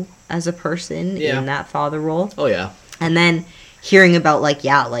grow as a person in that father role. Oh, yeah. And then hearing about, like,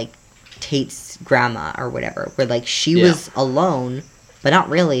 like, Tate's grandma or whatever, where, like, she was alone, but not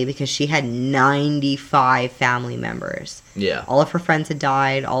really, because she had 95 family members. Yeah. All of her friends had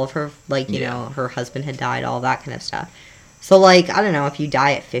died, all of her, like, you know, her husband had died, all that kind of stuff. So, like, I don't know, if you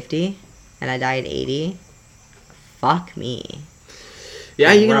die at 50 and I die at 80, fuck me.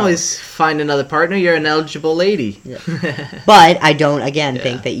 Yeah, you can always find another partner. You're an eligible lady. Yeah. But I don't, again,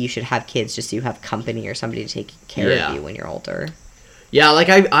 think that you should have kids just so you have company or somebody to take care of you when you're older. Yeah, like,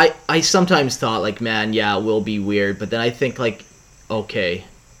 I sometimes thought, like, man, it will be weird. But then I think, like, okay,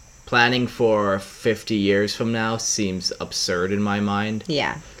 planning for 50 years from now seems absurd in my mind.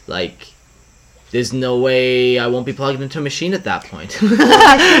 Yeah. Like, there's no way I won't be plugged into a machine at that point. We're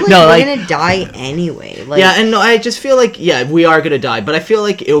gonna die anyway. Like, yeah, and I just feel like, we are gonna die, but I feel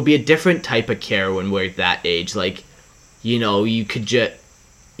like it will be a different type of care when we're at that age. Like, you know, you could just...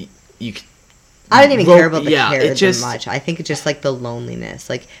 I don't even care about the care that much. I think it's just, like, the loneliness.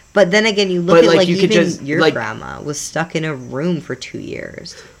 Like, but then again, you look at, like, even your grandma was stuck in a room for 2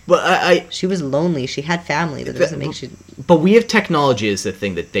 years. But she was lonely. She had family, but it doesn't make she... But we have technology as the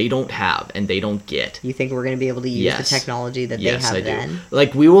thing that they don't have and they don't get. You think we're going to be able to use the technology that they have then?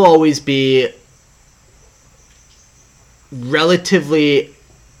 Like, we will always be relatively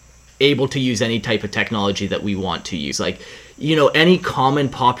able to use any type of technology that we want to use. Like, you know, any common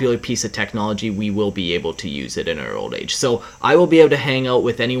popular piece of technology, we will be able to use it in our old age. So I will be able to hang out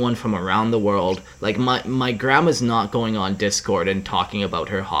with anyone from around the world. Like, my grandma's not going on Discord and talking about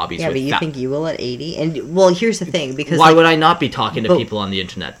her hobbies. Yeah, but you think you will at 80? And, well, here's the thing, because... Why would I not be talking to people on the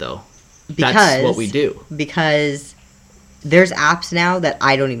internet, though? That's what we do. Because there's apps now that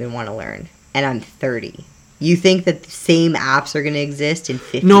I don't even want to learn, and I'm 30. You think that the same apps are going to exist in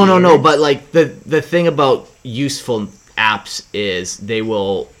 50 years? No, but, like, the thing about useful apps is they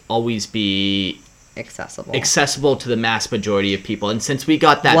will always be accessible to the mass majority of people. And since we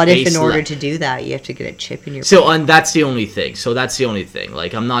got that, what if in order to do that you have to get a chip in your brain? And that's the only thing.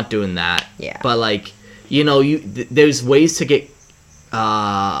 Like, I'm not doing that. Yeah. But, like, you know, there's ways to get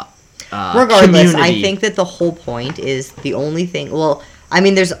regardless, community. I think that the whole point is the only thing. Well, I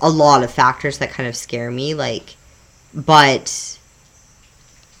mean, there's a lot of factors that kind of scare me, like, but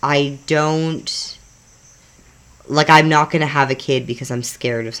I don't... Like, I'm not going to have a kid because I'm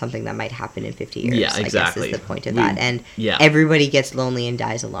scared of something that might happen in 50 years. Yeah, exactly. I guess is the point of that. And everybody gets lonely and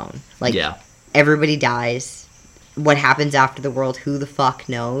dies alone. Like, everybody dies. What happens after the world, who the fuck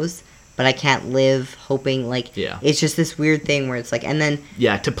knows? But I can't live hoping, like, it's just this weird thing where it's like, and then...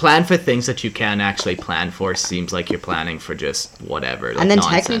 Yeah, to plan for things that you can actually plan for seems like you're planning for just whatever. Like, and then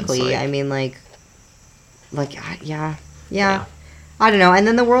nonsense, technically, I mean, like, yeah. I don't know. And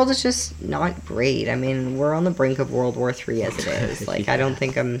then the world is just not great. I mean, we're on the brink of World War III as it is. Like, I don't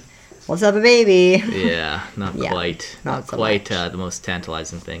think let's have a baby. Yeah, not quite. Not so quite the most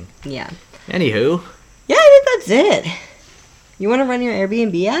tantalizing thing. Yeah. Anywho. Yeah, I think that's it. You want to run your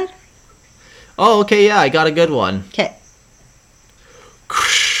Airbnb ad? Oh, okay, yeah, I got a good one. Okay.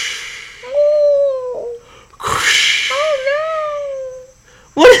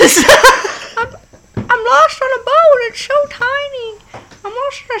 What is that? I'm lost on a boat. It's so tiny. I'm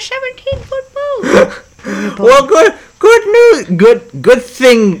lost on a 17-foot boat. Well, good news. Good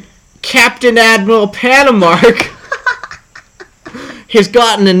thing Captain Admiral Panamark has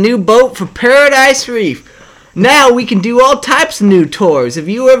gotten a new boat for Paradise Reef. Now we can do all types of new tours. Have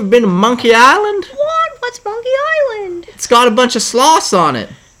you ever been to Monkey Island? What? What's Monkey Island? It's got a bunch of sloths on it.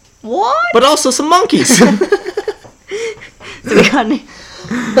 What? But also some monkeys. So we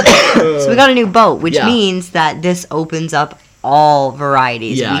got a new boat, which means that this opens up all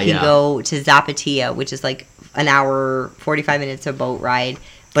varieties. We can go to Zapatia, which is like an hour, 45 minutes of boat ride.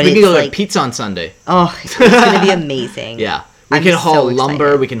 But we can go like pizza on Sunday. Oh, it's going to be amazing. Yeah. We can haul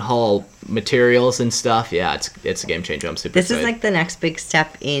lumber, we can haul materials and stuff. Yeah, it's a game changer. I'm super excited. This is like the next big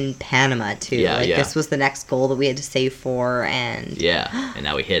step in Panama too. Yeah, This was the next goal that we had to save for, and and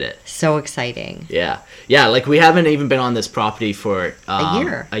now we hit it. So exciting. Yeah, like we haven't even been on this property for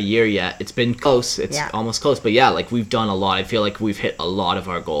a year yet. It's been close. It's almost close, but like we've done a lot. I feel like we've hit a lot of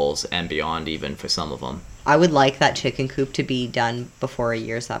our goals and beyond, even for some of them. I would like that chicken coop to be done before a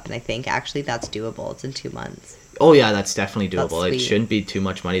year's up, and I think actually that's doable. It's in 2 months. Oh yeah, that's definitely doable. It shouldn't be too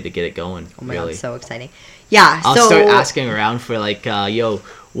much money to get it going. Oh my God, so exciting! Yeah, I'll start asking around for like, yo,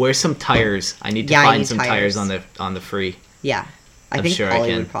 where's some tires? I need to find some tires on the free. Yeah, I think sure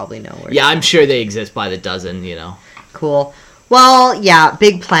Ollie would probably know where. Yeah, I'm sure they exist by the dozen. Cool. Well, yeah,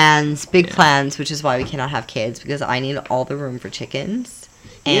 big plans, which is why we cannot have kids, because I need all the room for chickens.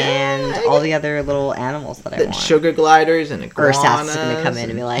 And all the other little animals that I want. Sugar gliders and iguanas. Ursat's is going to come in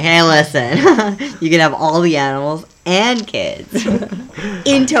and be like, hey, listen, you can have all the animals and kids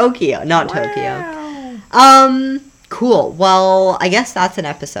in Tokyo. Not Tokyo. Cool. Well, I guess that's an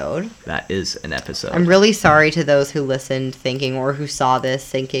episode. That is an episode. I'm really sorry to those who listened thinking, or who saw this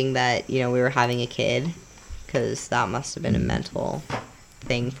thinking that, we were having a kid. Because that must have been a mental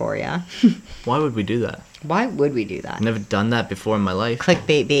thing for you. Why would we do that? Why would we do that? I've never done that before in my life.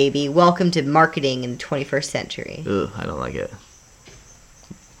 Clickbait, baby. Welcome to marketing in the 21st century. Ugh, I don't like it.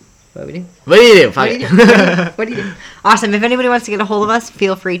 What do we do? What do you do? What do you do? Awesome. If anybody wants to get a hold of us,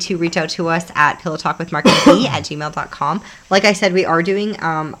 feel free to reach out to us at pillowtalkwithmarkandb@gmail.com. Like I said, we are doing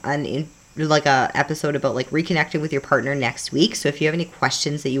a episode about like reconnecting with your partner next week. So if you have any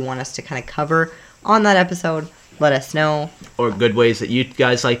questions that you want us to kind of cover on that episode, let us know. Or good ways that you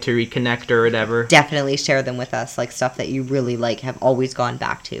guys like to reconnect or whatever. Definitely share them with us, like stuff that you really like, have always gone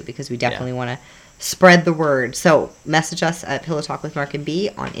back to, because we definitely want to spread the word. So message us at Pillow Talk with Mark and B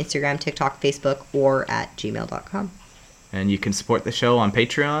on Instagram, TikTok, Facebook, or at gmail.com. And you can support the show on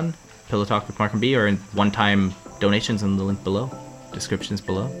Patreon, Pillow Talk with Mark and B, or in one-time donations in the link below. Descriptions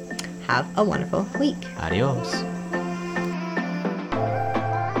below. Have a wonderful week. Adios.